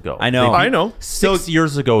 years ago. I know. 6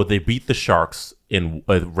 years ago, they beat the Sharks in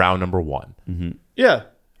round number 1. Mm-hmm. Yeah.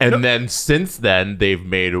 And then since then, they've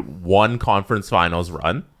made one conference finals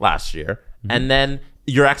run last year. Mm-hmm. And then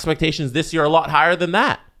your expectations this year are a lot higher than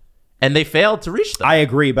that. And they failed to reach them. I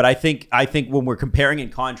agree, but I think when we're comparing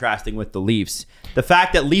and contrasting with the Leafs, the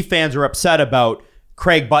fact that Leaf fans are upset about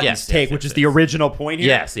Craig Button's take, which is the original point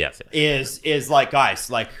here, is like, guys,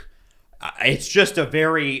 like, it's just a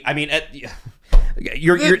very, I mean,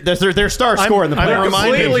 their star score in the playoffs.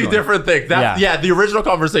 Completely different thing. The original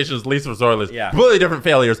conversation is Leafs versus Oilers. Yeah. Completely different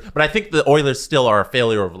failures. But I think the Oilers still are a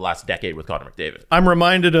failure over the last decade with Connor McDavid. I'm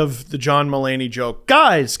reminded of the John Mulaney joke.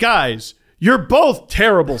 Guys, you're both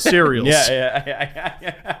terrible cereals. Yeah.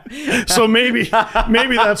 So maybe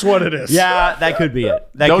that's what it is. Yeah, that could be it.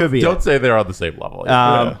 Don't say they're on the same level.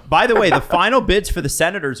 By the way, the final bids for the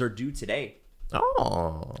Senators are due today.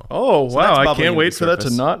 Oh, So wow. that's I bubbling can't to wait the for that to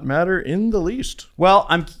surface. not matter in the least. Well,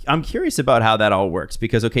 I'm curious about how that all works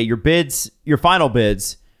because your final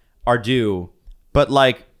bids are due, but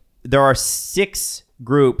like there are 6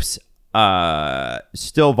 groups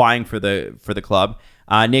still vying for the club.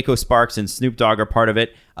 Nico Sparks and Snoop Dogg are part of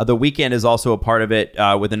it. The Weeknd is also a part of it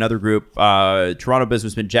with another group, Toronto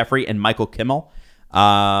businessman Jeffrey and Michael Kimmel.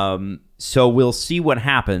 So we'll see what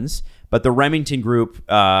happens. But the Remington group,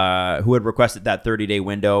 who had requested that 30-day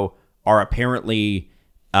window, are apparently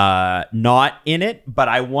not in it. But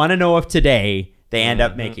I want to know if today they end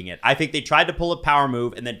up making it. I think they tried to pull a power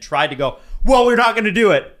move and then tried to go, well, we're not going to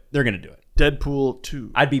do it. They're going to do it. Deadpool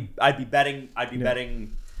 2. I'd be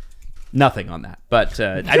betting nothing on that. But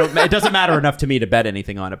I don't. It doesn't matter enough to me to bet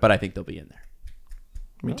anything on it. But I think they'll be in there.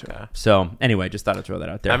 Me too. Okay. So anyway, just thought I'd throw that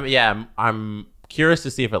out there. I'm curious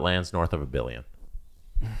to see if it lands north of $1 billion.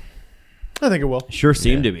 I think it will. Sure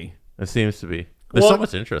seemed to be. It seems to be. There's Well, so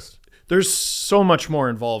much interest. There's so much more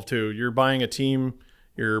involved too. You're buying a team,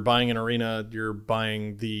 you're buying an arena, you're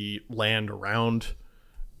buying the land around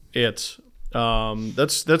it.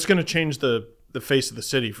 That's going to change the face of the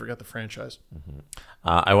city. Forget the franchise.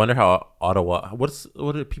 I wonder how Ottawa.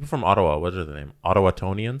 What are people from Ottawa? What are the name?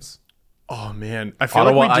 Ottawatonians? Oh man, I feel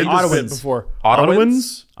Ottawa- like we did I- this bit Ottawans. before.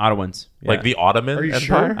 Ottawans? Ottawans. Like Yeah. the Ottoman Are you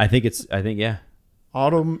Empire? sure? I think yeah.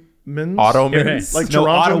 Ottomans. Ottomans? Like No,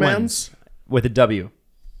 Toronto Ottawans. mans. With a W.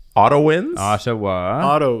 Ottawans? Ottawa.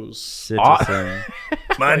 Ottos. Citizen.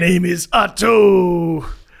 My name is Otto.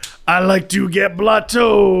 I like to get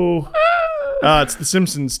blotto. It's The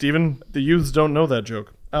Simpsons, Steven. The youths don't know that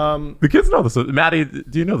joke. The kids know the Simpsons. Maddie,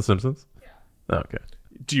 do you know the Simpsons? Yeah. Okay.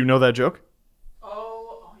 Do you know that joke?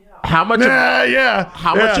 How much? Yeah.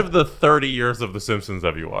 How much of the 30 years of the Simpsons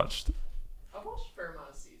have you watched? I've watched a fair amount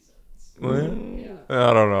of seasons.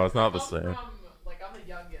 I don't know. It's not the I'm same. I'm the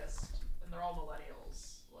youngest, and they're all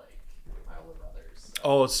millennials, like my older brothers. So.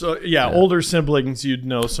 Oh, so yeah, older siblings, you'd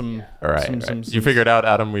know some. All right. some right. Simpsons. You figured out,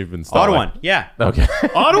 Adam. We've been stalling. Ottawa. Yeah. Okay.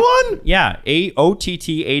 Ottawa? Yeah.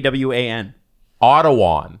 Ottawan.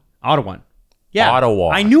 Ottawa. Ottawa. Yeah.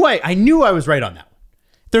 Ottawa. I knew I was right on that one.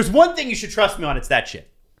 There's one thing you should trust me on. It's that shit.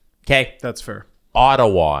 Okay. That's fair.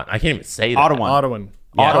 Ottawa. I can't even say that. Ottawa. Ottawa.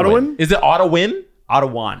 Yeah. Ottawa? Is it Ottawin?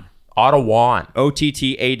 Ottawa. Ottawa.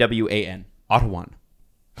 Ottawan. Ottawa.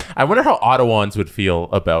 I wonder how Ottawans would feel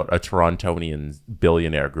about a Torontonian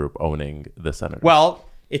billionaire group owning the Senators. Well,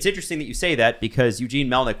 it's interesting that you say that because Eugene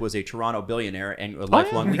Melnick was a Toronto billionaire and a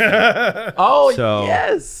lifelong Leaf fan. oh, So,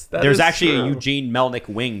 yes. that There's is actually a true. Eugene Melnick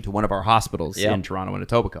wing to one of our hospitals Yep. in Toronto and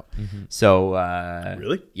Etobicoke. So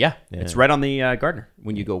Really? Yeah, it's right on the Gardner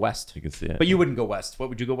when you go west. You can see it. But you wouldn't go west. What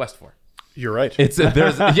would you go west for? You're right. It's you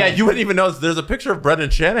wouldn't even know. There's a picture of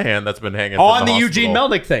Brendan Shanahan that's been hanging On from the hospital. Eugene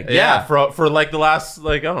Melnick thing. Yeah, for like the last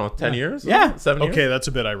 10 years. Yeah. 7 years. Okay, that's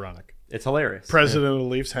a bit ironic. It's hilarious. President of the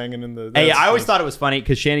Leafs hanging in the. Hey, I always thought it was funny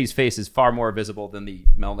because Shanny's face is far more visible than the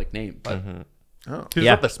Melnick name. But He's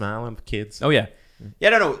Yeah. up there smiling with kids. oh yeah,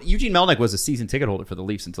 no. Eugene Melnick was a season ticket holder for the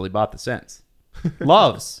Leafs until he bought the Sens.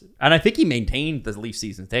 Loves, and I think he maintained the Leaf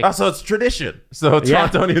season ticket. Oh, so it's tradition. So Yeah.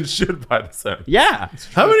 Torontonians should buy the Sens. Yeah.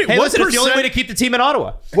 How many? Hey, what listen, it's the only way percent- to keep the team in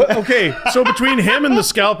Ottawa. What, okay, so between him and the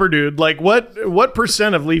scalper dude, like what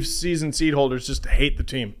percent of Leafs season seat holders just hate the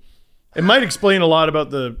team? It might explain a lot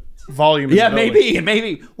about the volume. in Yeah, the building.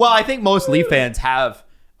 maybe. Well, I think most Leaf fans have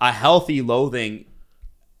a healthy loathing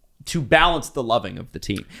to balance the loving of the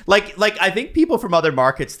team. Like I think people from other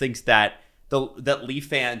markets thinks that that Leaf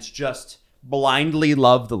fans just blindly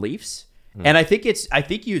love the Leafs. And I think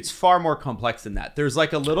it's far more complex than that. There's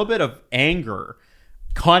like a little bit of anger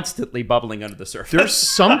constantly bubbling under the surface. There's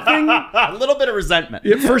something. a little bit of resentment.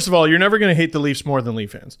 First of all, you're never going to hate the Leafs more than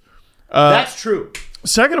Leaf fans. That's true.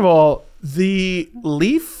 Second of all, the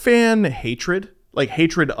Leaf fan hatred, like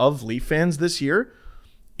hatred of Leaf fans this year,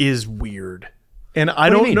 is weird. And I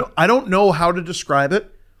do you don't mean? know. I don't know how to describe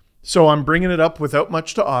it. So I'm bringing it up without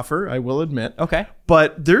much to offer, I will admit. Okay.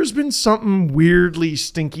 But there's been something weirdly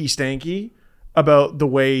stinky stanky about the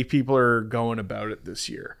way people are going about it this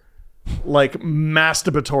year. Like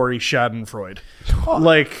masturbatory Schadenfreude.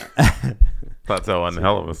 Like That's a one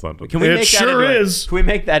hell of a sentence. Can we It make that sure into is. Can we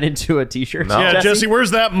make that into a t-shirt? No. yeah, Jesse,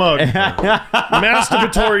 where's that mug?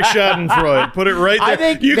 Masturbatory Schadenfreude. Put it right there. I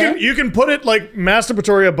think you that- can put it like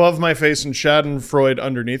masturbatory above my face and Schadenfreude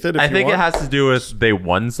underneath it. If I you think want. it has to do with they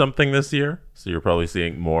won something this year, so you're probably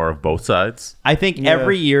seeing more of both sides. I think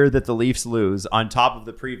every year that the Leafs lose on top of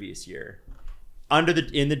the previous year, in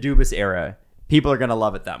the Dubas era, people are going to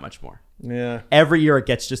love it that much more. Yeah. Every year it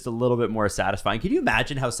gets just a little bit more satisfying. Can you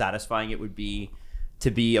imagine how satisfying it would be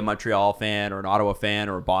to be a Montreal fan or an Ottawa fan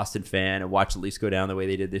or a Boston fan and watch the Leafs go down the way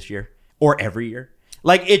they did this year? or every year?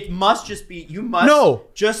 Like, it must just be, you must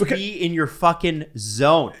be in your fucking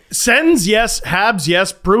zone. Sens, yes. Habs,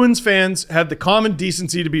 yes. Bruins fans had the common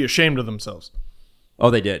decency to be ashamed of themselves. Oh,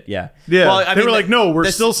 they did, yeah. Yeah, well, they were like, no, we're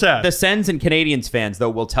still sad. The Sens and Canadiens fans, though,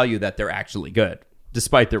 will tell you that they're actually good,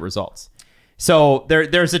 despite their results. So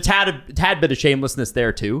there's a tad bit of shamelessness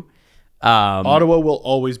there, too. Ottawa will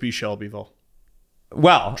always be Shelbyville.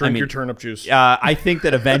 Well, drink your turnip juice. I think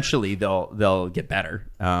that eventually they'll get better.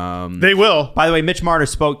 They will. By the way, Mitch Marner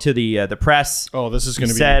spoke to the press. Oh, this is going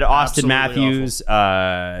to be said Austin Matthews.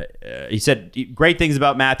 He said great things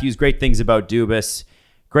about Matthews, great things about Dubas,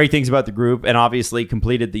 great things about the group, and obviously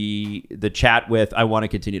completed the chat with "I want to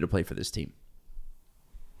continue to play for this team."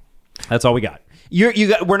 That's all we got.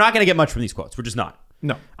 We're not going to get much from these quotes. We're just not.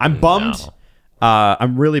 No, I'm bummed. No.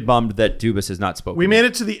 I'm really bummed that Dubas has not spoken. We made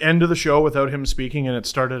it to the end of the show without him speaking, and it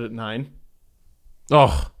started at 9.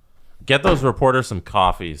 Oh, get those reporters some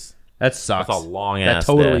coffees. That sucks. That's a long ass.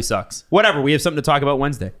 That totally day. sucks. Whatever. We have something to talk about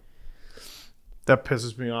Wednesday. That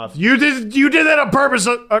pisses me off. You did that on purpose,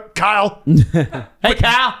 Kyle. Hey,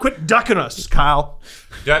 Kyle. Quit ducking us, Kyle.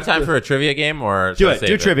 Do I have time for a trivia game or do it?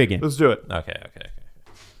 Do a trivia game. Let's do it. Okay.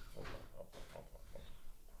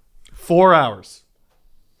 4 hours.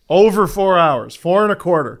 Over 4 hours.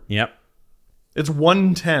 4.25. Yep. It's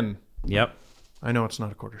 1:10. Yep. I know it's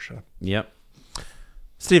not a quarter shot. Yep.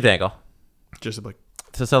 Steve Dangle. Just a blink.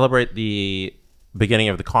 To celebrate the beginning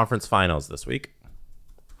of the conference finals this week,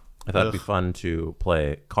 I thought it'd be fun to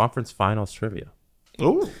play conference finals trivia.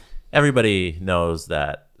 Ooh. Everybody knows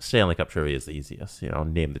that Stanley Cup trivia is the easiest.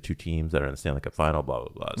 Name the 2 teams that are in the Stanley Cup final, blah, blah,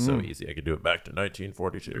 blah. It's so easy. I could do it back to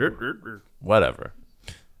 1942. Whatever.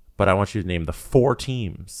 But I want you to name the 4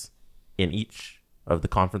 teams in each of the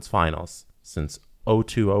conference finals since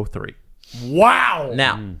 02-03. Wow.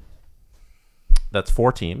 Now, that's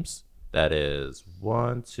 4 teams. That is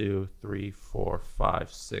 1, 2, 3, 4,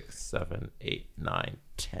 5, 6, 7, 8, 9,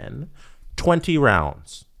 10, 20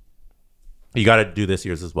 rounds. You got to do this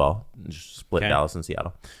year's as well. Just split Dallas and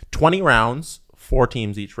Seattle. 20 rounds, 4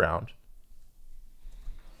 teams each round.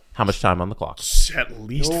 How much time on the clock? At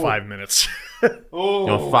least 5 minutes. You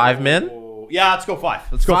want 5 min? Yeah, let's go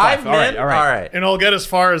 5. Let's go 5. All right. And I'll get as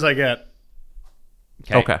far as I get.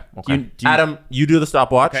 Okay. Adam, you do the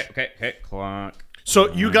stopwatch. Okay. Clock.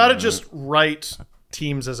 So you got to just write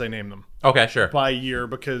teams as I name them. Okay, sure. By year,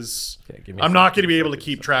 because I'm not going to be able to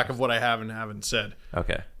keep track of what I have and haven't said.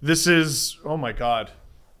 Okay. This is, oh my God.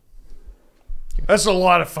 That's a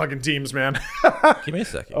lot of fucking teams, man. Give me a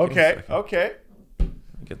second. Okay.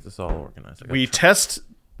 Get this all organized. We test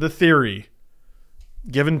the theory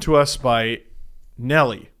given to us by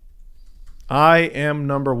Nelly. I am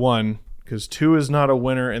number 1 because 2 is not a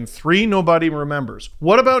winner and 3 nobody remembers.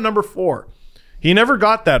 What about number 4? He never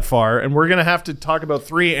got that far, and we're going to have to talk about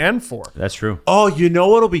 3 and 4. That's true. Oh, you know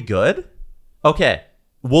what'll be good? Okay.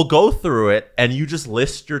 We'll go through it, and you just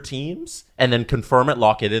list your teams, and then confirm it,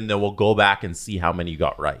 lock it in, then we'll go back and see how many you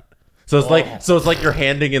got right. So it's like you're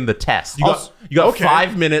handing in the test. You got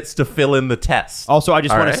 5 minutes to fill in the test. Also, I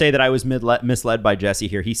just want to say that I was misled by Jesse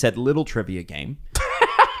here. He said little trivia game.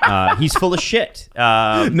 He's full of shit.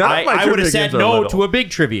 I would have said no to a big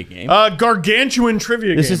trivia game. Gargantuan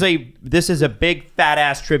trivia game. This is a big fat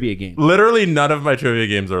ass trivia game. Literally none of my trivia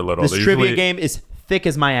games are little. This trivia game is thick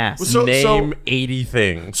as my ass. Name 80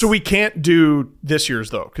 things. So we can't do this year's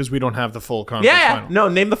though because we don't have the full conference final. No,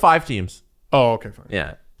 name the 5 teams. Oh, okay, fine.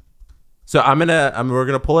 Yeah. So we're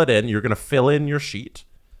gonna pull it in. You're gonna fill in your sheet.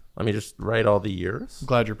 Let me just write all the years. I'm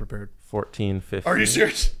glad you're prepared. 14, 15. Are you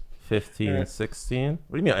serious? 15, right. 16.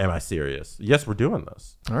 What do you mean? Am I serious? Yes, we're doing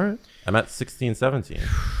this. All right. I'm at 16, 17.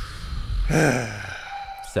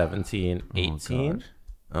 17, 18.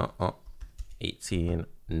 18,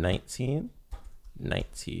 19.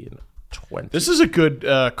 19, 20. This is a good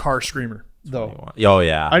car screamer, though. 21. Oh,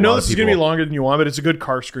 yeah. I know this is going to be longer than you want, but it's a good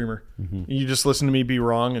car screamer. Mm-hmm. You just listen to me be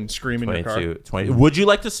wrong and scream in your car. 20. Would you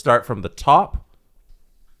like to start from the top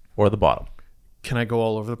or the bottom? Can I go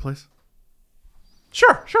all over the place?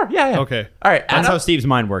 Sure. Yeah. Okay. All right. That's how Steve's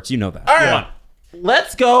mind works. You know that. All right.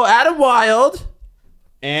 Let's go. Adam Wild.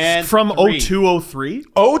 And from 0203?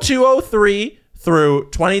 0203 through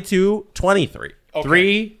 2223. Okay.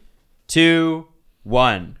 3, 2,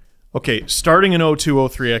 1. Okay, starting in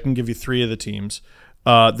 0203, I can give you 3 of the teams.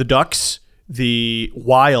 The Ducks, the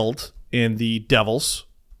Wild, and the Devils.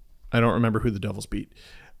 I don't remember who the Devils beat.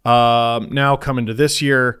 Now coming to this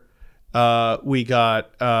year, we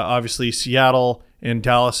got obviously Seattle and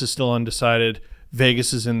Dallas is still undecided.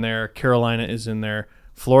 Vegas is in there. Carolina is in there.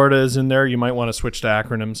 Florida is in there. You might want to switch to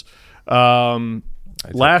acronyms.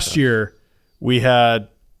 Last year, we had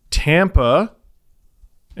Tampa,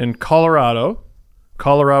 in Colorado.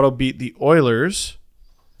 Colorado beat the Oilers.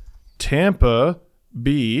 Tampa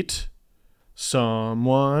beat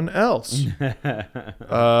someone else.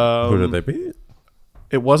 Who did they beat?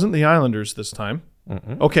 It wasn't the Islanders this time.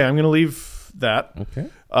 Okay, I'm going to leave that. Okay.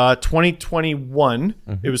 2021,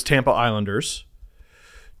 it was Tampa Islanders.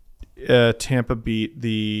 Tampa beat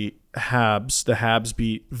the Habs. The Habs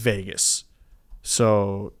beat Vegas.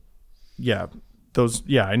 So, yeah,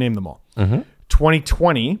 I named them all.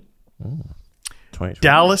 2020,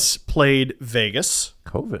 Dallas played Vegas.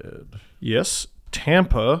 COVID. Yes.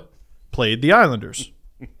 Tampa played the Islanders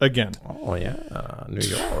again. Oh, yeah. New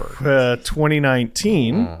York.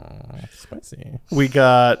 2019, Spicy. we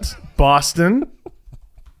got Boston.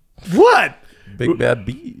 What? Big Bad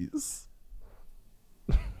Bees.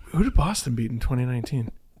 Who did Boston beat in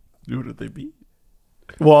 2019? Who did they beat?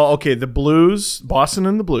 Well, okay, the Blues, Boston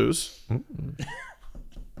and the Blues.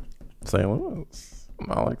 St. Louis.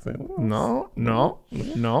 Not like St. Louis. No.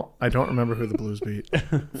 I don't remember who the Blues beat.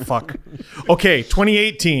 Fuck. Okay,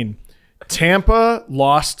 2018. Tampa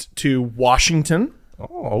lost to Washington.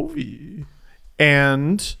 Oh, Ovi.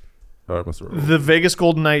 And the Vegas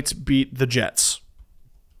Golden Knights beat the Jets.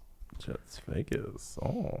 Jets, Vegas.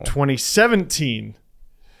 Oh. 2017.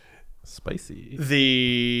 Spicy.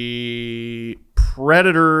 The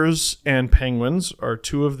Predators and Penguins are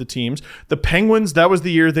two of the teams. The Penguins, that was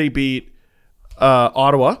the year they beat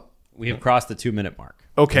Ottawa. We have crossed the 2-minute mark.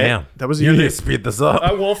 Okay. Damn. That was the You year need they to speed this up.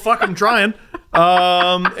 well, fuck, I'm trying.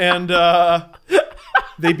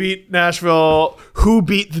 They beat Nashville. Who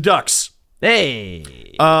beat the Ducks?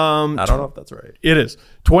 Hey. I don't know if that's right. It is.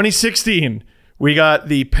 2016, we got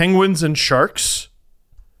the Penguins and Sharks.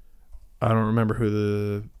 I don't remember who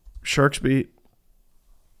the Sharks beat.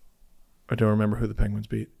 I don't remember who the Penguins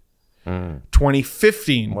beat.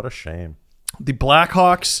 2015, What a shame. the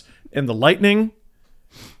Blackhawks and the Lightning.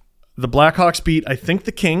 The Blackhawks beat, I think,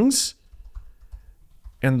 the Kings.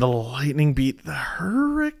 And the Lightning beat the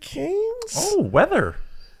Hurricanes. Oh, weather.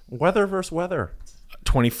 Weather versus weather.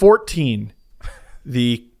 2014,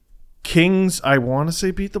 the Kings, I want to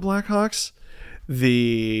say, beat the Blackhawks.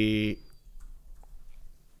 The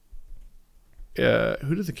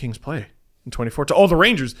who did the Kings play in 2014? Oh, the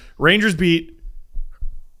Rangers. Rangers beat.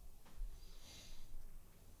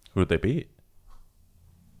 Who did they beat?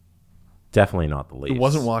 Definitely not the Leafs. It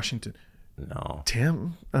wasn't Washington. No.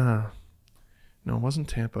 No, it wasn't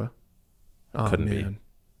Tampa. Oh, Couldn't man. be.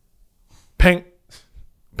 Penguins.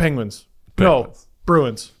 Penguins. No,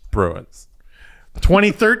 Bruins. Bruins.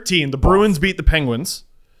 2013, the Bruins beat the Penguins.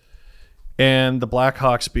 And the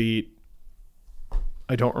Blackhawks beat,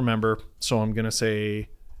 I don't remember, so I'm going to say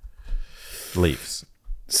Leafs.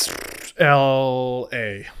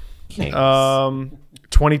 L.A. Kings.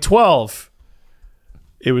 2012,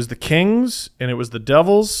 it was the Kings and it was the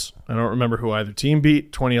Devils. I don't remember who either team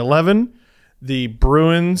beat. 2011, the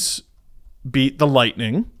Bruins beat the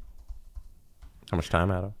Lightning. How much time,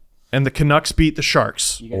 Adam? And the Canucks beat the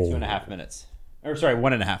Sharks. You got 2.5 minutes. Or sorry,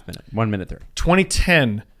 1.5 minutes. 1 minute 30.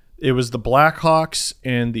 2010, it was the Blackhawks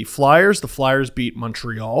and the Flyers. The Flyers beat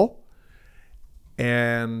Montreal.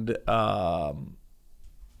 And the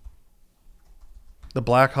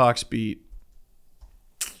Blackhawks beat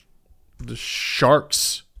the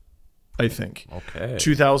Sharks, I think. Okay.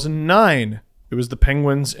 2009, it was the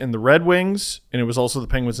Penguins and the Red Wings. And it was also the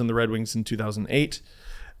Penguins and the Red Wings in 2008.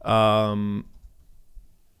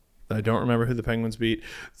 I don't remember who the Penguins beat.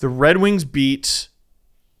 The Red Wings beat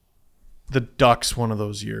the Ducks one of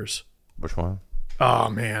those years. Which one? Oh,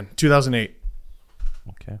 man. 2008.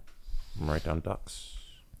 Okay. I'm right down Ducks.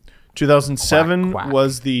 2007 Quack, quack.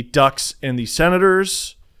 was the Ducks and the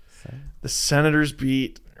Senators. The Senators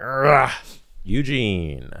beat...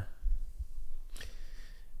 Eugene.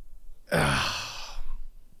 You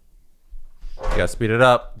gotta speed it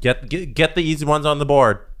up. Get the easy ones on the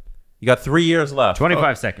board. You got 3 years left.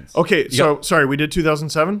 25 seconds. Okay, so sorry, we did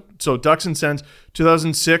 2007. So Ducks and Sens.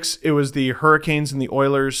 2006, it was the Hurricanes and the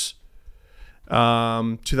Oilers.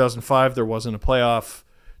 2005, there wasn't a playoff.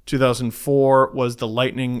 2004 was the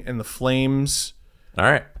Lightning and the Flames. All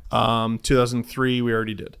right. 2003, we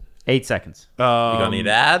already did. 8 seconds. You gonna need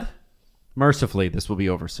to add? Mercifully, this will be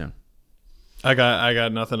over soon. I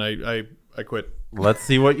got nothing. I quit. Let's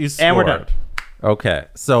see what you scored. And we're done. Okay.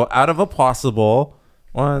 So out of a possible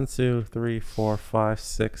 1, 2, 3, 4, 5,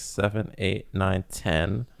 6, 7, 8, 9,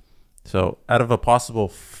 10. So out of a possible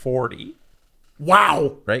 40.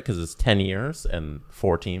 Wow. Right? Because it's 10 years and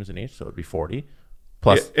 4 teams in each. So it'd be 40.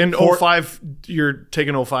 Plus And 05, you're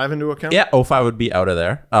taking 05 into account? Yeah, 05 would be out of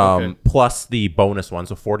there. Okay. Plus the bonus one.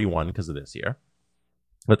 So 41 because of this year.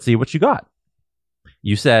 Let's see what you got.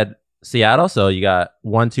 You said Seattle. So you got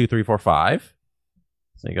 1, 2, 3, 4, 5.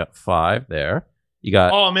 So you got 5 there. You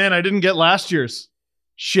got. Oh man, I didn't get last year's.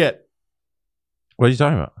 Shit. What are you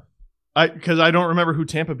talking about? Because I don't remember who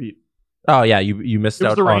Tampa beat. Oh yeah, you missed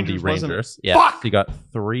out the on Rangers, the wasn't it? Rangers. Yeah, Fuck! so you got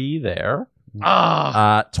 3 there.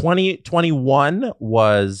 2021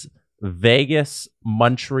 was Vegas,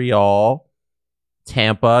 Montreal,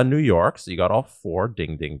 Tampa, New York. So you got all 4.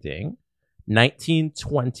 Ding, ding, ding.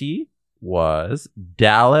 1920 was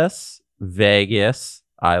Dallas, Vegas,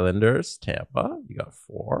 Islanders, Tampa. You got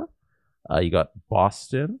 4. You got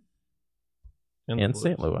Boston and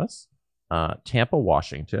St. Louis. Tampa,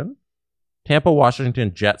 Washington. Tampa,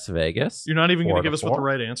 Washington, Jets, Vegas. You're not even going to give us 4. what the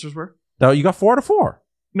right answers were? No, you got 4 to 4.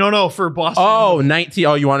 No, for Boston. Oh, 19.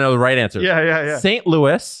 Oh, you want to know the right answer? Yeah. St.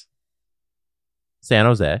 Louis, San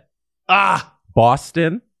Jose,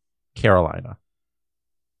 Boston, Carolina.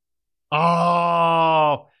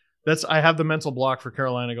 Oh, I have the mental block for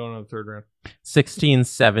Carolina going to the third round.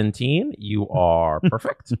 16-17, you are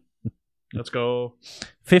perfect. Let's go.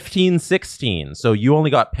 15-16. So you only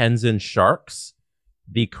got Pens and Sharks.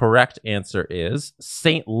 The correct answer is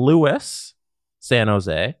St. Louis, San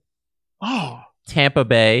Jose, Tampa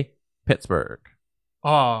Bay, Pittsburgh.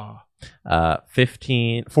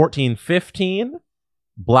 14-15,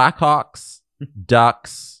 Blackhawks,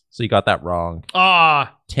 Ducks. So you got that wrong.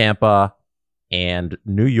 Tampa and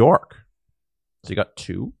New York. So you got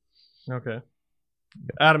 2. Okay.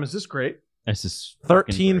 Adam, is this great? This is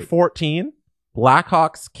 13-14,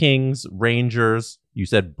 Blackhawks, Kings, Rangers. You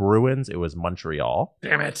said Bruins. It was Montreal.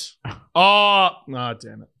 Damn it. Damn it.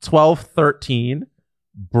 12-13,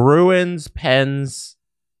 Bruins, Pens.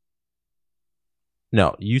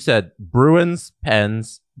 No, you said Bruins,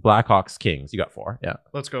 Pens, Blackhawks, Kings. You got 4. Yeah.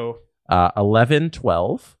 Let's go.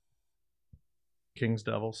 11-12. Kings,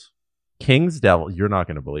 Devils. Kings, Devils. You're not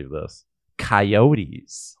going to believe this.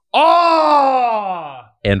 Coyotes.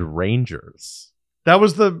 And Rangers. That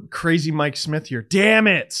was the crazy Mike Smith year. Damn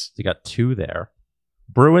it. So you got 2 there.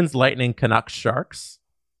 Bruins, Lightning, Canucks, Sharks.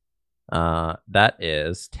 That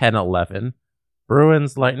is 10-11.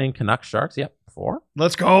 Bruins, Lightning, Canucks, Sharks. Yep, 4.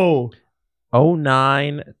 Let's go.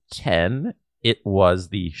 09-10. It was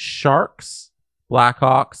the Sharks,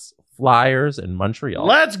 Blackhawks, Flyers, and Montreal.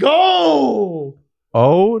 Let's go.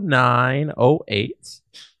 09-08.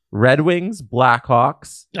 Red Wings,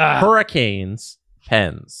 Blackhawks, Hurricanes,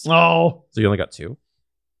 Pens. Oh. So you only got 2. All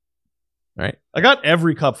right. I got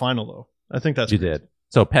every cup final, though. I think that's You crazy. did.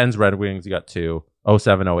 So Pens, Red Wings, you got 2.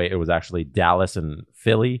 07-08, it was actually Dallas and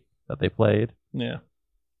Philly that they played. Yeah.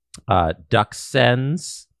 Ducks,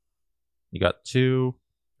 Sens, you got 2.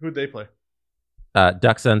 Who'd they play?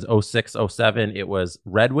 Ducks, Sens, 06-07, it was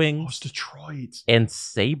Red Wings. It's Detroit. And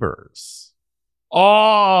Sabres.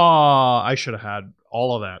 I should have had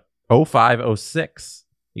all of that. 05-06,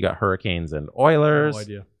 you got Hurricanes and Oilers. No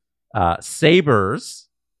idea. Sabres,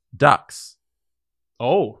 Ducks.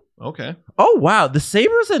 Oh, okay. Oh, wow. The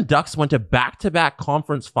Sabres and Ducks went to back-to-back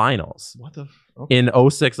conference finals. What the? Okay. In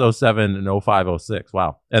 06-07 and 05-06.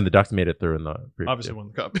 Wow. And the Ducks made it through in the previous Obviously won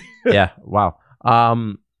the cup. Yeah. Wow.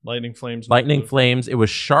 Lightning Flames. Lightning Flames. It was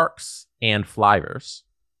Sharks and Flyers.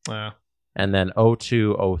 Yeah. And then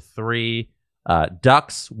 02-03,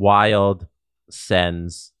 Ducks, Wild,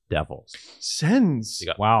 Sens, Devils. Sens. You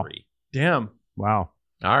got Wow. 3. Damn. Wow.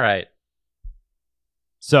 All right.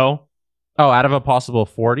 So, out of a possible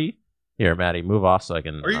 40, here, Maddie, move off so I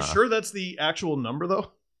can. Are you sure that's the actual number,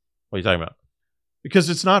 though? What are you talking about? Because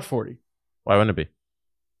it's not 40. Why wouldn't it be?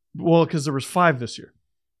 Well, because there was 5 this year.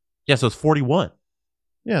 Yeah, so it's 41.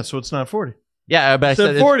 Yeah, so it's not 40. Yeah, but I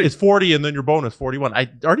Said said 40. It's 40 and then your bonus 41. I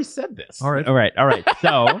already said this. all right.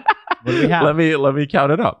 So, what do we have? Let me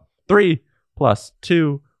count it up. 3 plus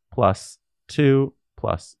 2 plus 2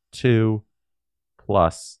 plus 2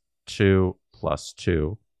 plus 2 plus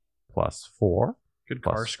 2 plus 4 Good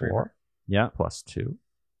car plus screamer. 4 Yeah. plus 2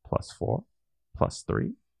 plus 4 plus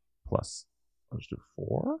 3 plus let's do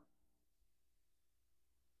 4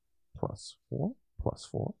 plus 4 plus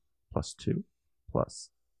 4 plus 2 plus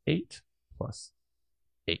 8 plus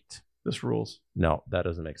 8. This rules. No, that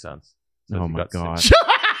doesn't make sense. So Oh you my got God. 6.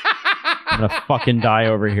 I'm going to fucking die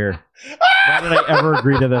over here. Why did I ever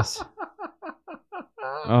agree to this?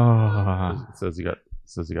 Oh, It says you got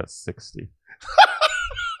 60.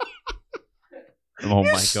 oh You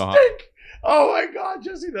my God. stink. Oh my God,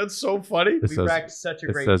 Jesse, that's so funny. It says, such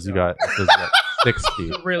it says you got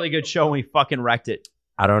 60. really good show and we fucking wrecked it.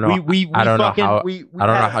 I don't know. We I don't fucking, know how. we I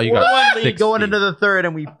don't know had how a you got 4-1 lead 60. going into the third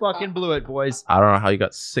and we fucking blew it, boys. I don't know how you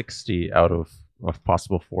got 60 out of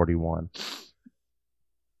possible 41.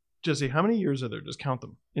 Jesse, how many years are there? Just count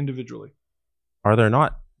them individually. Are there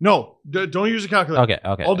not No, don't use a calculator.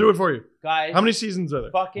 Okay. I'll do it for you. Guys, How many seasons are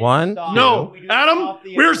there? fucking One, stop. No, We do this Adam, off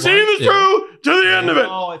the we're air. seeing this through to the end of it.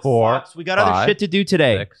 No, it 4, sucks. We got other 5, shit to do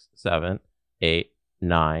today. 6, 7, 8,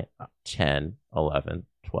 9, 10, 11,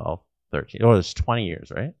 12, 13. Oh, it's 20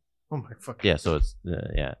 years, right? Oh my fucking. Yeah, so it's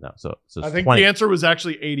so it's I think 20. the answer was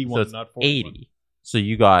actually So 81, it's not 41. 80. So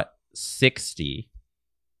you got 60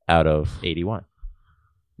 out of 81.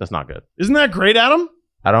 That's not good. Isn't that great, Adam?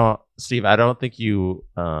 Steve, I don't think you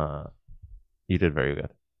did very good.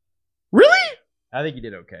 Really? I think you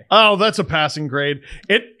did okay. Oh, that's a passing grade.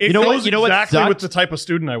 It You know what- goes you know what exactly sucked? with the type of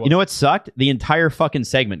student I was. You know what sucked? The entire fucking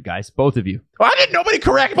segment, guys. Both of you. Why did nobody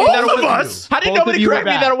correct me? Both that it of wasn't us? you? How did Both nobody of you were correct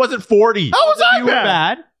me bad. that it wasn't 40? How was I You were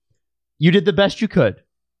bad. You did the best you could.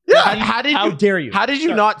 Yeah. How did How you dare you? How did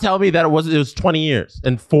you not tell me that it was 20 years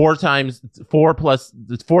and 4 times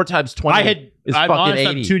 20 is I'm fucking honest,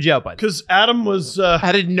 80? I've tuned you out, bud. Because Adam was.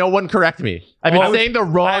 How did no one correct me? I've been Oh, saying the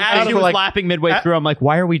wrong As thing he for was like laughing midway through, I'm like,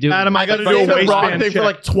 why are we doing Adam, this? I got to I've do been a saying the wrong waistband thing check. for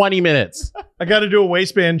like 20 minutes. I got to do a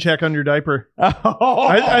waistband check on your diaper.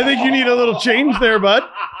 I think you need a little change there, bud.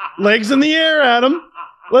 Legs in the air, Adam.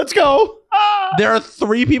 Let's go. There are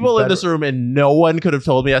 3 people in this room, and no one could have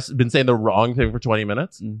told me I've been saying the wrong thing for 20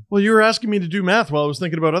 minutes. Well, you were asking me to do math while I was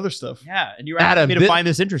thinking about other stuff. Yeah, and you were asking Adam, me to find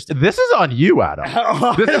this interesting. This is on you, Adam.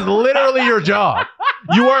 This is literally your job.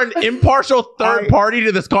 You are an impartial third party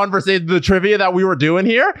to this conversation, the trivia that we were doing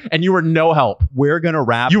here, and you were no help. We're gonna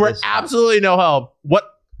wrap. You were this up. absolutely no help. What?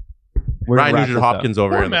 We're gonna Ryan wrap Nugent this up. Hopkins over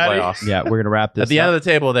Poor here in the Matty. playoffs. Yeah, we're gonna wrap this. At the up. end of the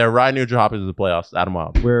table there, Ryan Nugent Hopkins in the playoffs. Adam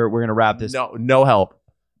Wild. we're gonna wrap this. No help.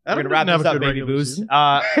 We're Adam gonna wrap didn't this have a up, good baby regular boost. season.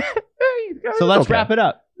 So let's wrap it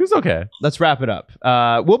up. It's okay. Let's wrap it up.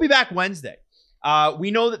 We'll be back Wednesday. We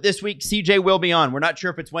know that this week CJ will be on. We're not sure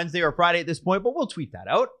if it's Wednesday or Friday at this point, but we'll tweet that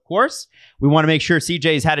out, of course. We want to make sure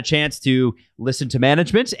CJ's had a chance to listen to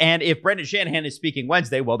management. And if Brendan Shanahan is speaking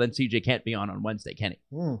Wednesday, well, then CJ can't be on Wednesday, can he?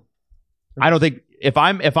 I don't think, if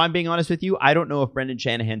I'm being honest with you, I don't know if Brendan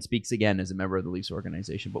Shanahan speaks again as a member of the Leafs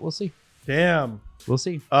organization, but we'll see. Damn. We'll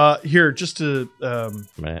see. Here, just to I'm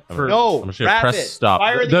No, just wrap press it. stop.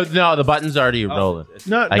 Fire The button's already rolling.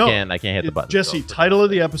 no, I can't hit the button. Jesse, title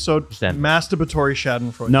of the episode: Stand. Masturbatory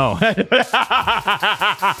Schadenfreude. No.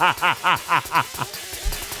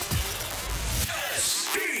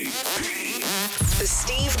 The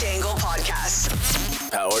Steve Dangle Podcast.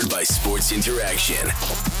 Powered by Sports Interaction.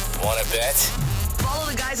 Want to bet?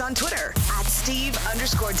 Follow the guys on Twitter at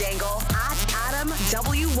Steve_Dangle, at Adam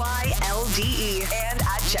WYLDE, and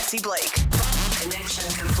at Jesse Blake.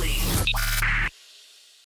 Connection complete.